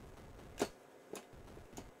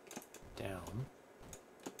 Down.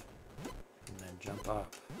 And then jump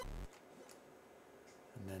up.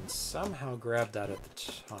 And then somehow grab that at the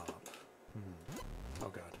top. Oh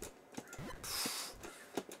god.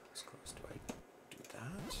 How close do I do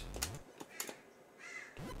that?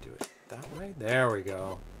 Do I do it that way? There we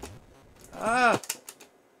go. Ah!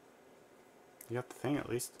 You got the thing at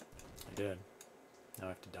least. I did. Now I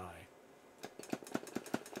have to die.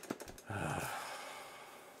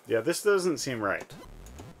 Yeah, this doesn't seem right.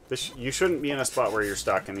 You shouldn't be in a spot where you're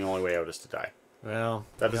stuck and the only way out is to die. Well,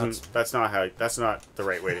 that doesn't. That's not how. That's not the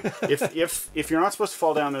right way to. If you're not supposed to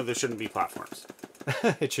fall down there shouldn't be platforms.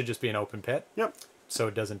 It should just be an open pit. Yep. So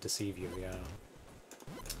it doesn't deceive you. Yeah.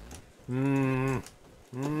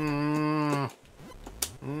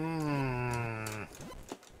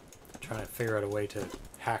 figure out a way to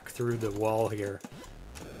hack through the wall here.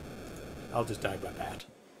 I'll just die by bat.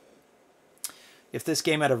 If this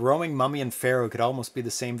game had a roaming mummy and pharaoh, it could almost be the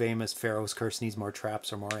same vein as Pharaoh's Curse needs more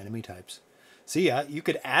traps or more enemy types. See, you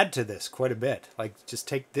could add to this quite a bit. Like, just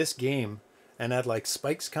take this game and add, like,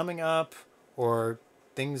 spikes coming up or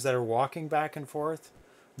things that are walking back and forth.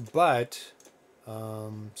 But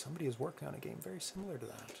somebody is working on a game very similar to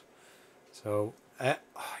that. So, I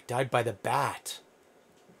died by the bat.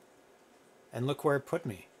 And look where it put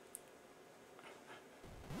me.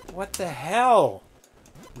 What the hell?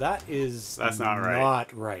 That's not right.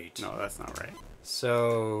 Not right. No, that's not right.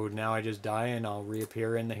 So now I just die and I'll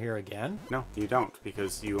reappear in here again? No, you don't,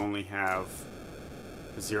 because you only have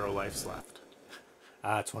 0 lives left.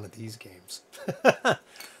 It's one of these games.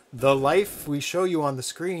 The life we show you on the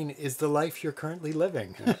screen is the life you're currently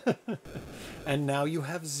living. And now you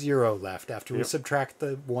have 0 left after we subtract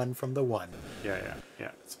the 1 from the 1. Yeah.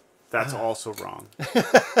 That's also wrong.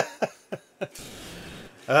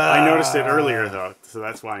 I noticed it earlier, though, so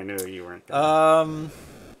that's why I knew you weren't gonna...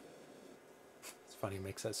 It's funny, it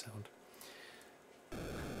makes that sound.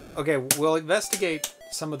 Okay, we'll investigate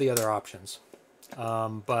some of the other options.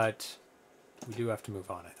 But we do have to move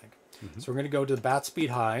on, I think. Mm-hmm. So we're going to go to the bat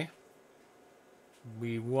speed high.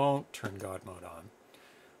 We won't turn God mode on.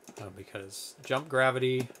 Because jump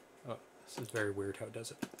gravity... Oh, this is very weird how it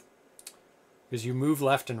does it. Because you move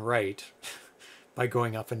left and right by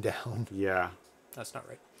going up and down. Yeah. That's not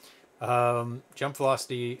right. Jump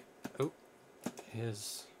velocity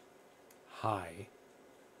is high.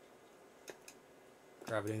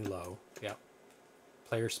 Gravity low. Yeah.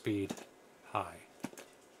 Player speed high.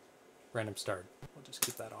 Random start. We'll just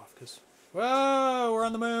keep that off because... Whoa! We're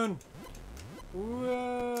on the moon!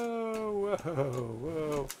 Whoa! Whoa!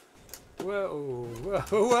 Whoa! Whoa!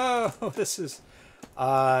 Whoa! Whoa! This is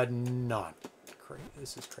not crazy.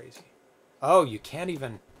 This is crazy. Oh, you can't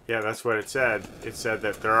even... Yeah, that's what it said. It said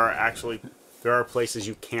that there are places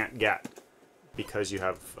you can't get because you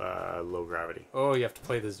have low gravity. Oh, you have to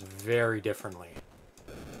play this very differently.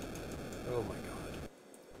 Oh my god.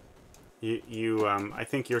 I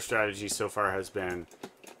think your strategy so far has been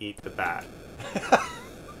eat the bat.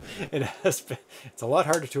 It has been. It's a lot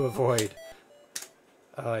harder to avoid.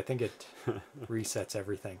 I think it resets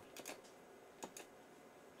everything.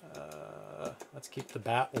 Let's keep the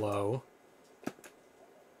bat low.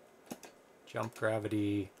 Jump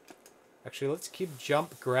gravity. Actually, let's keep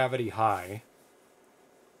jump gravity high.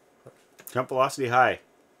 Jump velocity high.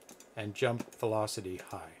 And jump velocity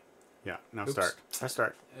high. Yeah, now Oops. start. Now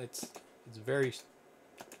start. It's very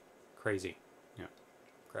crazy. Yeah.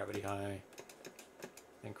 Gravity high. I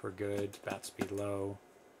think we're good. Bat speed low.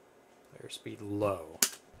 Player speed low.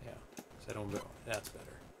 Yeah. So I don't know. That's better.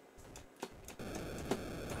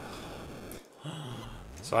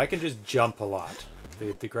 So I can just jump a lot.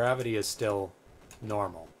 The gravity is still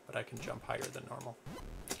normal, but I can jump higher than normal.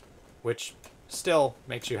 Which still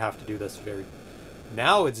makes you have to do this very...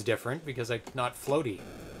 Now it's different because I'm not floaty.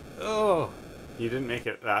 Oh! You didn't make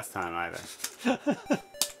it last time either.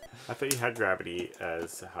 I thought you had gravity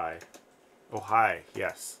as high. Oh, high.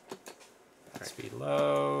 Yes. Right. Speed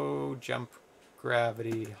low, jump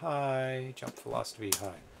gravity high, jump velocity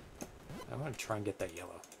high. I want to try and get that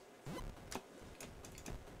yellow.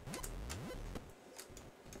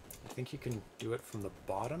 I think you can do it from the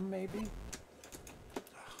bottom, maybe? Is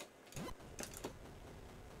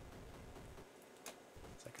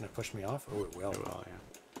that going to push me off? Oh, it will. It will, yeah.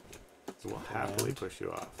 It will happily push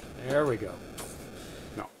you off. There we go.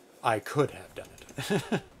 No. I could have done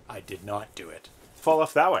it. I did not do it. Fall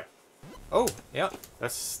off that way. Oh, yeah.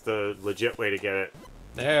 That's the legit way to get it.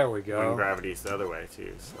 There we go. When gravity's the other way,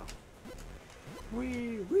 too, so...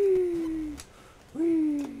 Wee, wee,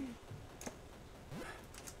 wee.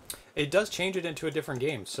 It does change it into a different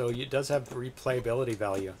game, so it does have replayability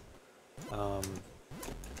value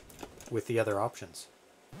with the other options.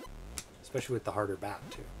 Especially with the harder bat,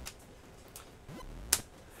 too.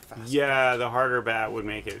 Yeah, the harder bat would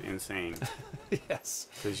make it insane. Yes.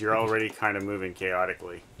 Because you're already kind of moving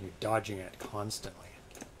chaotically. You're dodging it constantly.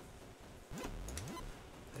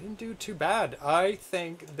 I didn't do too bad. I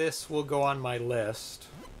think this will go on my list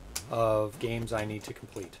of games I need to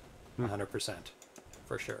complete. 100%.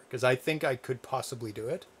 For sure. Because I think I could possibly do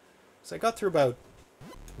it. So I got through about,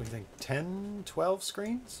 what do you think, 10, 12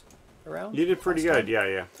 screens around? You did pretty good,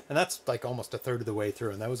 yeah. And that's like almost a third of the way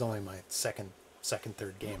through, and that was only my second,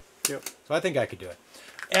 third game. Yep. So I think I could do it.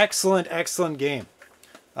 Excellent game.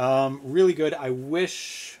 Really good. I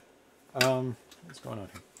wish, what's going on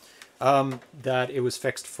here? That it was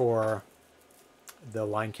fixed for, the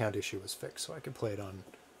line count issue was fixed, so I could play it on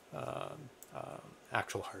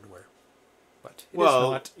actual hardware. but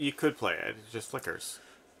well, it's not. you could play it. It just flickers.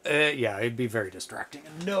 Yeah, it'd be very distracting,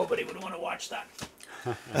 and nobody would want to watch that.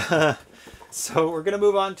 So we're going to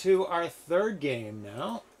move on to our third game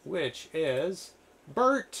now, which is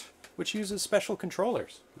Bert, which uses special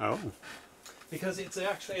controllers. Oh. Because it's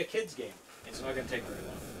actually a kid's game. It's not going to take very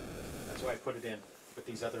long. That's why I put it in with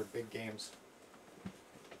these other big games.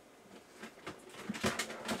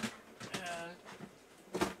 And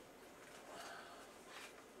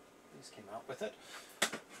these came out with it.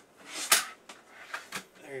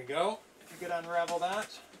 There you go. If you could unravel that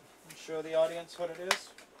and show the audience what it is.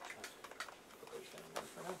 Put those down there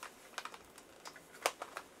for now.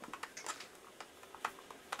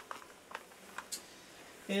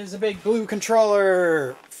 It is a big blue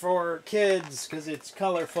controller for kids because it's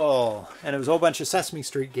colorful. And it was a whole bunch of Sesame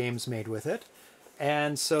Street games made with it.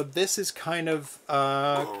 And so this is kind of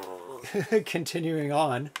continuing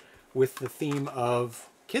on with the theme of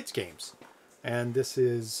kids games. And this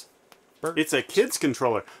is Bert. It's a kid's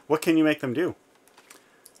controller. What can you make them do?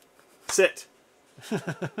 Sit.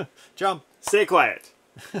 Jump. Stay quiet.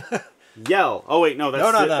 Yell. Oh wait, no,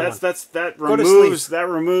 that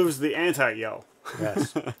removes the anti-yell.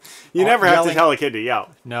 Yes. You never have to tell a kid to yell.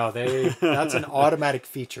 No, that's an automatic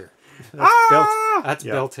feature. That's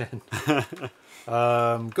built in.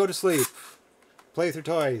 Go to sleep. Play with your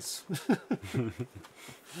toys.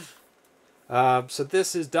 So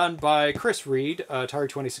this is done by Chris Reed, Atari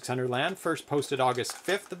 2600 Land, first posted August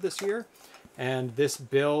 5th of this year. And this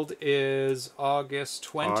build is August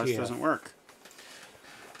 20th. Oh, this doesn't work.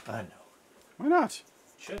 I know. Why not?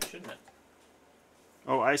 Shouldn't it?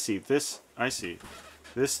 Oh, I see. This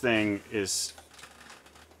thing is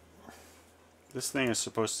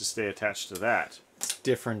supposed to stay attached to that. It's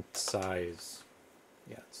different size.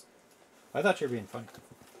 Yes. I thought you were being funny.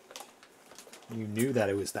 You knew that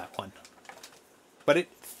it was that one. But it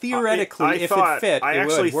theoretically, if it fit, I it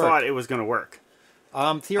actually would work. thought it was going to work.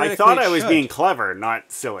 Theoretically, I thought I was should. being clever,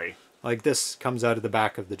 not silly. Like this comes out of the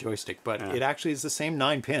back of the joystick, but Yeah. it actually is the same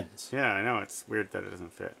 9 pins. Yeah, I know. It's weird that it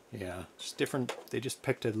doesn't fit. Yeah, just different. They just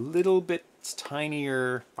picked a little bit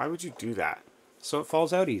tinier, Why would you do that? so it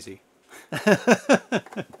falls out easy.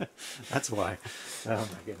 That's why. Oh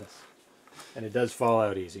my goodness. And it does fall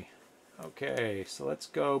out easy. Okay, so let's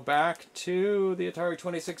go back to the Atari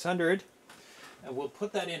 2600. And we'll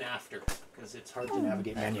put that in after, because it's hard to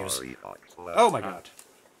navigate menus. Oh my god.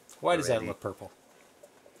 Why does that look purple?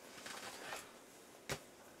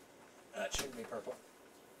 That shouldn't be purple.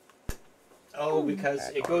 Oh, because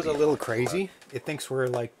it goes a little crazy. It thinks we're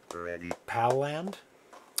like PAL land.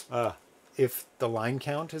 If the line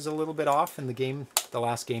count is a little bit off in the game, the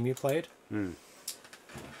last game you played. So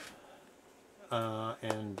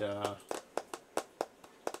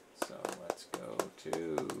let's go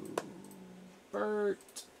to Bert.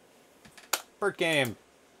 Bert game.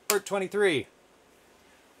 Bert 23.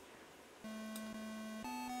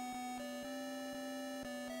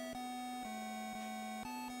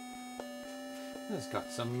 It's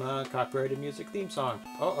got some copyrighted music theme song.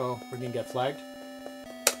 Uh-oh, we're gonna get flagged.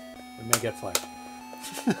 We may get flagged.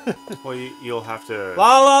 Well, you'll have to.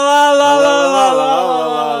 La la la la la la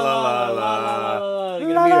la la la.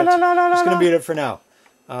 Just gonna mute it for now.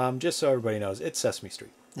 Just so everybody knows, it's Sesame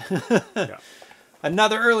Street. Yeah.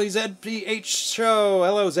 Another early ZPH show.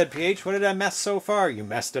 Hello, ZPH. What did I mess so far? You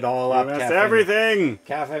messed it all up. That's Cafe everything.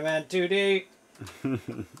 Cafe Man 2D.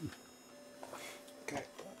 Okay.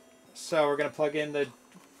 So we're gonna plug in the.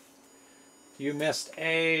 You missed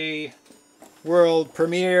a world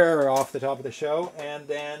premiere off the top of the show, and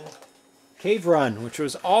then Cave Run, which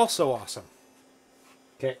was also awesome.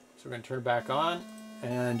 Okay, so we're gonna turn it back on,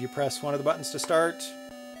 and you press one of the buttons to start.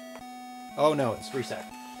 Oh no, it's reset.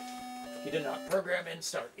 You did not program in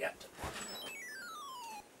start yet.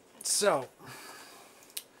 So,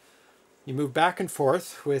 you move back and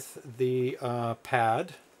forth with the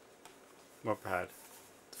pad. What pad?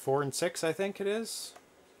 4 and 6, I think it is.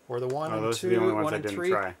 Or the 1 and those 2, are the only ones 1 I and didn't 3.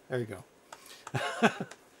 try. There you go.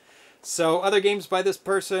 So, other games by this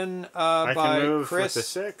person, I by can move Chris. with the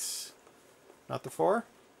 6. Not the 4?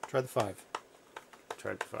 Try the 5.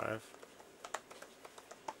 Tried the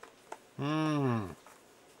 5.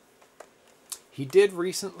 He did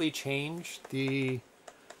recently change the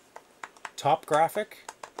top graphic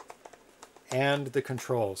and the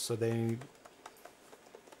controls, so they...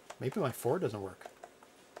 Maybe my 4 doesn't work.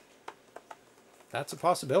 That's a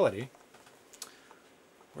possibility.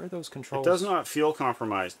 Where are those controls? It does not feel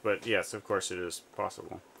compromised, but yes, of course it is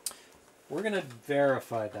possible. We're going to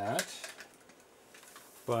verify that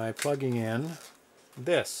by plugging in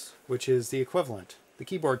this, which is the equivalent, the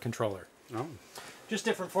keyboard controller. Oh. Just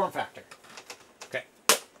different form factor. Okay,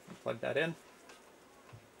 plug that in.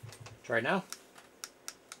 Try it now.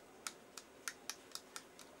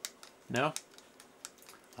 No?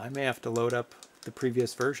 I may have to load up the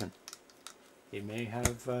previous version. It may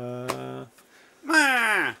have...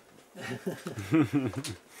 Ah!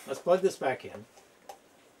 Let's plug this back in.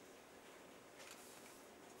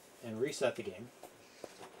 And reset the game.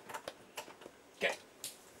 Okay.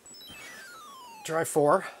 Try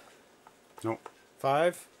 4. Nope.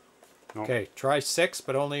 5. Nope. Okay, try 6,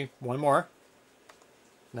 but only one more.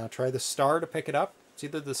 Now try the star to pick it up. It's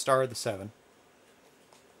either the star or the 7.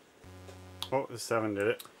 Oh, the 7 did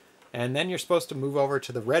it. And then you're supposed to move over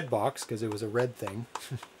to the red box, because it was a red thing,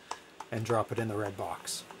 and drop it in the red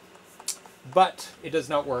box. But it does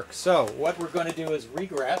not work. So what we're going to do is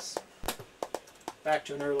regress back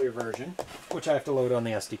to an earlier version, which I have to load on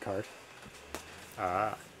the SD card.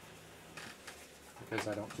 Ah. Because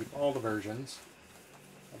I don't keep all the versions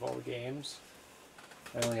of all the games.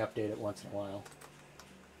 I only update it once in a while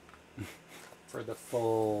for the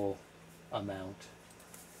full amount.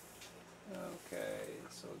 Okay,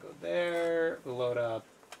 so we'll go there. We'll load up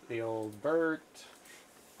the old Bert.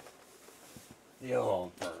 The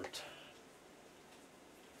old Bert.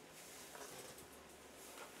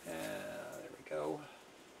 There we go.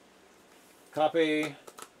 Copy.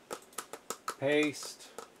 Paste.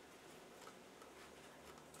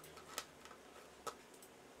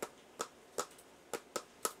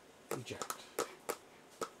 Eject.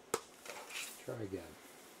 Try again.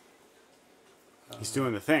 He's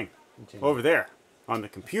doing the thing. Continue. Over there. On the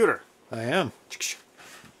computer. I am.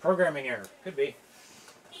 Programming error. Could be.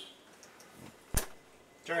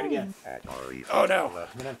 Try it again. Atari. Oh no!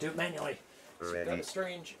 I'm gonna have to do it manually. It's Ready. kind of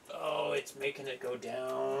strange. Oh, it's making it go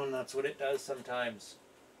down. That's what it does sometimes.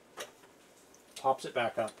 Pops it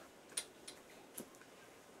back up.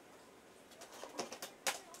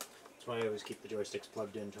 That's why I always keep the joysticks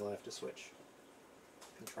plugged in until I have to switch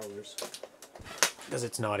controllers. Because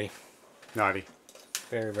it's naughty. Naughty.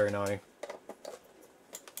 Very, very naughty.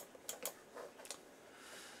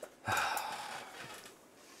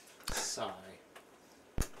 Sigh.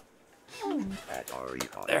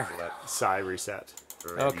 Atari. There. Sigh reset.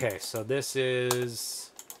 Ready. Okay, so this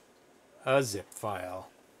is a zip file.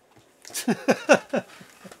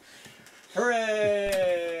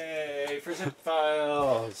 Hooray for zip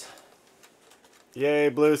files! Yay,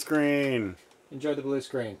 blue screen. Enjoy the blue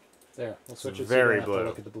screen. There, we'll switch it very so you don't have blue. to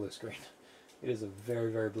look at the blue screen. It is a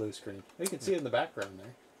very, very blue screen. You can see it in the background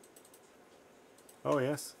there. Oh,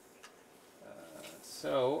 yes.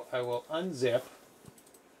 So I will unzip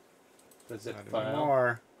the zip Not file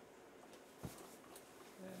anymore.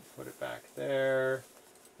 and put it back there.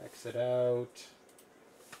 Exit out.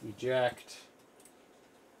 Eject.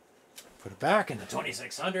 Put it back in the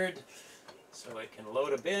 2600 so it can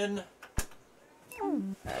load a bin.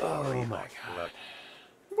 Oh my god.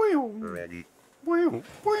 Ready.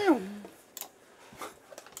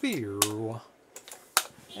 Pew.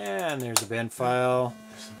 And there's a bin file.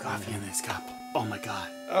 There's some coffee in this cup. Oh my god.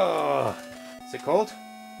 Oh, is it cold?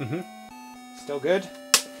 Mm-hmm. Still good?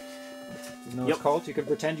 Even though Yep. it's cold, you can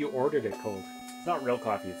pretend you ordered it cold. It's not real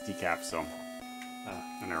coffee, it's decaf, so.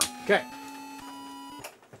 An error. Okay.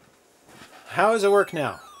 How does it work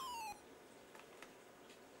now?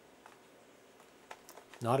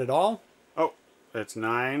 Not at all? Oh, it's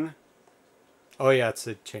 9. Oh yeah,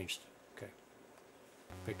 it changed. Okay.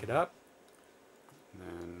 Pick it up. And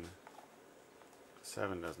then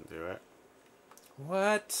 7 doesn't do it.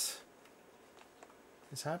 What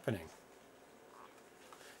is happening?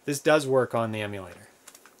 This does work on the emulator.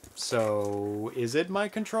 So, is it my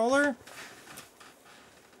controller?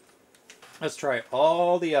 Let's try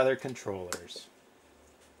all the other controllers.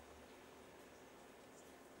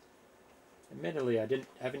 Admittedly, I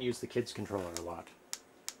haven't used the kids controller a lot.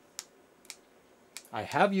 I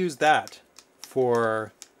have used that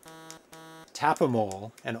for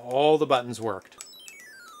Tap-A-Mole, and all the buttons worked.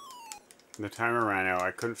 The timer ran out.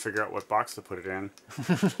 I couldn't figure out what box to put it in.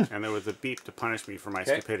 And there was a beep to punish me for my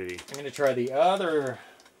Okay. stupidity. I'm going to try the other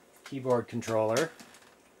keyboard controller.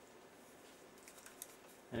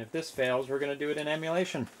 And if this fails, we're going to do it in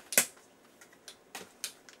emulation.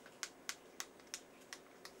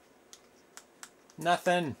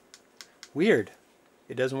 Nothing. Weird.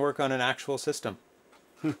 It doesn't work on an actual system.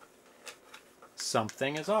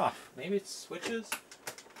 Something is off. Maybe it's switches?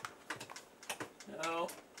 No.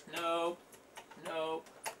 No. Nope.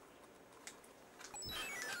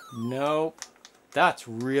 Nope. That's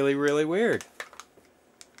really, really weird.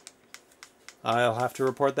 I'll have to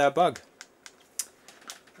report that bug.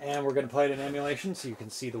 And we're going to play it in emulation so you can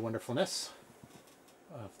see the wonderfulness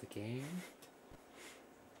of the game.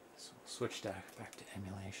 So we'll switch back to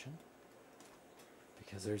emulation.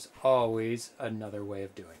 Because there's always another way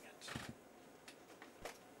of doing it.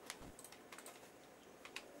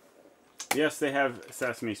 Yes, they have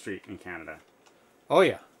Sesame Street in Canada. Oh,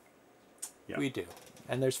 yeah. Yeah. We do.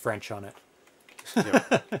 And there's French on it.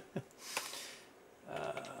 Yep.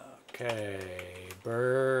 Okay,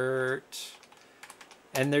 Bert.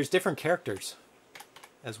 And there's different characters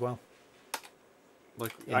as well.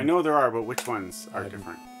 Like, I know there are, but which ones are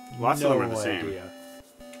different? Lots of them are the same. Idea.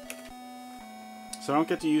 So I don't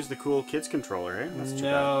get to use the cool kids controller, eh? That's too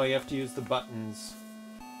No, you have to use the buttons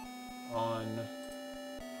on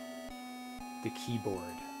the keyboard.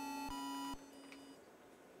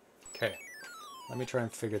 Okay, let me try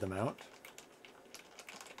and figure them out.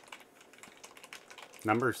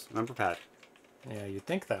 Numbers, number pad. Yeah, you'd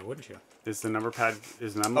think that, wouldn't you? Is the number pad,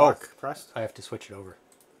 is the number lock pressed? I have to switch it over.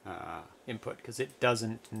 Input, because it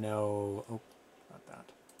doesn't know... Oh, not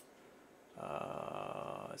that.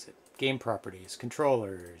 Is it game properties,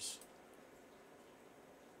 controllers,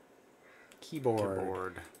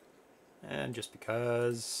 keyboard. And just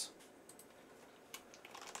because...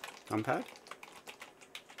 Numpad?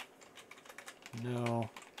 No,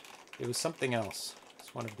 it was something else.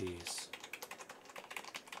 It's one of these.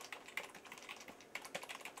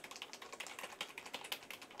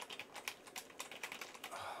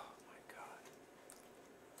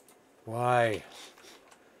 Why?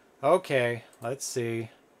 Okay, let's see.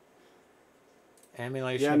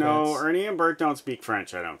 Emulation. Yeah, no, events. Ernie and Bert don't speak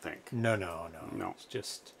French, I don't think. No. No. It's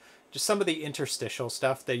just some of the interstitial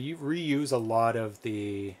stuff. They reuse a lot of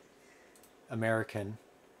the American.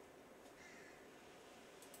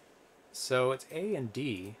 So it's A and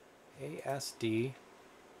D. A, S, D.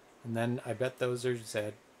 And then I bet those are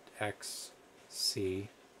Z, X, C.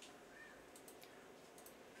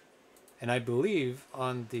 And I believe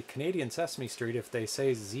on the Canadian Sesame Street, if they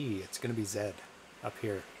say Z, it's going to be Z up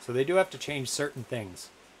here. So they do have to change certain things.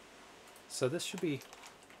 So this should be...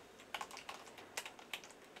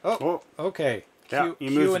 Oh, okay. Yeah,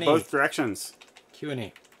 you moved both directions. Q and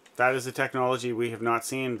E. That is a technology we have not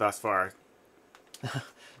seen thus far.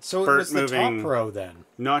 So Bert it was the top moving row then.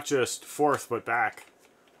 Not just forth, but back.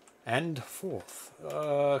 And forth.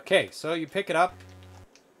 Okay, so you pick it up.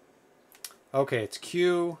 Okay, it's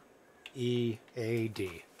Q, E, A,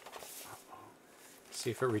 D. See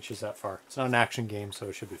if it reaches that far. It's not an action game, so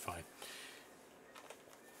it should be fine.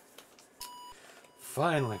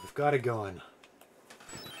 Finally, we've got it going.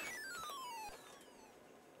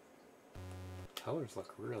 Colors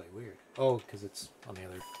look really weird. Oh, because it's on the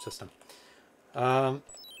other system.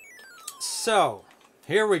 So,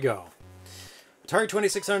 here we go. Atari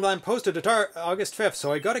 2600 line posted Atari August 5th,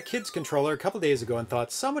 so I got a kids controller a couple days ago and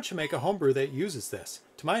thought someone should make a homebrew that uses this.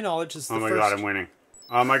 To my knowledge, this is the first... Oh my god, I'm winning.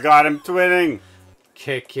 Oh my god, I'm winning!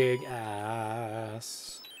 Kicking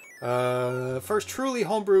ass. First truly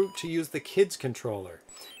homebrew to use the kids controller.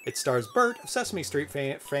 It stars Bert of Sesame Street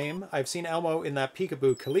fame. I've seen Elmo in that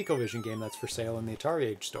Peekaboo ColecoVision game that's for sale in the Atari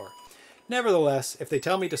Age store. Nevertheless, if they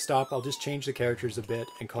tell me to stop, I'll just change the characters a bit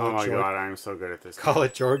and call Oh it my George. god, I'm so good at this. Call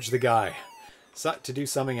it George the Guy. To do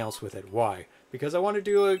something else with it. Why? Because I want to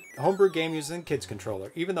do a homebrew game using the kids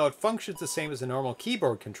controller, even though it functions the same as a normal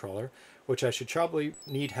keyboard controller, which I should probably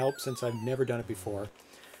need help since I've never done it before.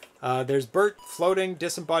 There's Bert floating,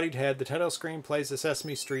 disembodied head. The title screen plays the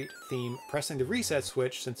Sesame Street theme. Pressing the reset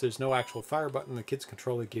switch, since there's no actual fire button, the kids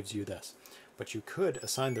controller gives you this. But you could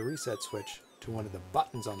assign the reset switch to one of the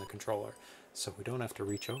buttons on the controller, so we don't have to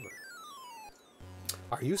reach over.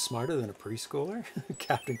 Are you smarter than a preschooler?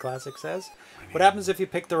 Captain Classic says. What happens if you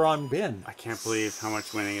pick the wrong bin? I can't believe how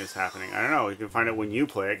much winning is happening. I don't know. You can find out when you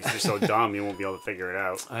play it because you're so dumb you won't be able to figure it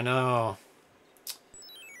out. I know.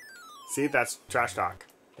 See, that's trash talk.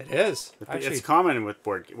 It is. Actually, it's common with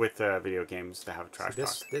video games to have trash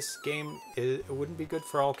talk. This game it wouldn't be good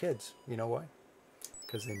for all kids. You know why?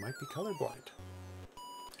 Because they might be colorblind,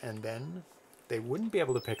 and then they wouldn't be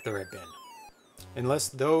able to pick the right bin. Unless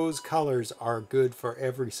those colors are good for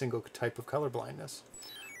every single type of color blindness.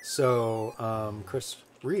 So Chris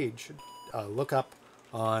Reed should look up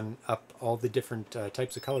all the different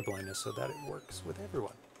types of color blindness so that it works with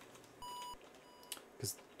everyone.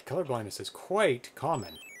 Because color blindness is quite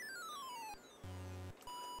common.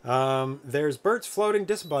 There's Bert's floating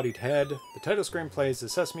disembodied head. The title screen plays the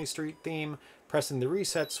Sesame Street theme. Pressing the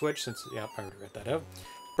reset switch, since I already read that out.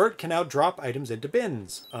 Bert can now drop items into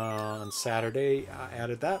bins. On Saturday, I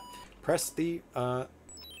added that. Press the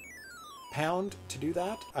pound to do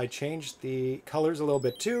that. I changed the colors a little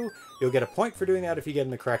bit too. You'll get a point for doing that if you get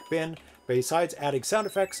in the correct bin. Besides adding sound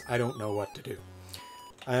effects, I don't know what to do.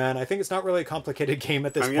 And I think it's not really a complicated game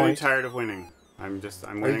at this point. I'm getting tired of winning.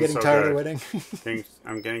 I'm Are you getting tired of winning?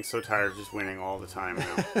 I'm getting so tired of just winning all the time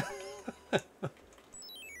now.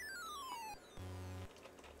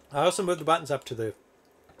 I also moved the buttons up to the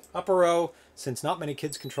upper row, since not many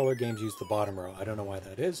kids controller games use the bottom row. I don't know why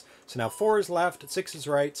that is. So now 4 is left, 6 is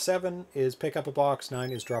right, 7 is pick up a box,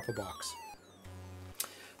 9 is drop a box.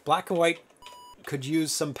 Black and white could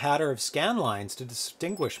use some pattern of scan lines to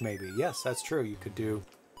distinguish, maybe. Yes, that's true. You could do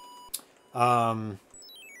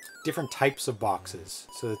different types of boxes.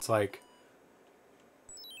 So it's like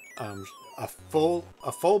a full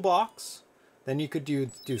box. Then you could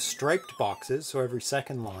do striped boxes, so every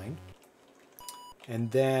second line.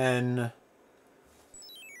 And then a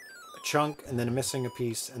chunk, and then a missing a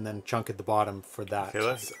piece, and then a chunk at the bottom for that.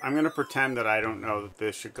 Okay, I'm going to pretend that I don't know that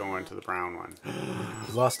this should go into the brown one.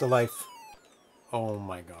 You lost a life. Oh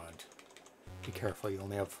my god. Be careful, you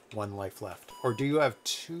only have 1 life left. Or do you have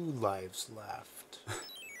 2 lives left?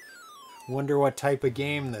 Wonder what type of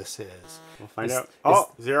game this is. We'll find out.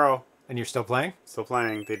 Oh, 0. And you're still playing? Still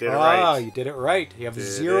playing. They did it right. Oh, you did it right. You have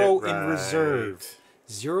 0 in reserve.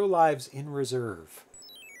 0 lives in reserve.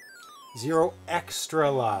 0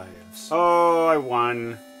 extra lives. Oh, I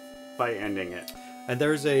won by ending it. And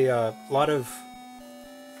there's a lot of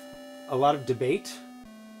debate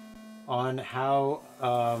on how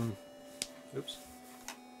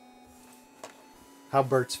how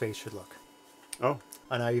Bert's face should look. Oh.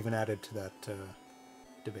 And I even added to that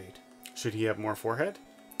debate. Should he have more forehead?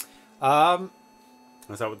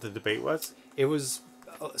 Is that what the debate was? It was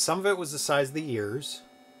some of it was the size of the ears.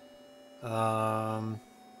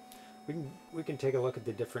 We can take a look at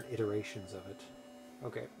the different iterations of it.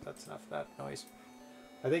 Okay, that's enough of that noise.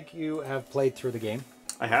 I think you have played through the game.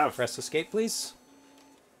 I have. Press escape, please.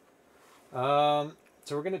 So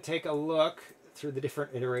we're going to take a look through the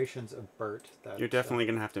different iterations of Bert. You're definitely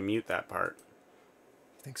going to have to mute that part.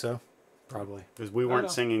 I think so. Probably. Because we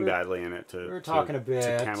weren't singing badly in it we were talking a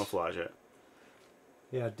bit to camouflage it.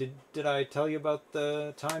 Yeah, did I tell you about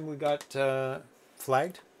the time we got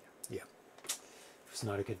flagged? Yeah. It was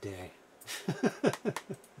not a good day.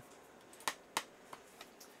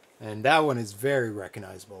 And that one is very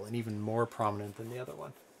recognizable and even more prominent than the other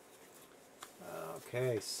one.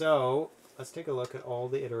 Okay, so let's take a look at all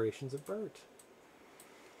the iterations of Bert.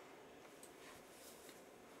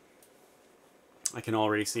 I can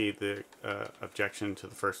already see the objection to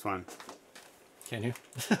the first one. Can you?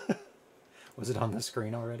 Was it on the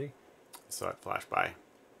screen already? I saw it flash by.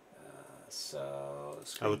 So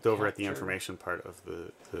I looked over at the information part of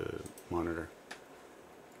the monitor.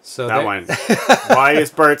 So that one. Why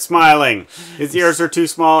is Bert smiling? His ears are too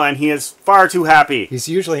small and he is far too happy. He's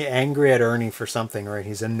usually angry at Ernie for something, right?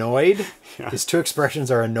 He's annoyed. Yeah. His 2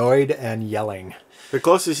 expressions are annoyed and yelling. The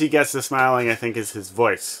closest he gets to smiling, I think, is his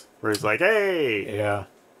voice. Where he's like, hey! Yeah.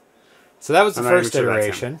 So that was the first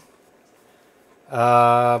iteration.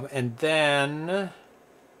 And then,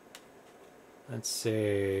 let's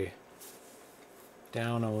see,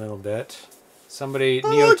 down a little bit. Somebody...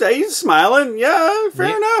 he's smiling. Yeah,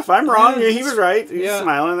 fair enough. I'm wrong. Yeah, he was right. He's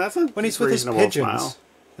smiling. That's a when he's with his pigeons. Smile.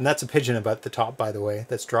 And that's a pigeon about the top, by the way,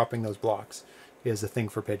 that's dropping those blocks. He has a thing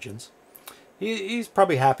for pigeons. He's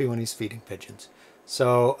probably happy when he's feeding pigeons.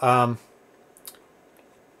 So,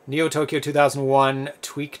 Neo Tokyo 2001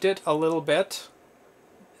 tweaked it a little bit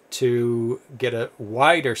to get a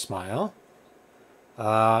wider smile.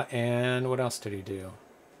 And what else did he do?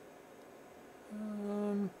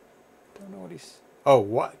 Don't know what he's... Oh,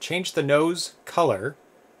 what? Change the nose color.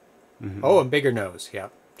 Mm-hmm. Oh, and bigger nose. Yeah.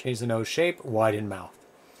 Change the nose shape, widen mouth.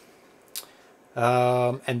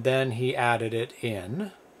 And then he added it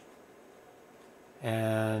in.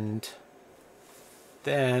 And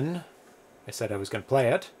then I said I was going to play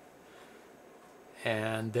it.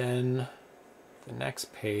 And then the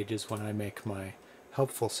next page is when I make my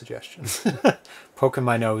helpful suggestions. Poking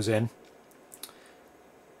my nose in.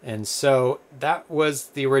 And so that was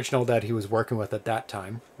the original that he was working with at that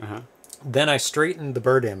time. Uh-huh. Then I straightened the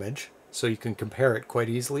bird image so you can compare it quite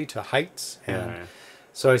easily to heights. And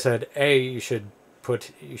so I said, hey, you should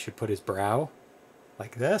put his brow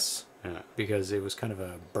like this. Yeah. Because it was kind of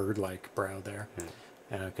a bird-like brow there.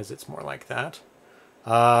 Because it's more like that.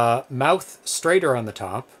 Mouth straighter on the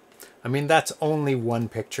top. I mean, that's only one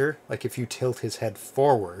picture. Like, if you tilt his head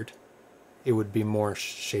forward, it would be more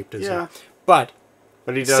shaped as that. But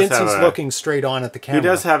he does since he's looking straight on at the camera. He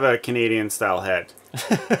does have a Canadian-style head.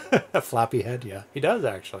 A floppy head, yeah. He does,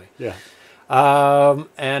 actually. Yeah.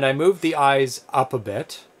 And I moved the eyes up a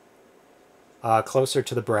bit, closer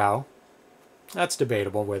to the brow. That's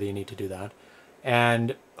debatable whether you need to do that.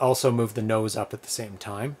 And also moved the nose up at the same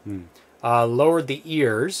time. Lowered the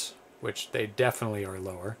ears, which they definitely are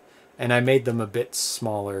lower. And I made them a bit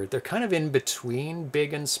smaller. They're kind of in between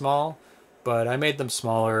big and small, but I made them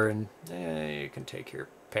smaller, and you can take your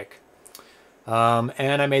pick.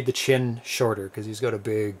 And I made the chin shorter because he's got a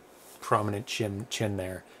big, prominent chin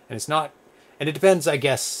there. And it's not, and it depends, I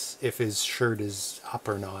guess, if his shirt is up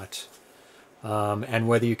or not, and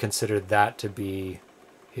whether you consider that to be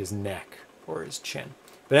his neck or his chin.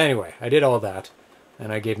 But anyway, I did all that,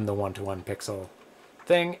 and I gave him the 1-to-1 pixel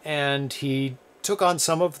thing, and he took on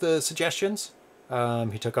some of the suggestions.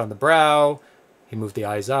 He took on the brow, he moved the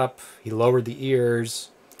eyes up, he lowered the ears,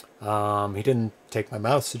 he didn't take my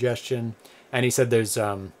mouth suggestion, and he said there's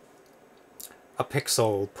a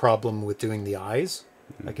pixel problem with doing the eyes.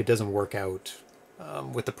 Like, it doesn't work out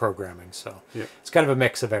with the programming, so it's kind of a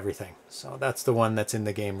mix of everything. So that's the one that's in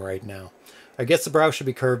the game right now. I guess the brow should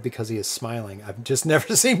be curved because he is smiling. I've just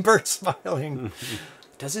never seen Bert smiling.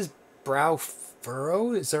 Does his brow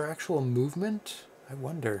furrow? Is there actual movement? I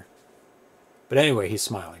wonder. But anyway, he's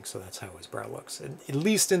smiling, so that's how his brow looks. And at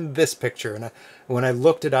least in this picture. And when I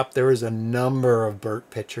looked it up, there was a number of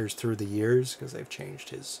Bert pictures through the years because they've changed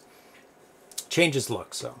his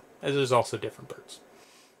look. So there's also different Berts.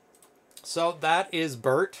 So that is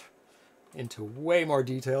Bert into way more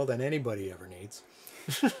detail than anybody ever needs.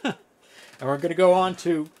 And we're going to go on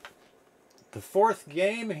to the fourth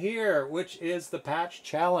game here, which is the Patch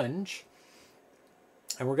Challenge.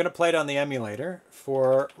 And we're going to play it on the emulator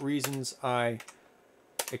for reasons I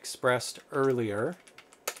expressed earlier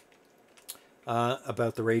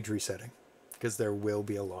about the rage resetting, because there will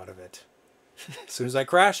be a lot of it. As soon as I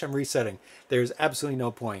crash, I'm resetting. There's absolutely no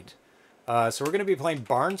point. So we're going to be playing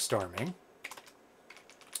Barnstorming.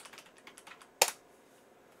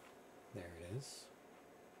 There it is.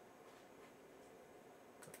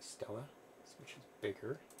 Go to Stella, which is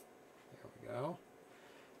bigger. There we go.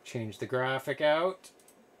 Change the graphic out.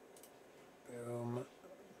 Boom,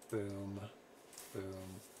 boom,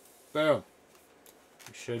 boom, boom.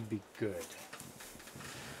 We should be good.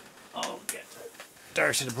 I'll get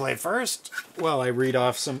Darcy to play first while I read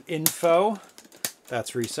off some info.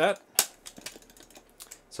 That's reset.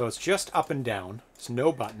 So it's just up and down. It's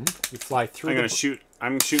no button. You fly through. I'm gonna shoot.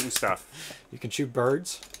 I'm shooting stuff. You can shoot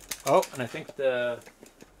birds. Oh, and I think the.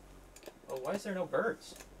 Oh, why is there no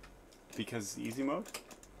birds? Because easy mode.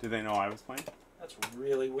 Did they know I was playing? That's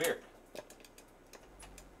really weird.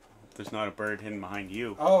 There's not a bird hidden behind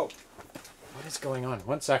you. Oh, what is going on?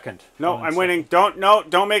 1 second. No, I'm winning. Don't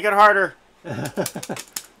make it harder.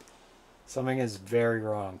 Something is very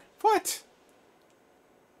wrong. What?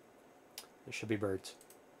 There should be birds.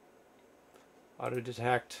 Auto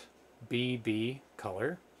detect BB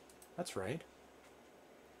color. That's right.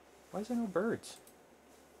 Why is there no birds?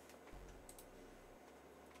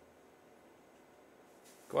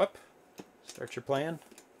 Go up. Start your plan.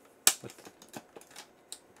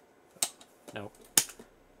 Nope.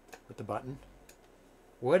 With the button.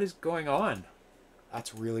 What is going on?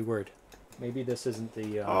 That's really weird. Maybe this isn't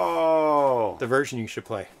the the version you should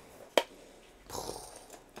play.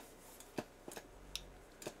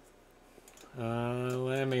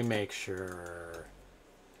 Let me make sure.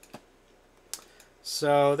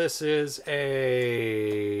 So this is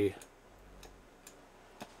a...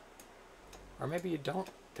 Or maybe you don't...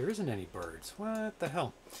 There isn't any birds. What the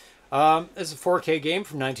hell? This is a 4K game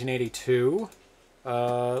from 1982.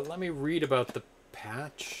 Let me read about the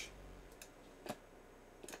patch.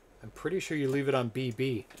 I'm pretty sure you leave it on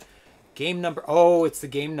BB. Game number... Oh, it's the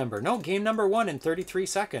game number. No, game number 1 in 33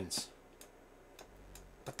 seconds.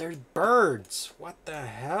 But there's birds. What the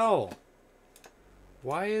hell?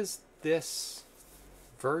 Why is this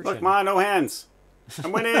version... Look, Ma, no hands.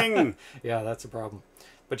 I'm winning. Yeah, that's a problem.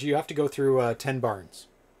 But you have to go through 10 barns.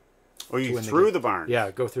 Oh, you through the barn?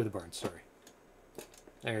 Yeah, go through the barns. Sorry.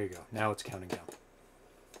 There you go. Now it's counting down.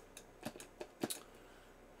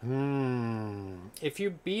 If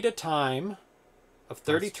you beat a time of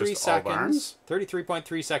 33 seconds,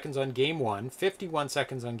 33.3 seconds on game 1, 51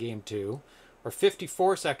 seconds on game 2, or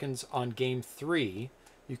 54 seconds on game 3,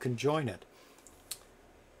 you can join it. It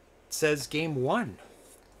says game 1.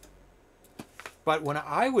 But when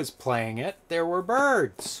I was playing it, there were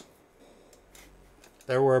birds.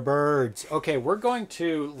 There were birds. Okay, we're going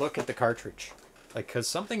to look at the cartridge. Like, because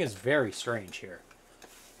something is very strange here.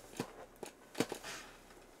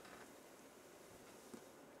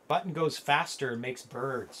 Button goes faster and makes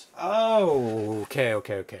birds. Oh, okay.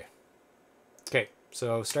 Okay,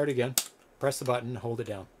 so start again. Press the button, hold it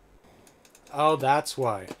down. Oh, that's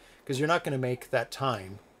why. Because you're not going to make that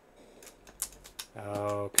time.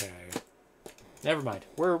 Okay. Never mind.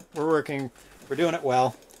 We're working. We're doing it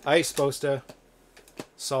well. I supposed to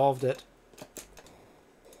solved it.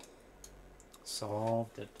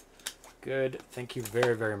 Solved it. Good. Thank you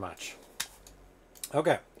very, very much.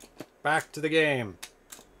 Okay. Back to the game.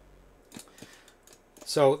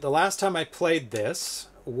 So the last time I played this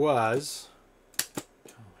was... Oh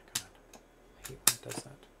my god. I hate when it does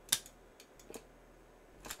that.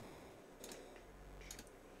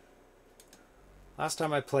 Last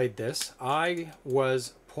time I played this, I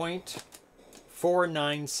was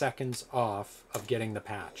 0.49 seconds off of getting the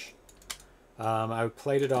patch. I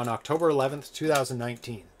played it on October 11th,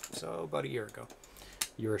 2019. So about a year ago.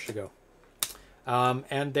 Yearish ago.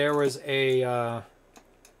 And there was a...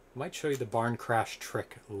 might show you the barn crash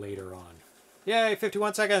trick later on. Yay,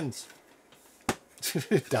 51 seconds!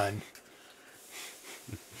 Done.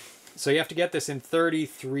 So you have to get this in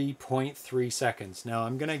 33.3 seconds. Now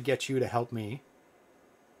I'm going to get you to help me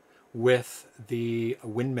with the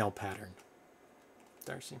windmill pattern.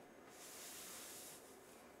 Darcy.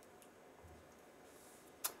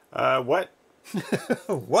 What?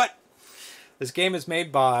 What? This game is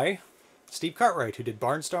made by Steve Cartwright, who did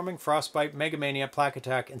Barnstorming, Frostbite, Megamania, Plaque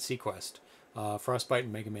Attack, and Sequest. Frostbite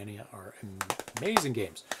and Megamania are amazing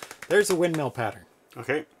games. There's the windmill pattern.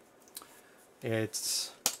 Okay.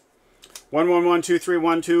 It's 1 1 1 2 3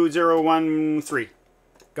 1 2 0 1 3.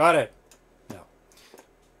 got it. No.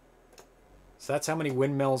 So that's how many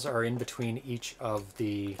windmills are in between each of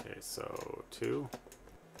the. Okay, so 2.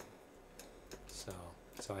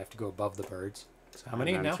 So I have to go above the birds. So how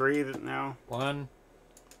many and then now? 3 now. 1,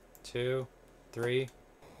 2, 3.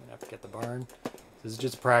 I have to get the barn. This is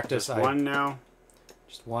just practice. Just 1 now.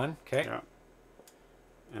 Just 1. Okay. Yeah.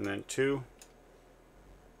 And then 2.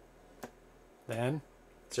 Then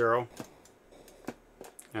 0.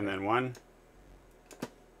 And then 1.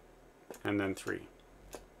 And then 3.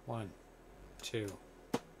 1, 2,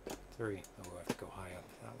 3. Oh, I have to go high up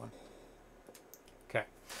for that one. Okay.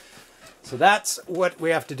 So that's what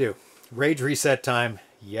we have to do. Rage reset time.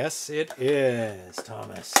 Yes, it is,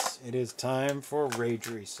 Thomas. It is time for rage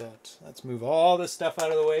reset. Let's move all this stuff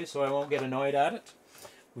out of the way so I won't get annoyed at it.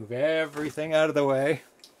 Move everything out of the way.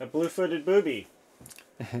 A blue-footed booby.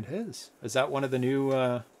 It is. Is that one of the new...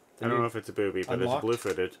 I don't know if it's a booby, but unlocked? it's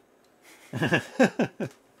blue-footed.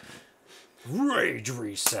 Rage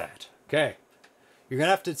reset. Okay. You're going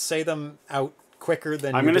to have to say them out quicker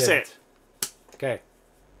than I'm going to say it. Okay.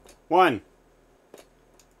 1.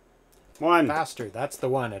 1. Faster. That's the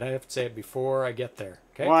one. And I have to say it before I get there.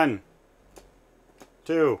 Okay. 1.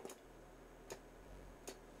 2.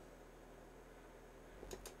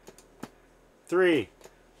 3.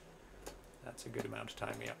 That's a good amount of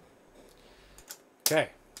time, yeah. Okay.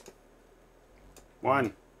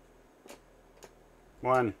 1.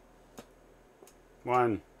 1.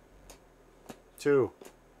 1. 2.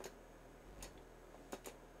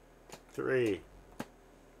 3.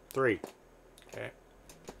 3. Okay.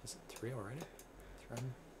 Is it 3 already?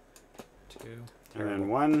 1, 2. And then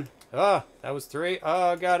 1. Oh, that was 3.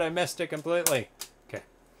 Oh, God, I missed it completely. Okay.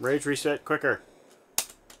 Rage reset quicker.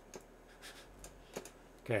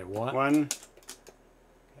 Okay, 1. 1. Okay,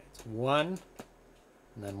 it's 1. And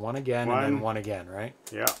then 1 again, 1. and then 1 again, right?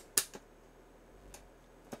 Yeah.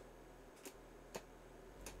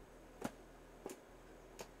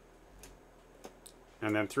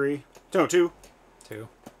 And then 3. No, 2. 2.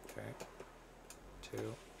 Okay.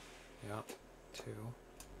 2. Yeah. 2.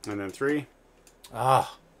 And then 3.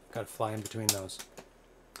 Ah, gotta fly in between those.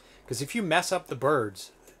 Because if you mess up the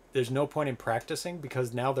birds, there's no point in practicing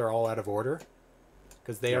because now they're all out of order.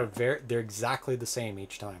 Because they are they're exactly the same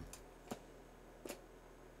each time.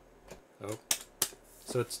 Oh.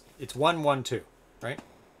 So it's 1 1 2, right?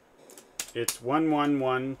 It's 1 1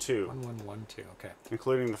 1 2. 1 1 1 2, okay.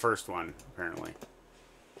 Including the first one, apparently.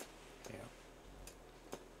 Yeah.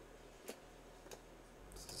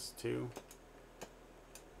 This is 2.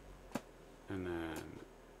 And then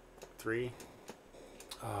 3.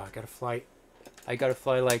 I gotta fly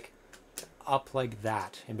like up like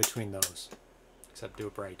that in between those. Except do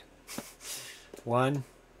it right. 1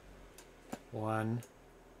 1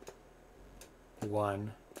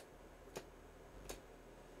 1.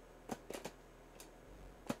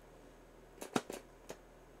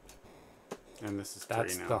 And this is 3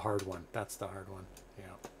 That's now. the hard one. That's the hard one.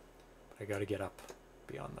 Yeah. But I gotta get up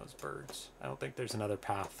beyond those birds. I don't think there's another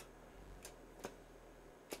path.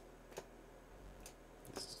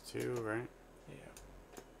 This is 2, right? Yeah.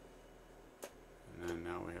 And then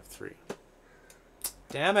now we have 3.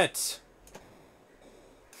 Damn it!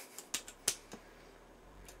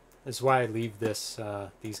 This is why I leave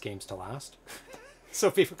these games to last.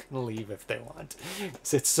 So people can leave if they want.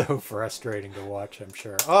 'Cause it's so frustrating to watch, I'm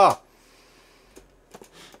sure. Oh!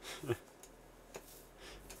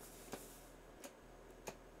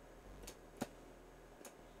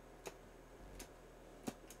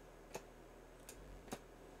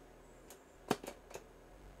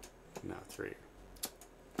 3.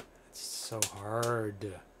 It's so hard.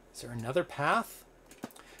 Is there another path?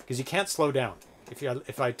 Because you can't slow down.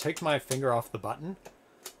 If I take my finger off the button,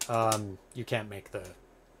 you can't make the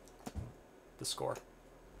score.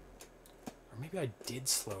 Or maybe I did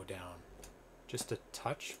slow down just a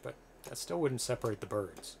touch, but that still wouldn't separate the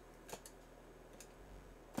birds.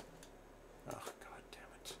 Oh, god damn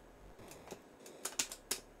it.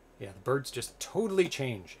 Yeah, the birds just totally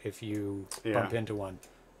change if you bump into one.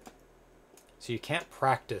 So you can't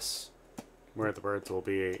practice where the birds will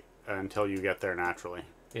be until you get there naturally.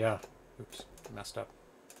 Yeah. Oops. Messed up.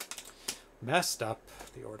 Messed up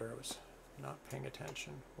the order. I was not paying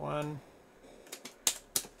attention. 1.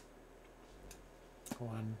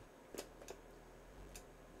 1.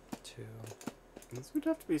 2. These would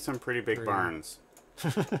have to be some pretty big 3. barns.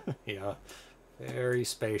 Yeah. Very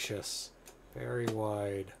spacious. Very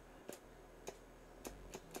wide.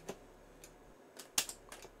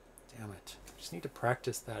 Damn it. Just need to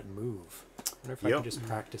practice that move. I wonder if I can just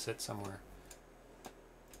practice it somewhere.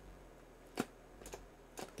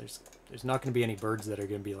 There's not going to be any birds that are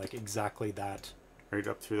going to be like exactly that. Right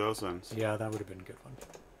up through those ones. Yeah, that would have been a good one.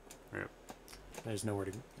 Right. There's nowhere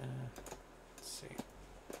to... let's see.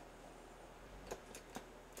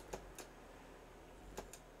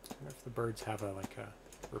 I wonder if the birds have a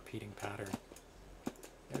repeating pattern.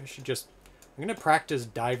 Maybe I should just... I'm going to practice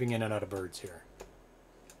diving in and out of birds here.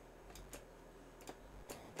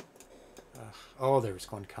 Oh,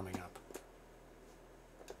 there's one coming up.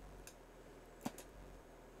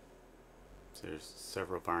 So there's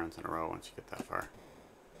several barns in a row once you get that far.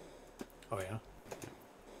 Oh, yeah?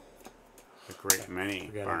 A great many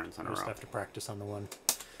barns in a row. I just have to practice on the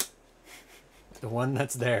one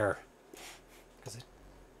that's there. Because it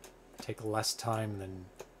take less time than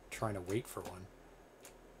trying to wait for one.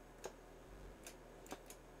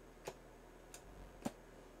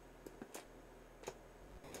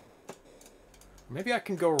 Maybe I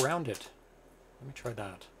can go around it. Let me try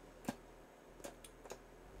that.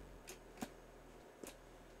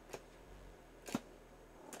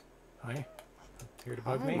 Hi. Here to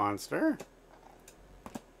bug me? Monster.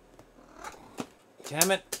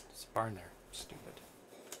 Damn it. There's a barn there. Stupid.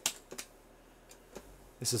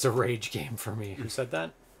 This is a rage game for me. Who said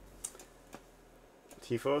that?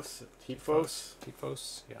 Tifos?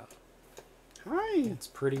 Tifos, yeah. Hi. It's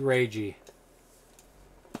pretty ragey.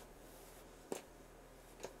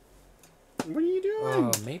 What are you doing?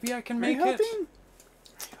 Oh, maybe I can make it.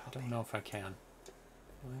 I don't know if I can.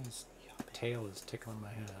 His tail is tickling my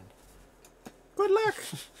hand. Good luck.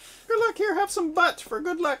 Good luck. Here, have some butt for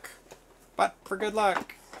good luck. Butt for good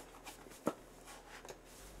luck.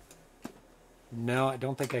 No, I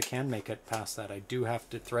don't think I can make it past that. I do have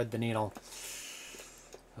to thread the needle.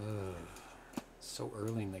 Ugh. So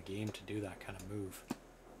early in the game to do that kind of move.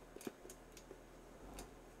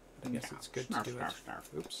 But I guess it's good to do it.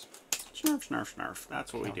 Snarf. Oops. Snarf, snarf, snarf.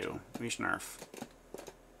 That's what we do. We snarf.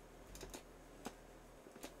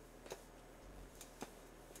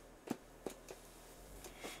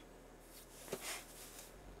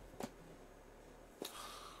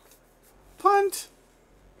 Punt!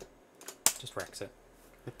 Just wrecks it.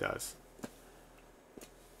 It does.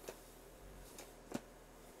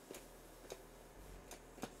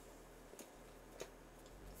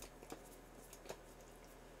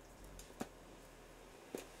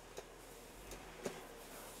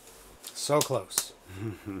 So close.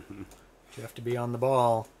 You have to be on the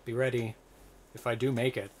ball. Be ready. If I do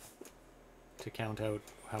make it, to count out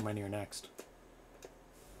how many are next.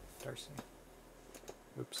 Darcy.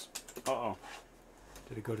 Oops. Uh-oh.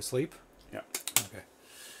 Did it go to sleep? Yeah. Okay.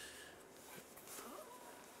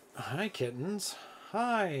 Hi, kittens.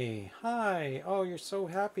 Hi. Hi. Oh, you're so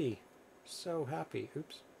happy. So happy.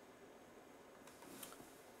 Oops.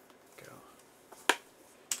 Go.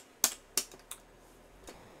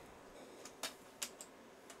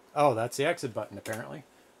 Oh, that's the exit button, apparently.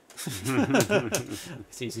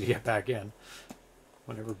 It's easy to get back in.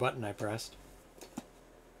 Whatever button I pressed.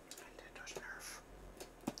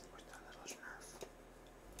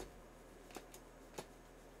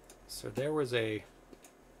 So there was a...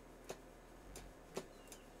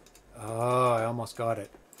 Oh, I almost got it.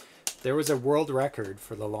 There was a world record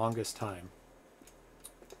for the longest time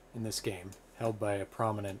in this game, held by a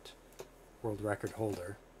prominent world record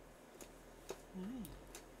holder.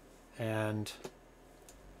 And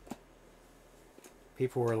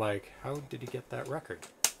people were like, how did he get that record?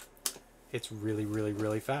 It's really, really,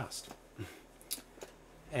 really fast.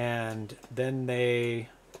 And then they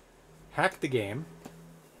hacked the game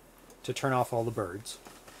to turn off all the birds.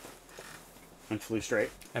 And flew straight.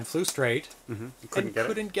 And flew straight. Mm-hmm.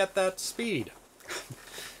 Couldn't get that speed.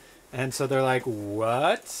 And so they're like,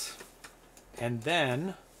 what? And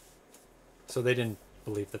then, so they didn't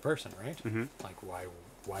believe the person, right? Mm-hmm. Like, why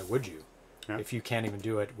would you? Yeah. If you can't even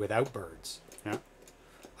do it without birds. Yeah.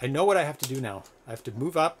 I know what I have to do now. I have to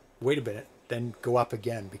move up, wait a bit, then go up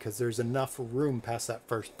again because there's enough room past that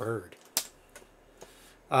first bird.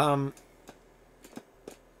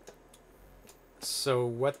 So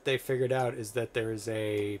what they figured out is that there is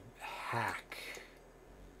a hack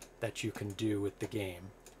that you can do with the game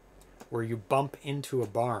where you bump into a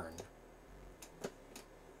barn.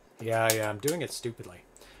 Yeah, I'm doing it stupidly.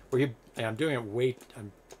 I'm doing it Where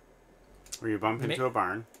you bump into a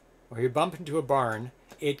barn. Where you bump into a barn,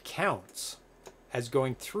 it counts as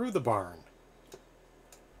going through the barn.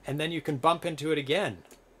 And then you can bump into it again,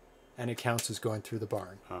 and it counts as going through the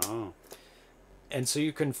barn. Oh. And so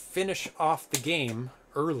you can finish off the game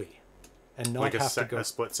early and not Like have to go a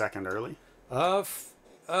split second early?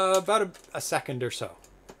 about a second or so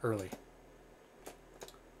early.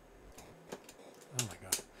 Oh my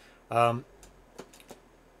god.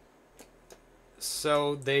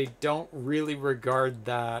 So they don't really regard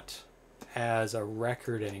that as a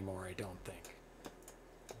record anymore, I don't think.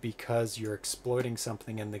 Because you're exploiting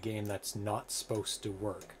something in the game that's not supposed to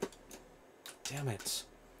work. Damn it.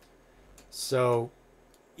 So,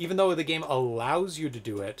 even though the game allows you to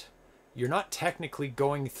do it, you're not technically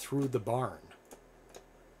going through the barn,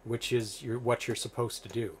 which is what you're supposed to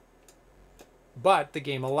do. But the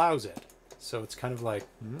game allows it. So it's kind of like,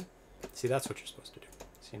 see, that's what you're supposed to do.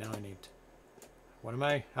 See, now I need... What am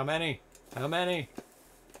I? How many? How many?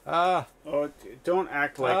 Oh, don't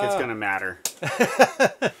act like it's going to matter.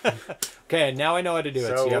 Okay, now I know how to do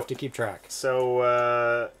it, so you have to keep track.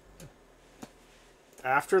 So,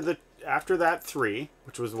 after that 3,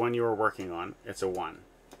 which was the one you were working on, it's a 1.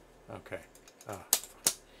 Okay.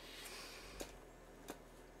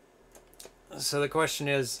 So the question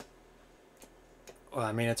is, well,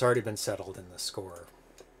 I mean, it's already been settled in the score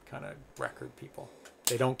kind of record people.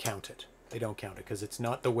 They don't count it. They don't count it because it's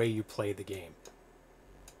not the way you play the game,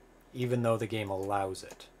 even though the game allows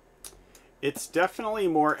it. It's definitely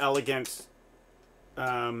more elegant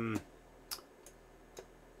to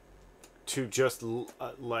just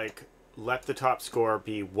like let the top score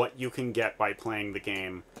be what you can get by playing the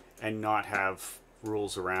game and not have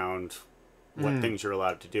rules around what things you're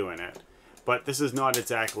allowed to do in it. But this is not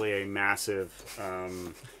exactly a massive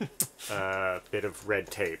bit of red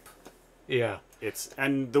tape. Yeah.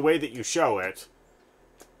 And the way that you show it,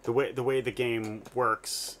 the way the game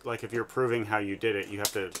works, like if you're proving how you did it, you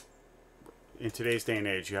have to, in today's day and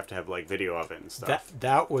age, you have to have like video of it and stuff.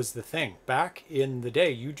 That was the thing. Back in the day,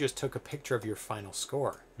 you just took a picture of your final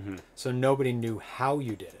score. So nobody knew how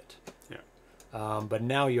you did it. Yeah. But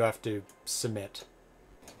now you have to submit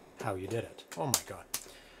how you did it. Oh my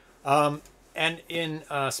god. And in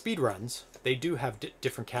speedruns, they do have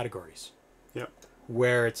different categories. Yep.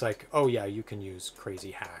 Where it's like, oh yeah, you can use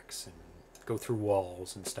crazy hacks and go through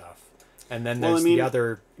walls and stuff. And then there's the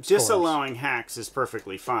other disallowing hacks is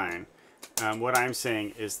perfectly fine. What I'm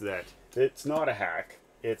saying is that it's not a hack.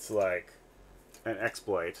 It's like an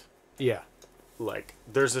exploit. Yeah. Like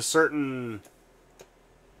there's a certain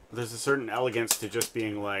elegance to just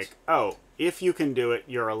being like, oh, if you can do it,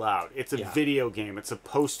 you're allowed. It's a video game. It's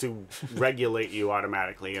supposed to regulate you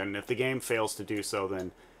automatically, and if the game fails to do so,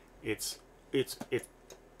 then it's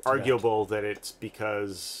arguable that it's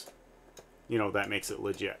because, that makes it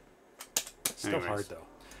legit. Still hard though.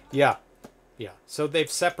 Yeah. Yeah. So they've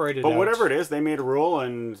separated But out. whatever it is, they made a rule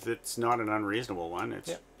and it's not an unreasonable one.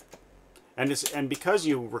 And because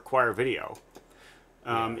you require video,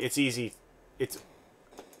 it's easy.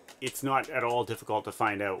 It's not at all difficult to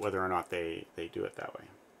find out whether or not they do it that way.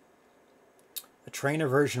 A trainer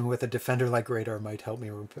version with a defender-like radar might help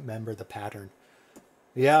me remember the pattern.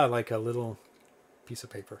 Yeah, like a little piece of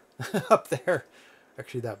paper up there.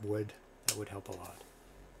 Actually, that would help a lot.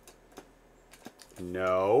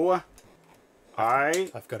 No.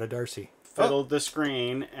 I've got a Darcy. Fiddled the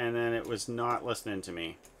screen, and then it was not listening to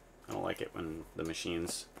me. I don't like it when the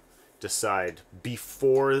machines decide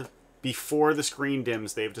before the screen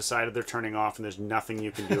dims, they've decided they're turning off, and there's nothing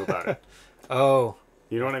you can do about it. Oh.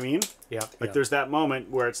 You know what I mean? Yeah. There's that moment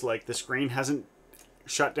where it's like the screen hasn't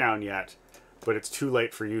shut down yet, but it's too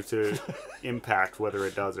late for you to impact whether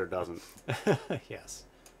it does or doesn't. Yes.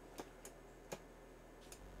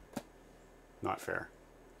 Not fair.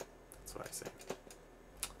 That's what I say.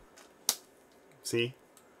 See?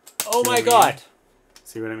 Oh my god!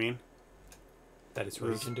 See what I mean? That is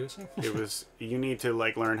rage-inducing? It was... You need to,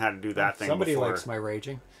 learn how to do that thing Somebody before. likes my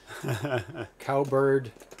raging.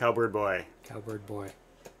 Cowbird. Cowbird boy. Cowbird boy.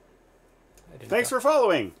 Thanks for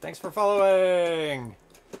following! Thanks for following!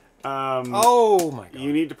 Oh my god.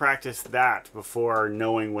 You need to practice that before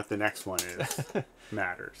knowing what the next one is.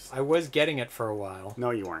 Matters. I was getting it for a while.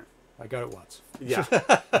 No, you weren't. I got it once. Yeah.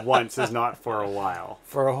 Once is not for a while.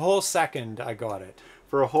 For a whole second, I got it.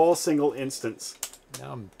 For a whole single instance.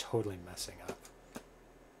 Now I'm totally messing up.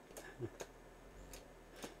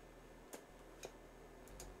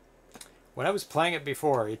 When I was playing it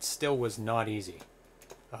before, it still was not easy.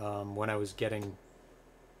 When I was getting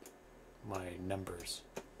my numbers.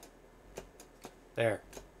 There.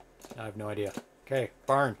 I have no idea. Okay,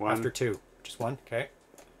 barn. One. After 2. Just 1. Okay.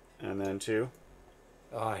 And then 2.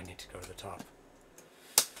 Oh, I need to go to the top.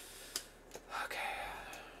 Okay.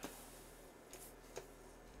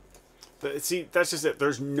 But see, that's just it.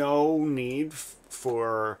 There's no need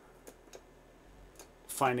for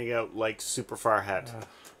finding out, like, super far ahead.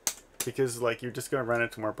 Because, like, you're just going to run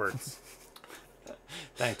into more birds.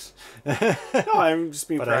 Thanks. No, I'm just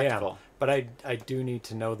being But practical. But I do need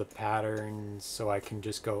to know the patterns so I can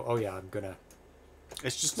just go, oh yeah, I'm going to...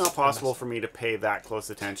 It's just not possible for me to pay that close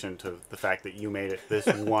attention to the fact that you made it this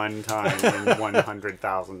one time in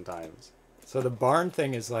 100,000 times. So the barn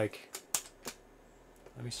thing is like...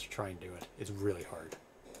 Let me try and do it. It's really hard.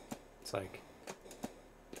 It's like...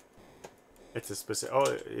 It's a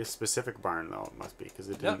specific barn, though, it must be, because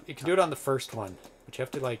it didn't... No, you can do it on the first one, but you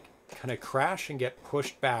have to, like, kind of crash and get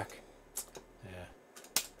pushed back. Yeah.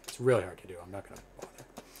 It's really hard to do. I'm not going to bother.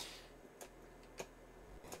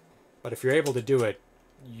 But if you're able to do it,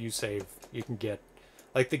 you can get...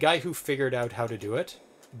 Like, the guy who figured out how to do it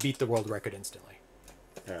beat the world record instantly.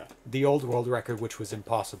 Yeah. The old world record, which was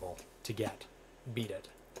impossible to get, beat it.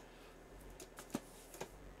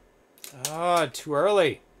 Ah, too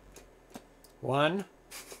early. 1,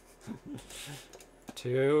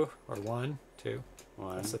 2, or 1, 2.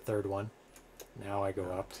 1. That's the third one. Now I go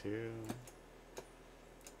up. 2.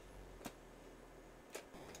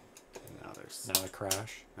 And now there's... Now I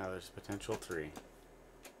crash. Now there's potential 3.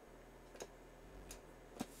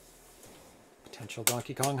 Potential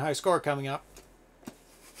Donkey Kong high score coming up.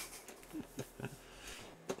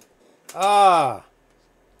 Ah!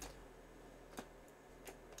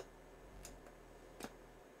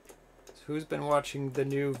 Who's been watching the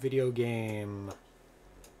new video game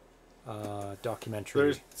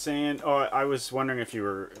documentary? They're saying... Oh, I was wondering if you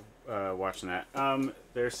were watching that.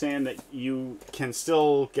 They're saying that you can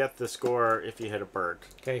still get the score if you hit a bird.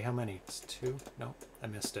 Okay, how many? It's 2? No, I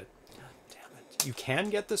missed it. God damn it. You can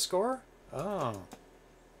get the score? Oh.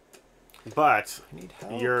 But I need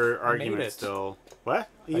help. your I made argument it. still... What?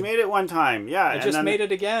 You made it one time. Yeah. I just made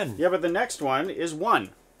it again. Yeah, but the next one is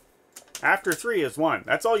 1. After 3 is 1.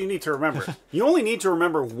 That's all you need to remember. You only need to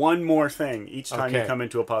remember one more thing each time you Okay. come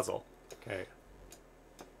into a puzzle. Okay.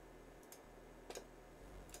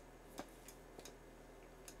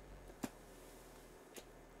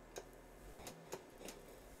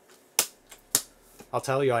 I'll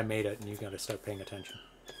tell you I made it, and you got to start paying attention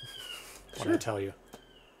when I tell you.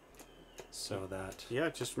 So that... Yeah,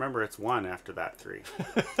 just remember it's 1 after that 3.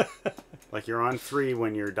 Like you're on 3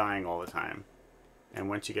 when you're dying all the time. And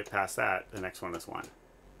once you get past that, the next one is 1.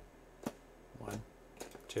 1,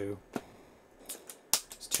 2.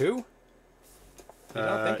 It's 2? I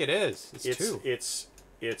don't think it is. It's 2.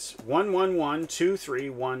 It's 1 1 1 2 3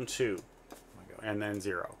 1 2. Oh my god. And then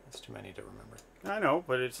 0. That's too many to remember. I know,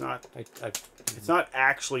 but it's not. It's not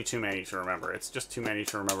actually too many to remember. It's just too many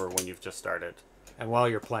to remember when you've just started. And while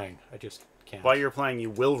you're playing, I just can't. While you're playing, you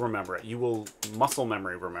will remember it. You will muscle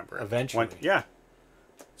memory remember it. Eventually. Yeah.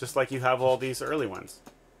 Just like you have all these early ones.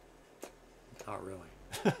 Not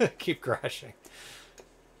really. Keep crashing.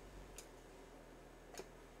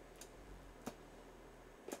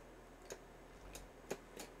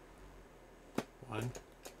 One,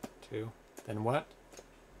 2. Then what?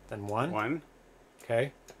 Then 1. 1.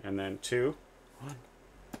 Okay. And then 2. 1,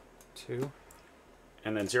 2.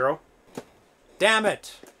 And then 0. Damn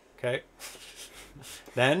it! Okay.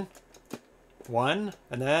 Then 1,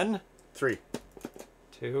 and then 3.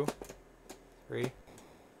 2, 3.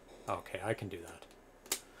 Okay, I can do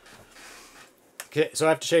that. Okay, so I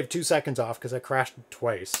have to shave 2 seconds off because I crashed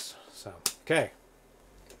twice. So, okay.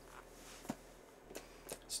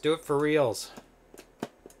 Let's do it for reals.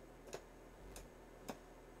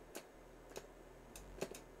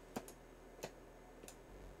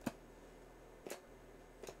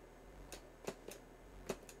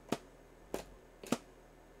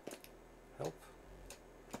 Help.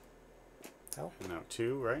 Help. And now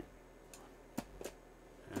 2, right?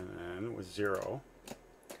 And then with 0.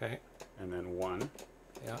 Okay. And then 1.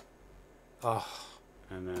 Yeah. Oh,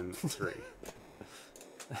 And then 3.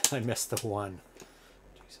 I missed the 1.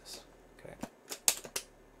 Jesus. Okay.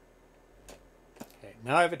 Okay,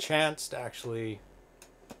 now I have a chance to actually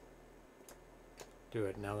do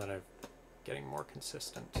it now that I'm getting more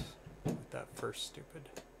consistent with that first stupid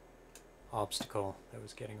obstacle that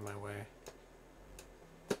was getting in my way.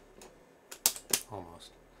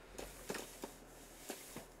 Almost.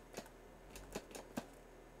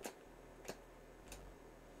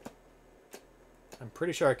 I'm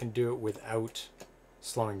pretty sure I can do it without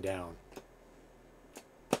slowing down.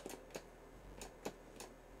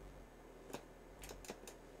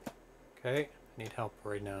 Okay, I need help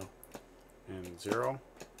right now. And 0.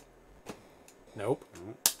 Nope.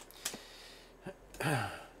 Nope.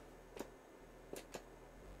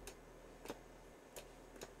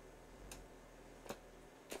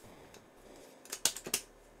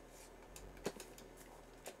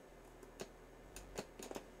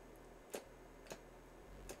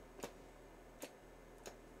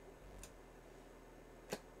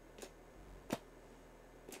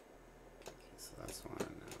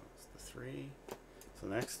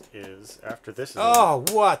 Next is, after this is... Oh,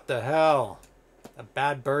 what the hell? A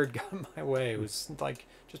bad bird got in my way. It was like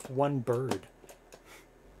just one bird.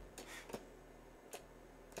 It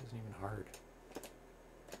wasn't even hard.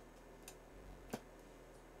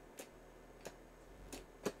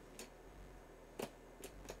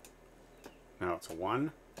 Now it's a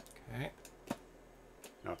 1. Okay.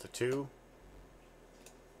 Now it's a 2.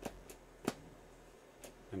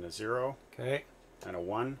 And a 0. Okay. And a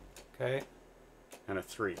 1. Okay. And a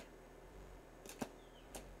 3.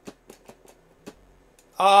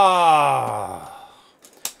 Ah!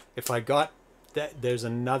 If I got that, there's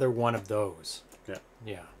another one of those. Yeah.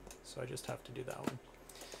 Yeah. So I just have to do that one.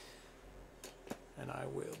 And I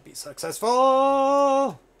will be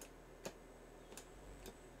successful!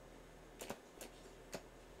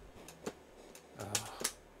 I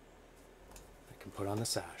can put on the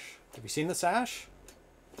sash. Have you seen the sash?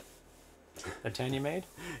 That tan you made?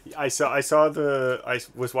 I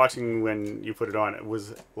was watching when you put it on. It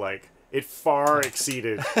was like, it far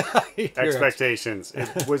exceeded expectations.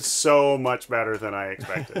 It was so much better than I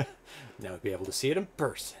expected. Now we'll be able to see it in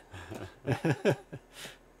person. Oh my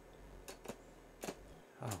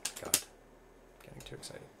god. Getting too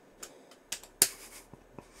excited.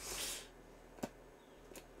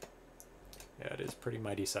 Yeah, it is pretty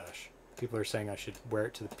mighty sash. People are saying I should wear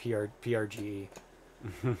it to the PRGE.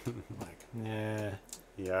 I'm like, nah.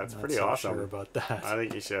 Yeah, it's not pretty so awesome. sure about that. I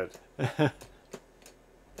think you should. Oh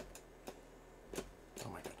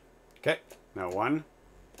my god. Okay. Now 1,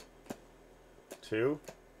 2,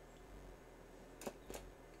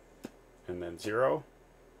 and then 0,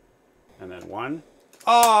 and then 1.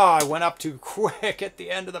 Oh, I went up too quick at the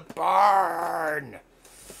end of the barn.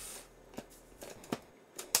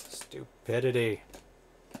 Stupidity.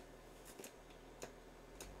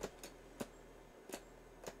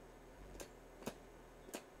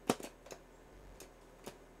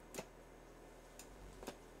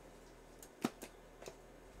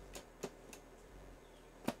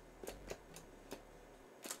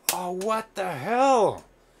 Oh, what the hell?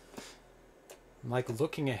 I'm like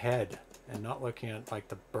looking ahead and not looking at like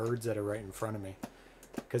the birds that are right in front of me.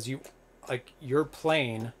 Because you, like, your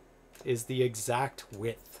plane is the exact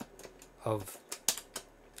width of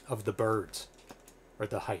the birds, or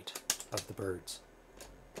the height of the birds.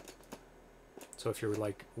 So if you're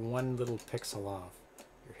like one little pixel off,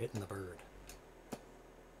 you're hitting the bird.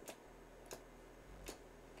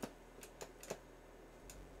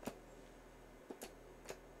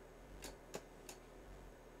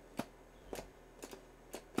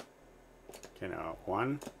 Okay, now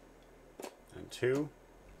 1 and 2.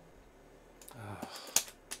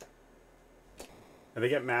 And they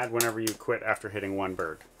get mad whenever you quit after hitting one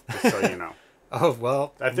bird, just so you know. Oh,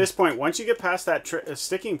 well. At this point, once you get past that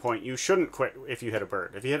sticking point, you shouldn't quit if you hit a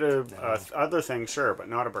bird. If you hit a other thing, sure, but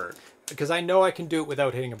not a bird. Because I know I can do it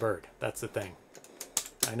without hitting a bird. That's the thing.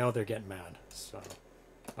 I know they're getting mad, so...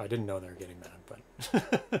 I didn't know they were getting mad, but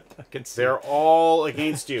I can see. They're all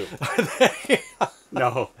against you. Are they?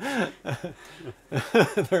 No.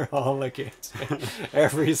 They're all against me.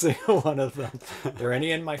 Every single one of them. Are there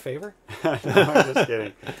any in my favor? No, I'm just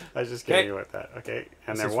kidding. I was just kidding you with that. Okay,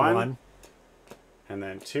 and This then is 1. And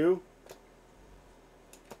then 2.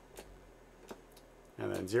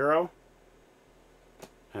 And then 0.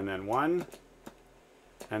 And then 1.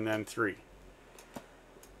 And then 3.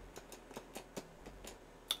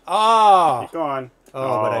 Oh! Keep going.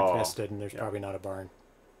 Oh, but I missed it, and there's probably not a barn.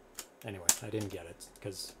 Anyway, I didn't get it,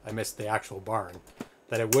 because I missed the actual barn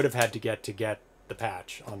that I would have had to get the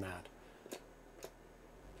patch on that.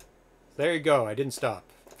 There you go. I didn't stop.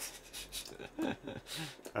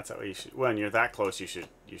 That's how you should. When you're that close, you should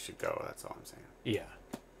go. That's all I'm saying. Yeah.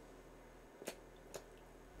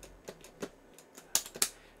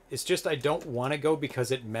 It's just I don't want to go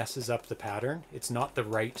because it messes up the pattern. It's not the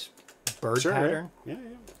right bird pattern. Yeah.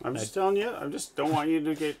 I'm just telling you. I just don't want you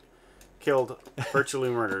to get killed, virtually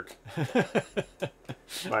murdered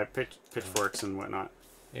by pitchforks and whatnot.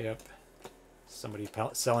 Yep. Somebody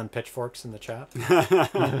selling pitchforks in the chat.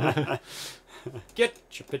 Get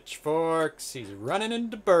your pitchforks. He's running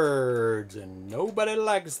into birds, and nobody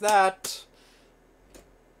likes that.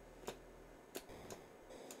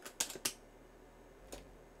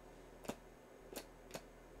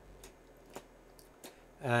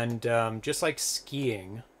 And just like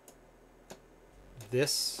skiing,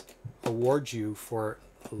 this awards you for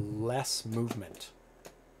less movement.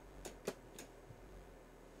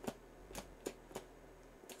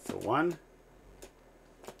 So 1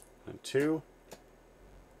 and 2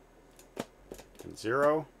 and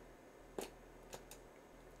 0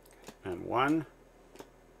 and 1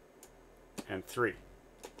 and 3.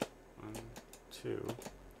 1, 2,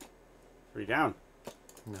 3 down.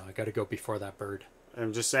 No, I got to go before that bird.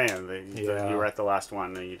 I'm just saying, you were at the last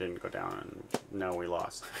one and you didn't go down, and no, we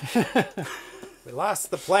lost. We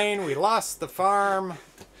lost the plane, we lost the farm.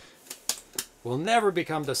 We'll never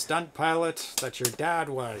become the stunt pilot that your dad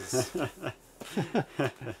was.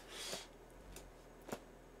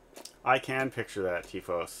 I can picture that,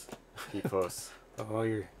 Tifos. Oh,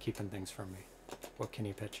 you're keeping things from me. What can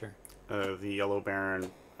you picture? The Yellow Baron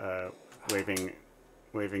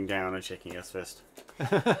waving down and shaking his fist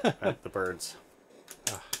at the birds.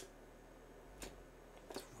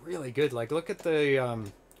 It's really good. Like, look at the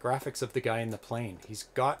graphics of the guy in the plane. He's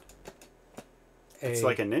got It's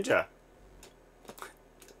like a ninja.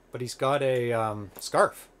 But he's got a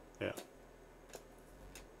scarf. Yeah.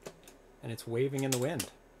 And it's waving in the wind.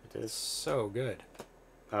 It is. So good.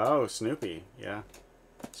 Oh, Snoopy. Yeah.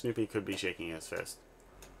 Snoopy could be shaking his fist.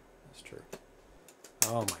 That's true.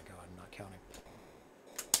 Oh my god, I'm not counting.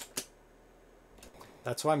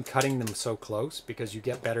 That's why I'm cutting them so close, because you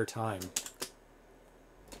get better time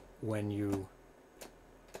when you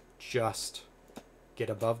just get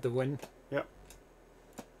above the wind. Yep.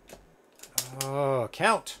 Oh,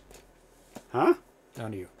 count! Huh? No,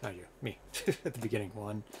 not you. Not you. Me. At the beginning.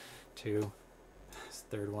 1, 2. This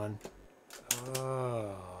third one.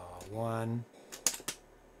 Oh, 1.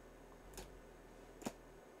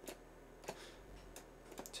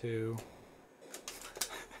 2.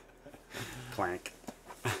 Clank.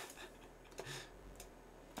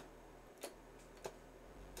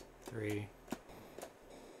 3.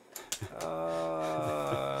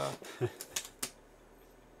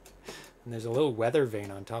 And there's a little weather vane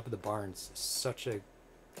on top of the barns.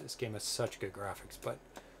 This game has such good graphics, but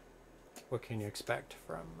what can you expect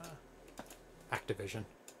from Activision?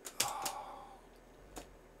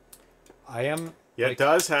 I am. Yeah, it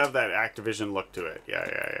does have that Activision look to it. Yeah.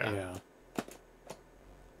 Yeah.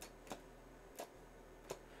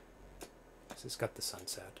 It's got the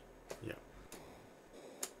sunset. Yeah.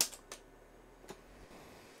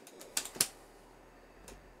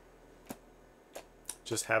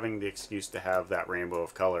 Just having the excuse to have that rainbow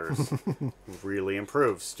of colors really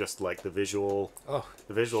improves. Just like the visual. Oh,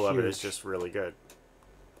 the visual of it is huge. just really good.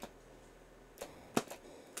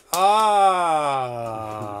 Ah.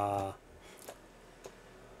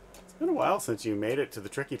 It's been a while since you made it to the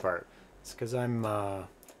tricky part. It's because I'm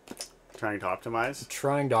Trying to optimize.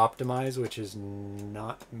 trying to optimize, which is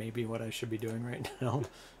not maybe what I should be doing right now.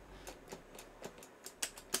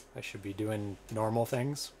 I should be doing normal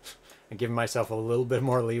things and giving myself a little bit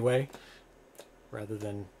more leeway rather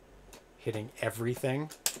than hitting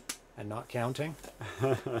everything and not counting.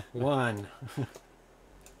 1,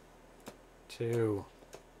 2,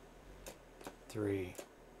 3.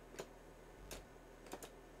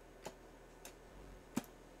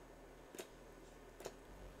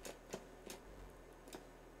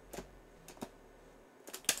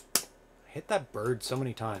 I hit that bird so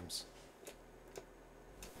many times.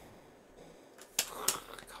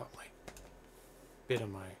 Caught my bit of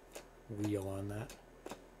my wheel on that.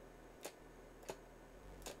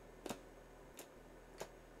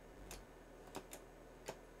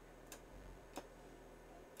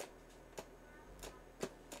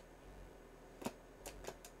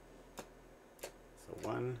 So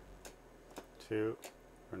 1, 2,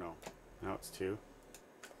 or no, now it's 2.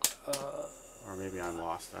 Or maybe I'm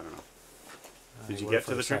lost. I don't know. Did you get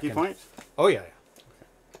to the tricky point? Oh yeah.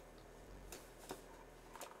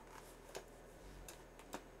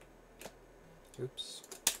 Oops.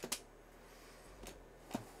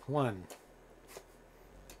 1,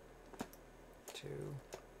 2,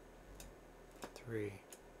 3.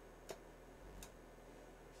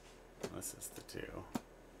 This is the 2.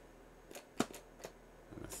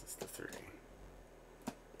 And this is the 3.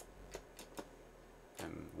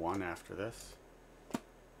 1 after this, and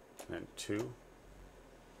then 2,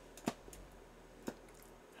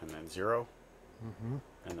 and then 0,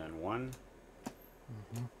 and then 1,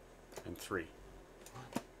 and 3.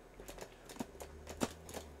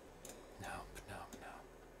 No.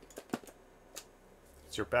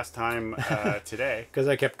 It's your best time today. Because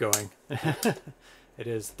I kept going. It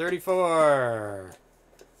is 34.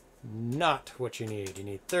 Not what you need. You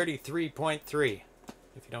need 33.3.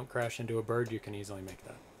 If you don't crash into a bird, you can easily make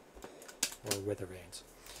that. Or wither veins.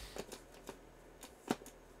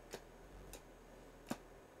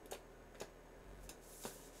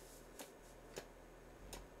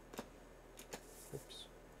 Oops.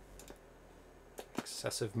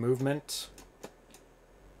 Excessive movement.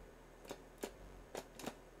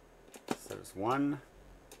 So there's 1,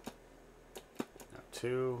 now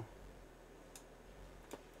 2,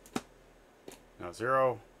 now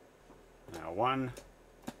 0, now 1,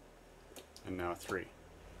 and now 3.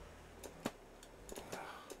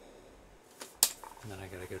 And then I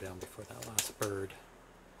gotta go down before that last bird.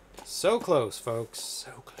 So close, folks.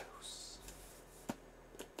 So close.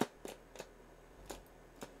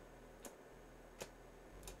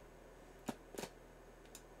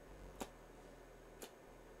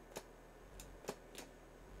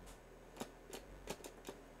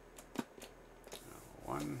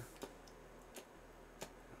 Now 1,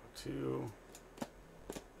 now 2.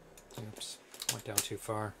 Oops. Went down too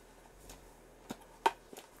far.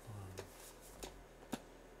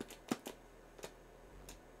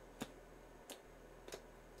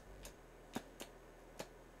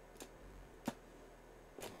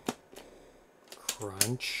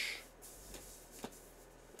 Crunch.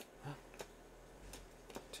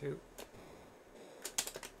 2.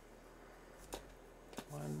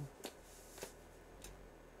 1.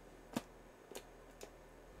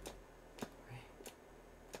 3.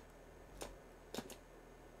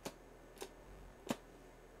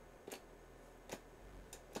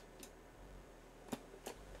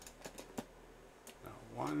 Now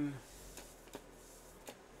 1,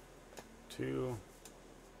 2,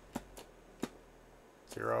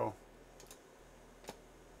 0,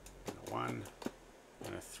 and a 1,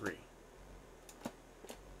 and a 3.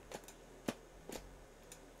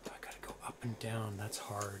 I gotta go up and down. That's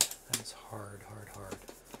hard. That is hard.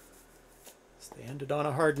 So they ended on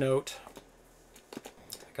a hard note. I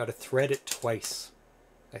gotta thread it twice,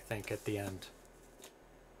 I think, at the end.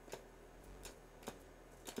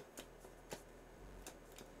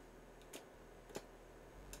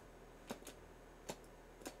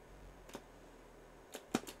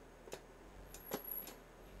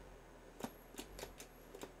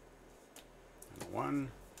 And a 1, and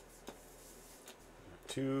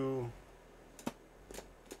a 2,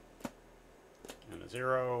 and a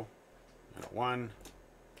 0, and a 1,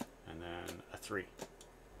 and then a 3.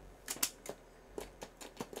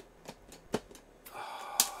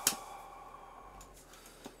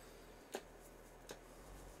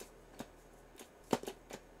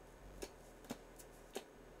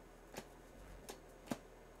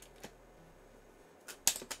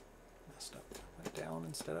 Messed up. Went down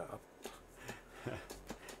instead of up.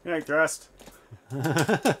 Good night, Thrust.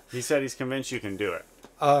 He said he's convinced you can do it.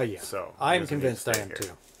 Yeah. So I'm he doesn't need to convinced I stay am here.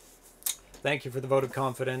 too. Thank you for the vote of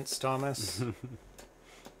confidence, Thomas.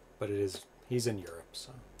 But he's in Europe, so.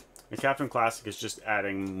 And Captain Classic is just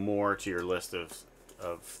adding more to your list of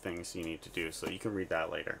things you need to do, so you can read that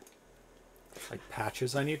later. Like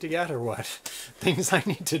patches I need to get, or what? Things I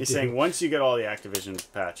need to He's do. saying once you get all the Activision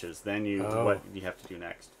patches, then what you have to do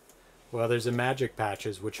next. Well, there's a magic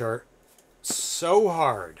patches, which are so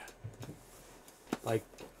hard. Like,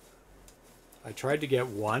 I tried to get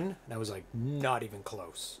one, and I was like, not even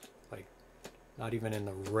close. Like, not even in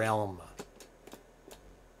the realm.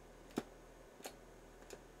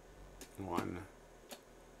 1,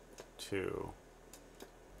 2,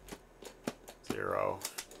 0.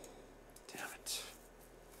 Damn it.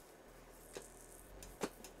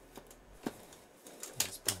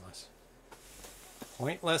 That's pointless.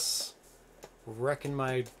 Pointless. Wrecking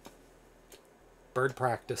my bird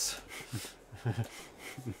practice.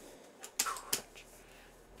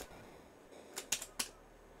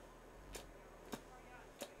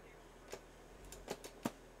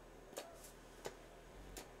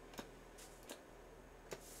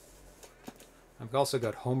 I've also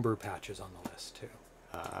got homebrew patches on the list too.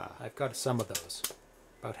 I've got some of those,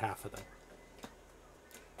 about half of them.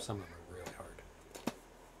 Some of them are really hard.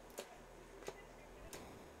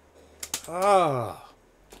 Ah.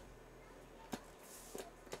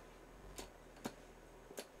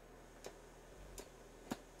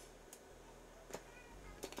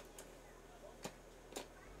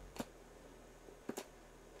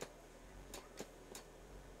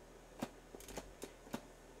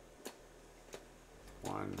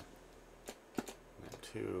 1, and then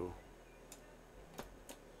 2.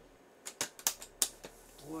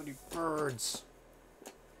 Bloody birds.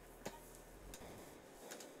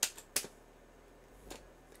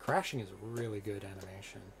 The crashing is really good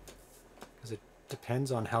animation. Because it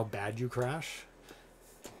depends on how bad you crash.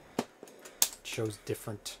 It shows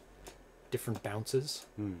different bounces.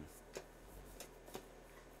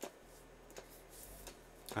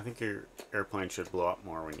 I think your airplane should blow up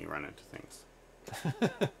more when you run into things.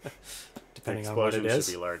 Depending the on what it explosion is.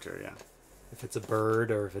 should be larger, yeah. If it's a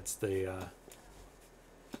bird or if it's the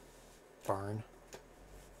barn.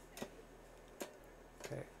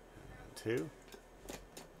 Okay. 2.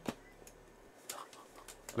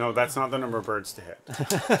 No, that's not the number of birds to hit.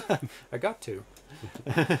 I got 2.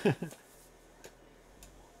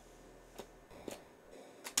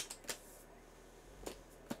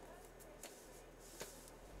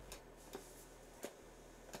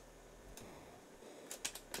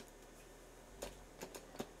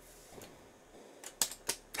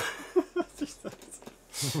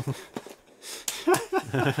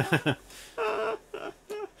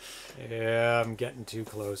 Yeah, I'm getting too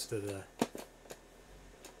close to the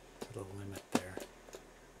limit there.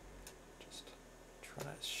 Just trying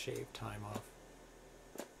to shave time off.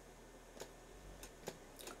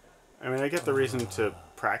 I mean, I get the reason to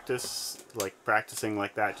practice, like practicing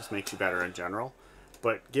like that just makes you better in general.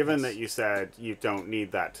 But given that you said you don't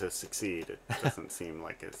need that to succeed, it doesn't seem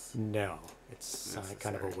like it's... No, it's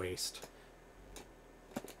kind of a waste.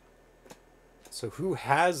 So who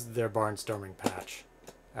has their Barnstorming patch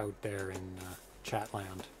out there in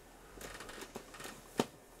Chatland?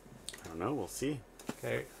 I don't know, we'll see.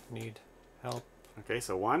 Okay, need help. Okay,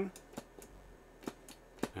 so 1.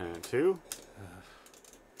 And 2.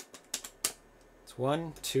 It's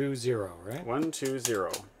 1, 2, 0, right? 1, 2,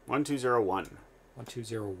 0. 1, 2, 0, 1. 1, 2,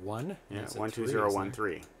 0, 1? Yeah, That's a 1, 2, 3, 0, isn't 1, there?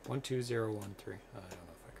 3. 1, 2, 0, 1, 3. I don't know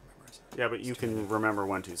if I can memorize that. Yeah, but you can remember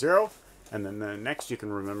 1, 2, 0, and then the next you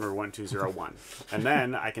can remember 1, 2, 0, 1. And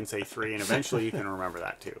then I can say 3, and eventually you can remember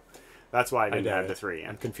that too. That's why I didn't add the 3 in.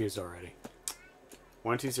 I'm confused already.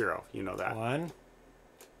 1, 2, 0. You know that. 1,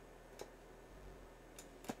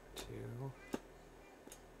 2,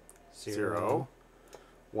 0,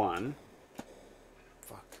 1,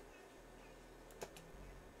 fuck.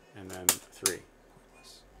 and then 3.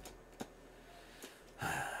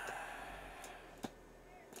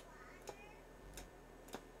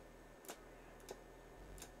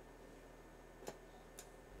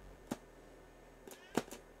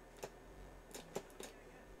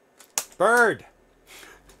 Bird!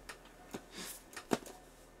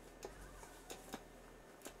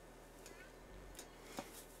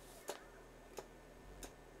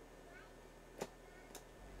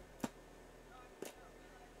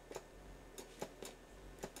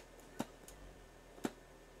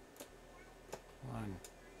 One.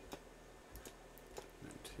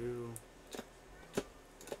 And 2.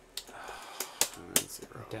 And then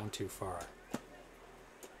 0. Down too far.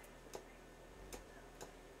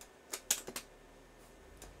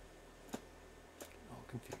 All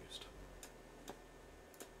confused.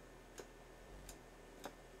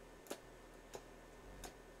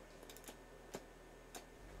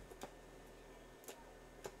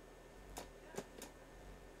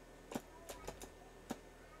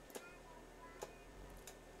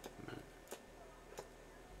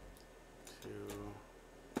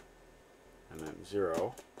 And then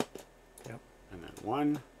 0. Yep. And then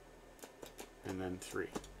 1. And then 3.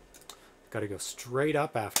 Got to go straight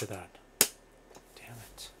up after that. Damn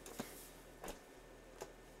it.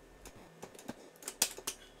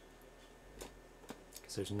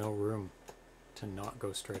 Because there's no room to not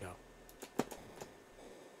go straight up.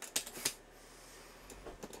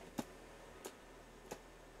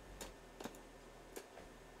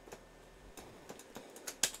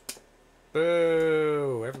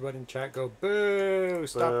 Boo! Everybody in chat go boo!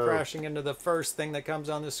 Stop Boo. crashing into the first thing that comes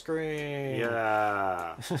on the screen.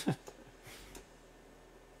 Yeah.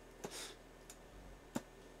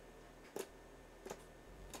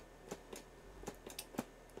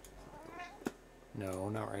 No,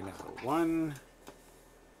 not right now. So 1,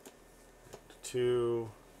 2.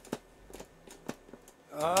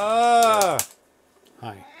 Ah!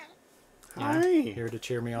 Hi. Hi. Here to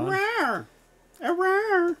cheer me on. Rawr.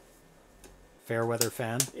 Rawr. Fair weather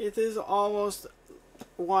fan. It is almost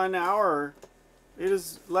 1 hour. It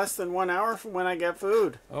is less than 1 hour from when I get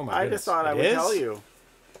food. Oh my I goodness. just thought I It would is? tell you.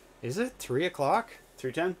 Is it 3 o'clock?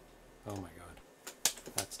 3:10. Oh my god.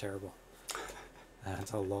 That's terrible.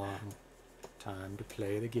 That's a long time to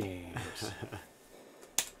play the games.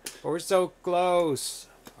 But we're so close.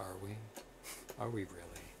 Are we? Are we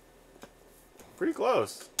really? Pretty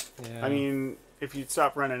close. Yeah. I mean, if you'd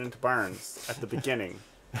stop running into barns at the beginning.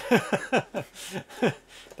 That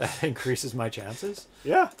increases my chances?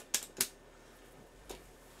 Yeah.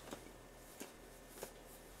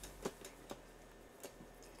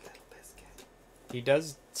 He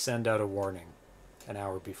does send out a warning an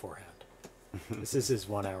hour beforehand. This is his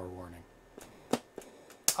 1 hour warning.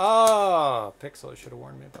 Oh, Pixel should have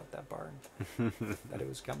warned me about that barn. That it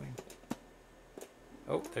was coming.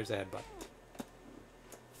 Oh, there's a headbutt.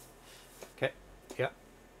 Okay. Yeah.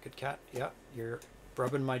 Good cat. Yeah. You're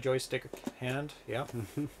rubbing my joystick hand. Yeah.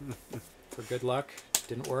 For good luck.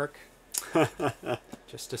 Didn't work.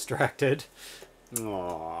 Just distracted.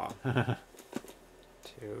 Aww.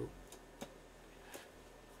 2,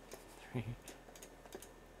 3.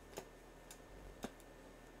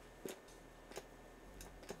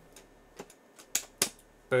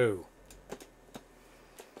 Boo.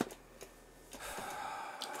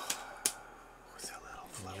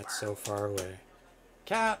 It's so far away.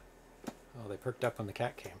 Cat! Oh, they perked up when the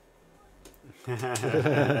cat came.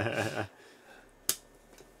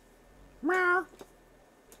 Meow.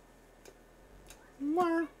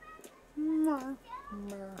 Meow. Meow.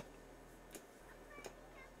 Meow.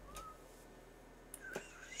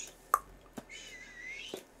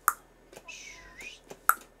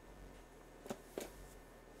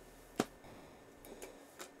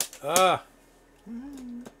 Ah!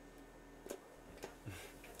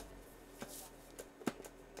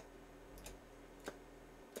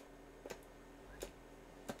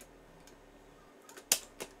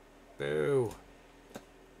 Boo.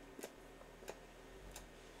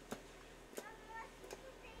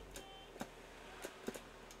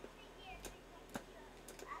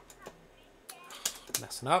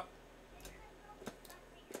 Messing up.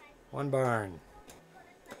 1 barn.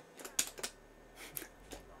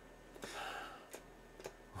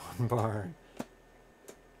 1 barn.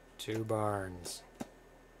 2 barns.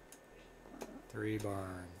 3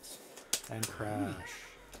 barns. And crash.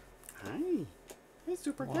 Hi. Hey,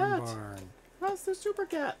 Super 1 Cat. barn. How's the Super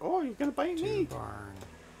Cat? Oh, you're gonna bite 2 me. barn.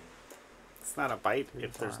 It's not a bite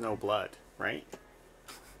if there's no blood, right?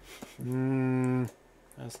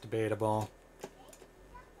 That's debatable.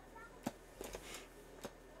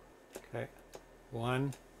 Okay.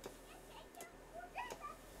 1.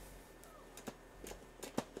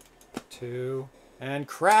 2. And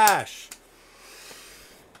crash!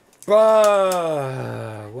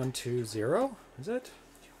 1, 2, 0? Is it?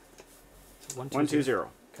 1, 2, 1, 2,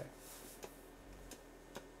 0. Okay.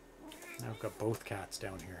 Now I've got both cats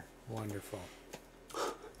down here. Wonderful.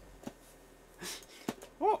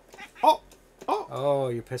 Oh, oh, oh. Oh,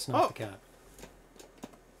 you're pissing off the cat.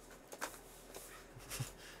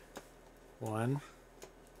 1.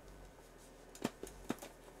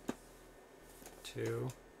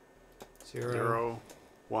 2. 0. 0,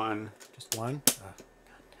 1. Just 1?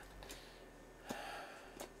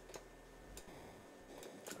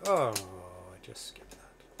 Oh, I just skipped that.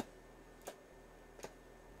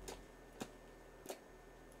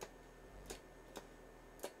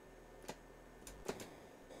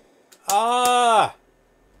 Ah!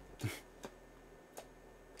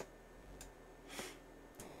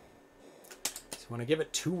 So when I give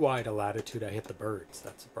it too wide a latitude, I hit the birds.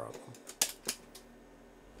 That's the problem.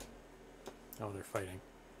 Oh, they're fighting.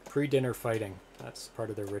 Pre-dinner fighting. That's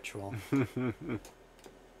part of their ritual. They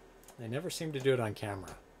never seem to do it on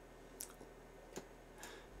camera.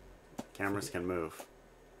 Cameras can move.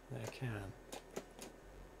 They can.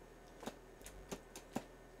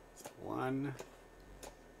 1,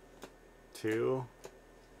 2,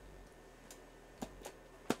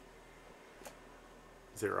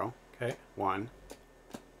 0, Okay. 1,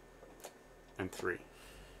 and 3.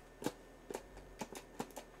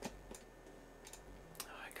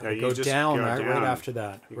 I gotta go down, right after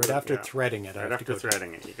that. Right after threading it. Right after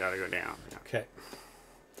threading it, you gotta go down. Yeah. Okay.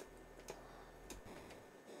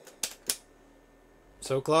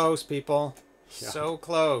 So close, people. Yeah. So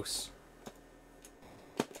close.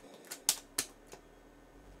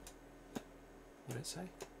 What did it say?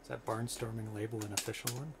 Is that Barnstorming label an official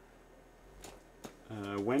one?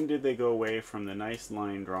 When did they go away from the nice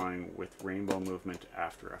line drawing with rainbow movement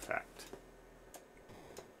after effect?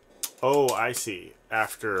 Oh, I see.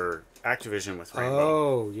 After Activision with rainbow.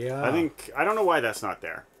 Oh, yeah. I don't know why that's not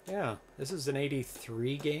there. Yeah, this is an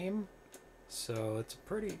 83 game, so it's a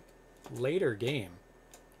pretty later game.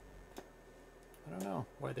 I don't know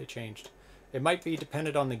why they changed. It might be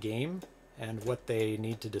dependent on the game and what they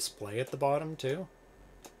need to display at the bottom, too.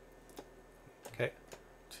 Okay.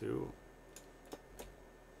 2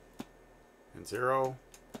 and 0.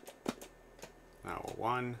 Now a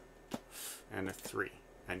 1 and a 3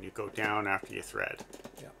 and you go down after you thread.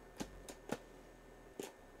 Yeah.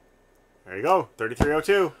 There you go,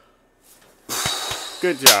 3302.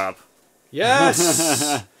 Good job.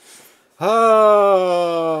 Yes.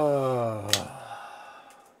 Oh.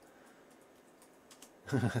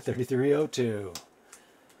 3302.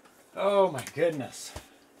 Oh my goodness.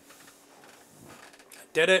 I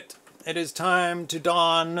did it. It is time to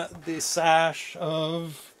don the sash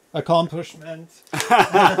of accomplishment.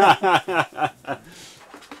 The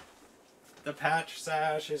patch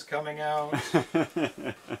sash is coming out.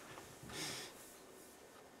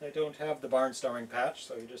 I don't have the Barnstorming patch,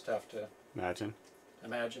 so you just have to Imagine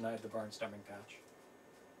imagine I have the Barnstorming patch.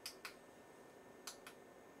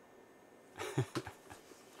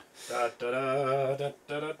 Da, da, da, da,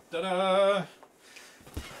 da, da, da.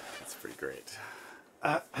 that's pretty great.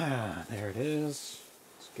 There it is.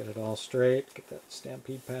 Let's get it all straight. Get that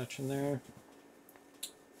Stampede patch in there.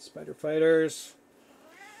 Spider Fighters.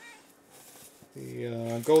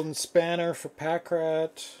 The Golden Spanner for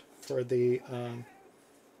Packrat. For the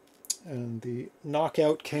and the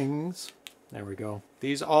Knockout Kings. There we go.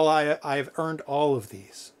 These all I've earned all of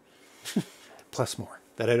these, plus more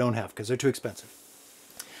that I don't have because they're too expensive.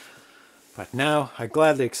 But now I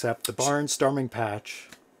gladly accept the Barnstorming patch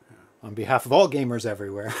on behalf of all gamers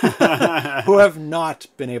everywhere who have not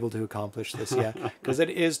been able to accomplish this yet because it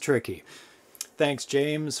is tricky. Thanks,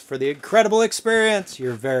 James, for the incredible experience.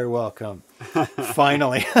 You're very welcome.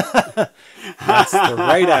 Finally. That's the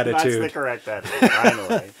right attitude. That's the correct attitude,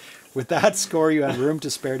 finally. With that score, you had room to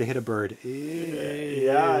spare to hit a bird.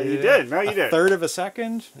 Yeah, you did. No, you did. A third of a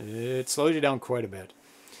second? It slows you down quite a bit.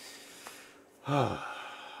 So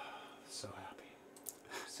happy.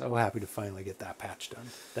 So happy to finally get that patch done.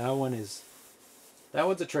 That one's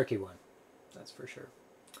a tricky one. That's for sure.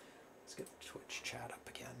 Let's get the Twitch chat up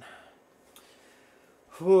again.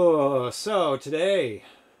 So today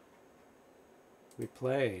we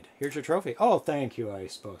played. Here's your trophy. Oh, thank you, I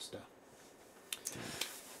supposed to.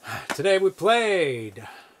 Today we played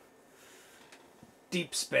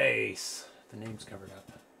Deep Space. The name's covered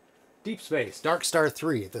up. Deep Space, Dark Star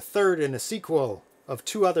 3, the third in a sequel of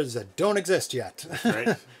two others that don't exist yet. Right.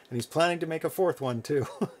 And he's planning to make a fourth one too.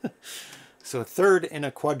 So a third in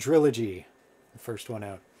a quadrilogy. The first one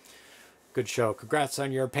out. Good show. Congrats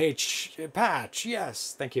on your patch.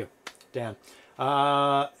 Yes, thank you, Dan.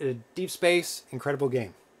 Deep Space, incredible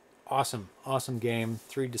game. Awesome game.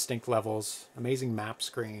 3 distinct levels. Amazing map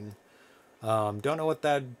screen. Don't know what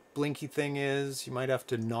that blinky thing is. You might have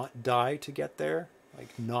to not die to get there.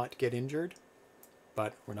 Like, not get injured.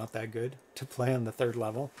 But we're not that good to play on the 3rd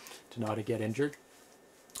level to not get injured.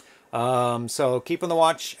 So keep on the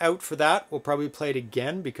watch out for that. We'll probably play it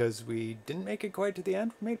again because we didn't make it quite to the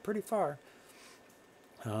end. We made it pretty far.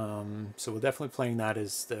 So we're definitely playing that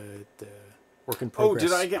as the work in progress. Oh,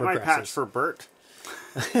 did I get my patch for Bert?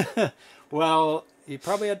 Well, you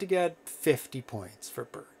probably had to get 50 points for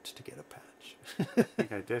Bert to get a patch. I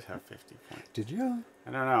think I did have 50 points. Did you?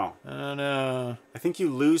 I don't know. I don't know. I think you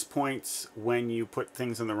lose points when you put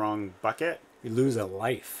things in the wrong bucket. You lose a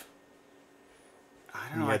life. I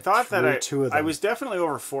don't know. I thought that I was definitely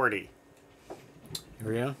over 40.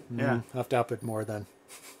 Were you? Yeah. I'll have to up it more then.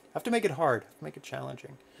 Have to make it hard. Make it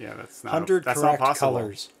challenging. Yeah, that's not 100 that's correct not possible.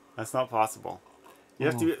 colors. That's not possible. You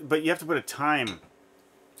have to, but you have to put a time.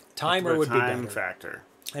 Timer would be time better. factor.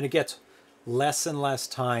 And it gets less and less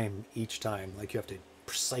time each time. Like you have to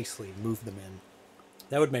precisely move them in.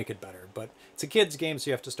 That would make it better. But it's a kid's game, so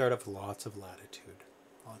you have to start off with lots of latitude.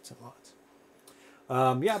 Lots and lots.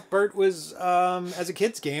 Yeah, Bert was, as a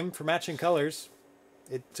kid's game for matching colors,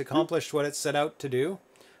 it's accomplished what it set out to do.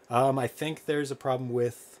 I think there's a problem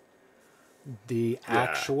with the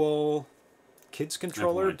actual kids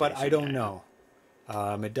controller, but I don't know.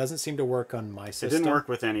 It doesn't seem to work on my system. It didn't work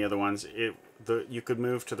with any of the ones. You could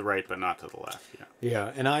move to the right, but not to the left. Yeah.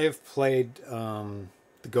 Yeah, and I have played the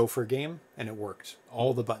Gopher game, and it worked.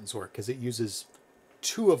 All the buttons work because it uses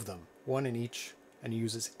 2 of them, 1 in each, and it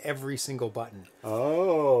uses every single button.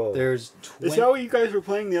 Oh. There's Is that what you guys were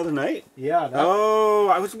playing the other night? Yeah. Oh,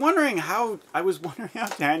 I was wondering how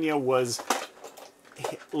Tanya was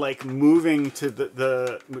like moving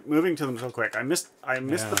to moving to them so quick. I missed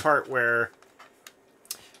the part where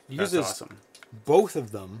uses that's awesome. Both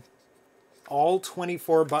of them, all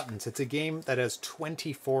 24 buttons. It's a game that has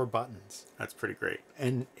 24 buttons. That's pretty great.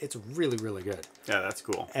 And it's really, really good. Yeah, that's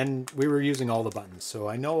cool. And we were using all the buttons, so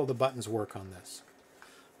I know all the buttons work on this.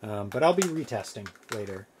 But I'll be retesting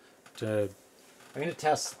later. I'm going to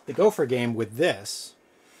test the Gopher game with this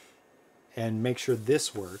and make sure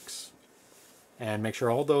this works and make sure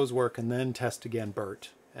all those work and then test again Bert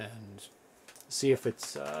and see if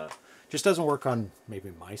it's Just doesn't work on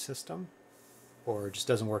maybe my system, or just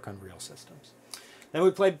doesn't work on real systems. Then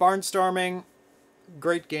we played Barnstorming.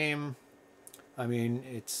 Great game. I mean,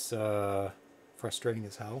 it's frustrating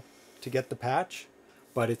as hell to get the patch,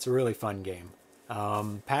 but it's a really fun game.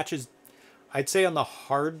 Patch is, I'd say, on the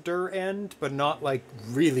harder end, but not like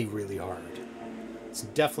really, really hard. It's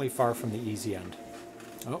definitely far from the easy end.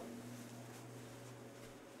 Oh.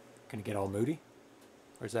 Gonna get all moody?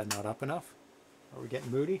 Or is that not up enough? Are we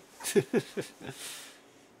getting moody?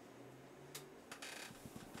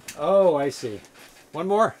 Oh, I see. One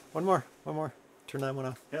more. Turn that one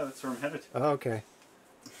off. Yeah, that's where I'm headed. Oh, okay.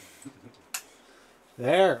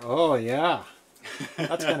 There. Oh, yeah.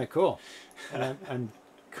 That's kind of cool. And I'm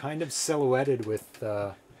kind of silhouetted with,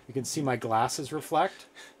 you can see my glasses reflect.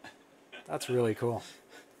 That's really cool.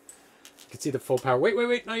 You can see the full power.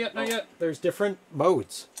 Wait, not yet. There's different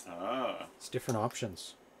modes. Ah. It's different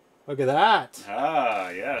options. Look at that. Ah,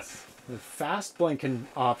 yes. The fast blinking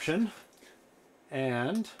option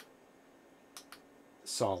and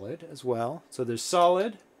solid as well. So there's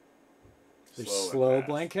solid, there's slow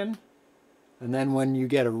blinking, and then when you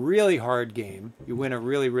get a really hard game, you win a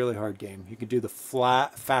really, really hard game, you can do the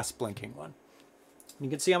fast blinking one. You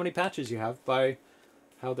can see how many patches you have by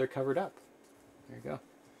how they're covered up. There you go.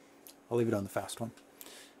 I'll leave it on the fast one.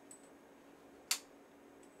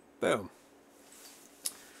 Boom.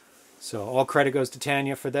 So all credit goes to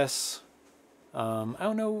Tanya for this. I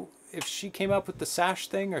don't know if she came up with the sash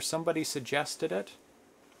thing or somebody suggested it.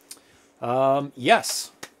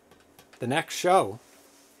 Yes, the next show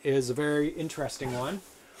is a very interesting one.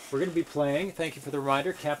 We're going to be playing, thank you for the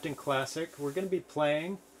reminder, Captain Classic. We're going to be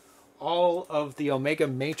playing all of the Omega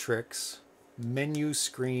Matrix menu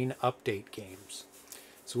screen update games.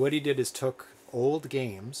 So what he did is took old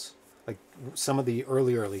games, like some of the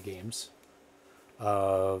early games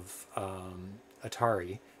of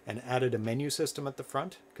Atari, and added a menu system at the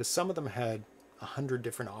front, because some of them had 100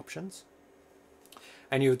 different options.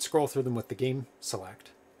 And you would scroll through them with the game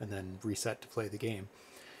select and then reset to play the game.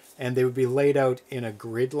 And they would be laid out in a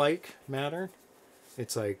grid-like manner.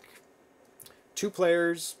 It's like 2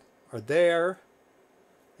 players are there,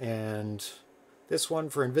 and this one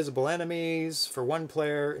for invisible enemies for 1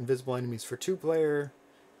 player, invisible enemies for 2 player,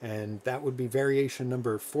 and that would be variation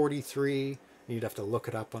number 43. And you'd have to look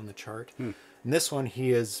it up on the chart. And this one, he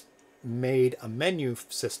has made a menu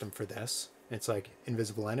system for this. It's like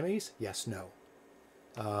invisible enemies, yes, no.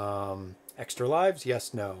 Extra lives,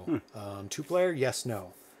 yes, no. 2 player, yes,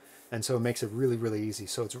 no. And so it makes it really, really easy.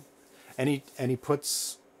 So it's, and he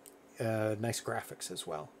puts nice graphics as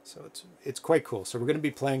well. So it's quite cool. So we're going to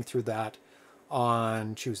be playing through that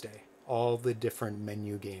on Tuesday, all the different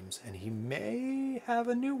menu games, and he may have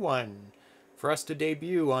a new one for us to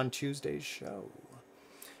debut on Tuesday's show.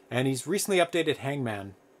 And he's recently updated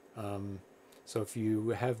Hangman. So if you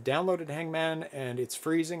have downloaded Hangman and it's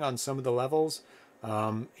freezing on some of the levels,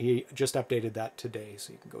 he just updated that today,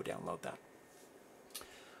 so you can go download that.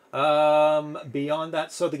 Beyond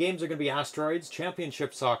that, so the games are going to be Asteroids,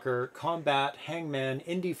 Championship Soccer, Combat, Hangman,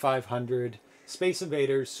 Indy 500, Space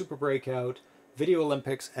Invaders, Super Breakout, Video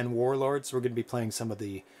Olympics, and Warlords. We're going to be playing some of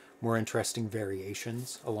the more interesting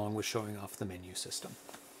variations, along with showing off the menu system.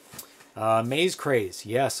 Maze Craze.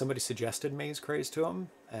 Yeah, somebody suggested Maze Craze to him,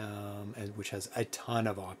 which has a ton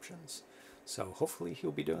of options. So hopefully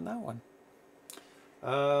he'll be doing that one.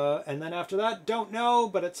 And then after that, don't know,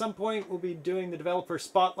 but at some point we'll be doing the developer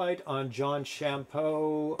spotlight on John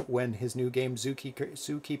Champeau when his new game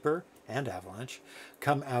Zookeeper and Avalanche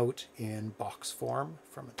come out in box form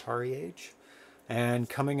from Atari Age. And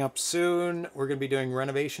coming up soon, we're going to be doing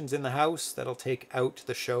renovations in the house that'll take out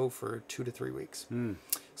the show for 2 to 3 weeks.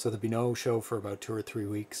 So there'll be no show for about 2 or 3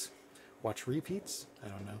 weeks. Watch repeats? I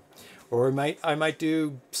don't know. Or I might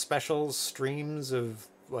do special streams of,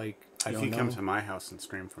 like, I don't know. If you come to my house and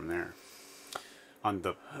stream from there on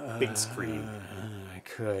the big screen. I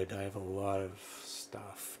could. I have a lot of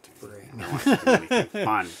stuff to bring. No one can do anything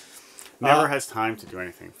fun. Never has time to do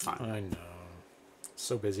anything fun. I know.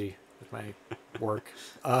 So busy with my work.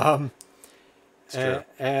 It's true.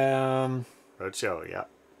 Roadshow, yeah.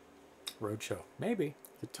 Roadshow. Maybe.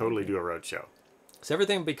 Could totally do a roadshow. So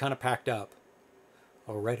everything will be kind of packed up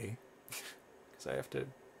already. Because I have to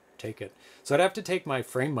take it. So I'd have to take my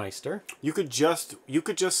Framemeister. You could just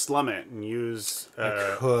slum it and use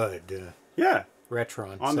I could. Yeah.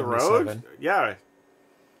 Retron on 77. the road. Yeah.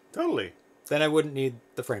 Totally. Then I wouldn't need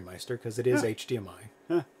the Framemeister because it is HDMI.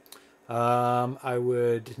 Yeah. I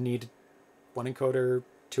would need 1 encoder,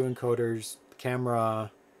 2 encoders,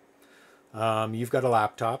 camera. You've got a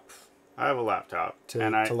laptop. I have a laptop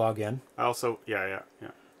to log in. I also, yeah.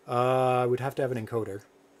 I would have to have an encoder.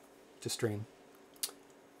 to stream.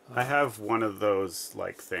 I have one of those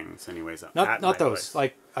like things, anyways. Not those,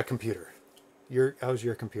 like a computer. How's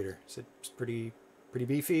your computer? Is it pretty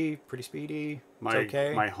beefy, pretty speedy? My it's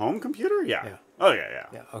okay. my home computer, yeah. Yeah. Oh yeah.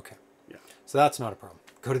 Yeah. Okay. Yeah. So that's not a problem.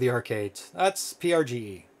 Go to the arcades. That's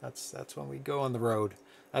PRGE. That's when we go on the road.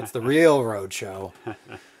 That's the real road show.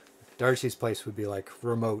 Darcy's place would be like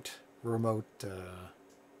remote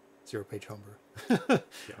ZeroPage homebrew.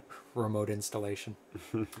 Yeah. Remote installation.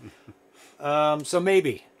 So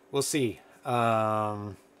maybe we'll see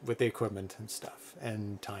with the equipment and stuff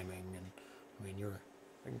and timing. And I mean,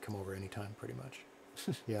 I can come over anytime pretty much.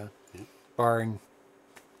 Yeah. Barring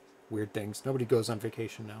weird things. Nobody goes on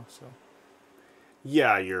vacation now, so.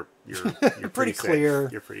 Yeah, you're pretty clear.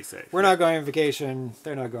 Safe. You're pretty safe. We're not going on vacation.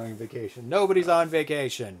 They're not going on vacation. Nobody's on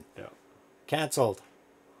vacation. Yeah. Canceled.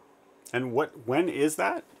 And when is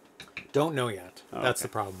that? Don't know yet. Oh, That's okay.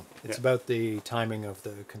 the problem. It's Yeah. about the timing of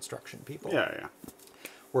the construction people. Yeah.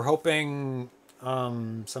 We're hoping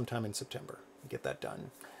sometime in September to get that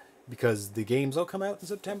done. Because the games will come out in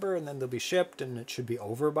September and then they'll be shipped and it should be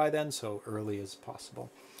over by then, so early as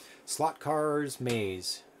possible. Slot cars,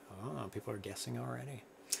 maze. Oh, people are guessing already.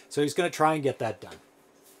 So he's going to try and get that done.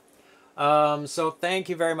 So thank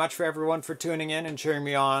you very much for everyone for tuning in and cheering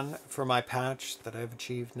me on for my patch that I've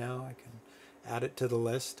achieved now. I can add it to the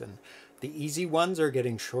list. And the easy ones are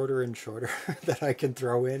getting shorter and shorter that I can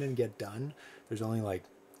throw in and get done. There's only like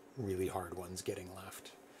really hard ones getting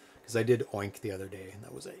left. Because I did Oink the other day and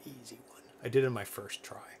that was an easy one. I did it in my first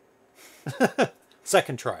try.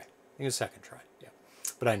 Second try. I think it was second try. Yeah.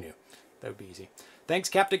 But I knew that would be easy. Thanks,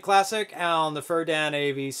 Captain Classic, Alan the Furdan,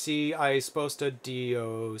 AVC, Isposta,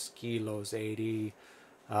 Dios, Kilos 80,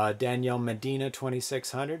 Danielle Medina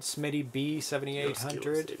 2600, Smitty B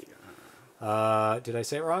 7800. Did I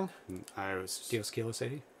say it wrong? I was. Dios Kilos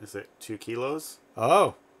 80? Is it 2 kilos?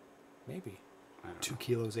 Oh, maybe. I don't 2 know.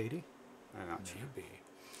 kilos 80? I'm not sure. Maybe.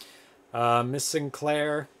 Miss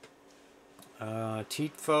Sinclair,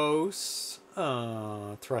 Tietfos,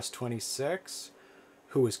 Thrust 26,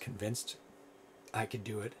 who was convinced I could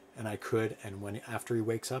do it, and I could, and after he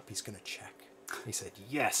wakes up, he's going to check. He said,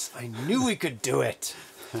 yes, I knew we could do it.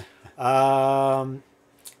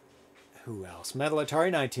 Who else? Metal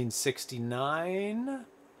Atari 1969,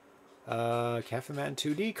 Cafe Man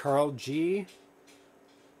 2D, Carl G,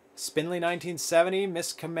 Spinley 1970,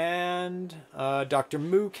 Miss Command, Dr.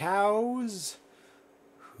 Moo Cows,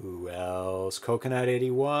 who else? Coconut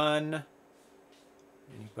 81,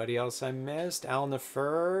 anybody else I missed? Alan the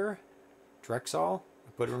Fur, Drexel,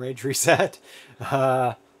 I put in Rage Reset.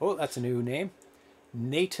 Oh, that's a new name.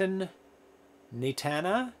 Nathan E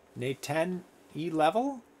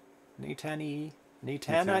Level? Natana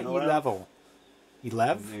E Level.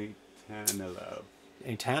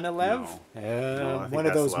 Natana Lev? No, One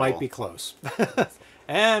of those might be close.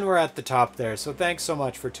 And we're at the top there. So thanks so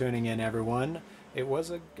much for tuning in, everyone. It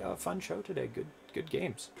was a fun show today. Good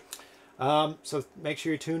games. So make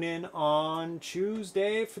sure you tune in on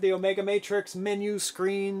Tuesday for the Omega Matrix menu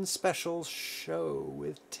screen special show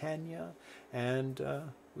with Tanya. And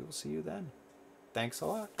we will see you then. Thanks a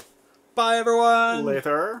lot. Bye, everyone.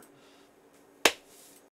 Later.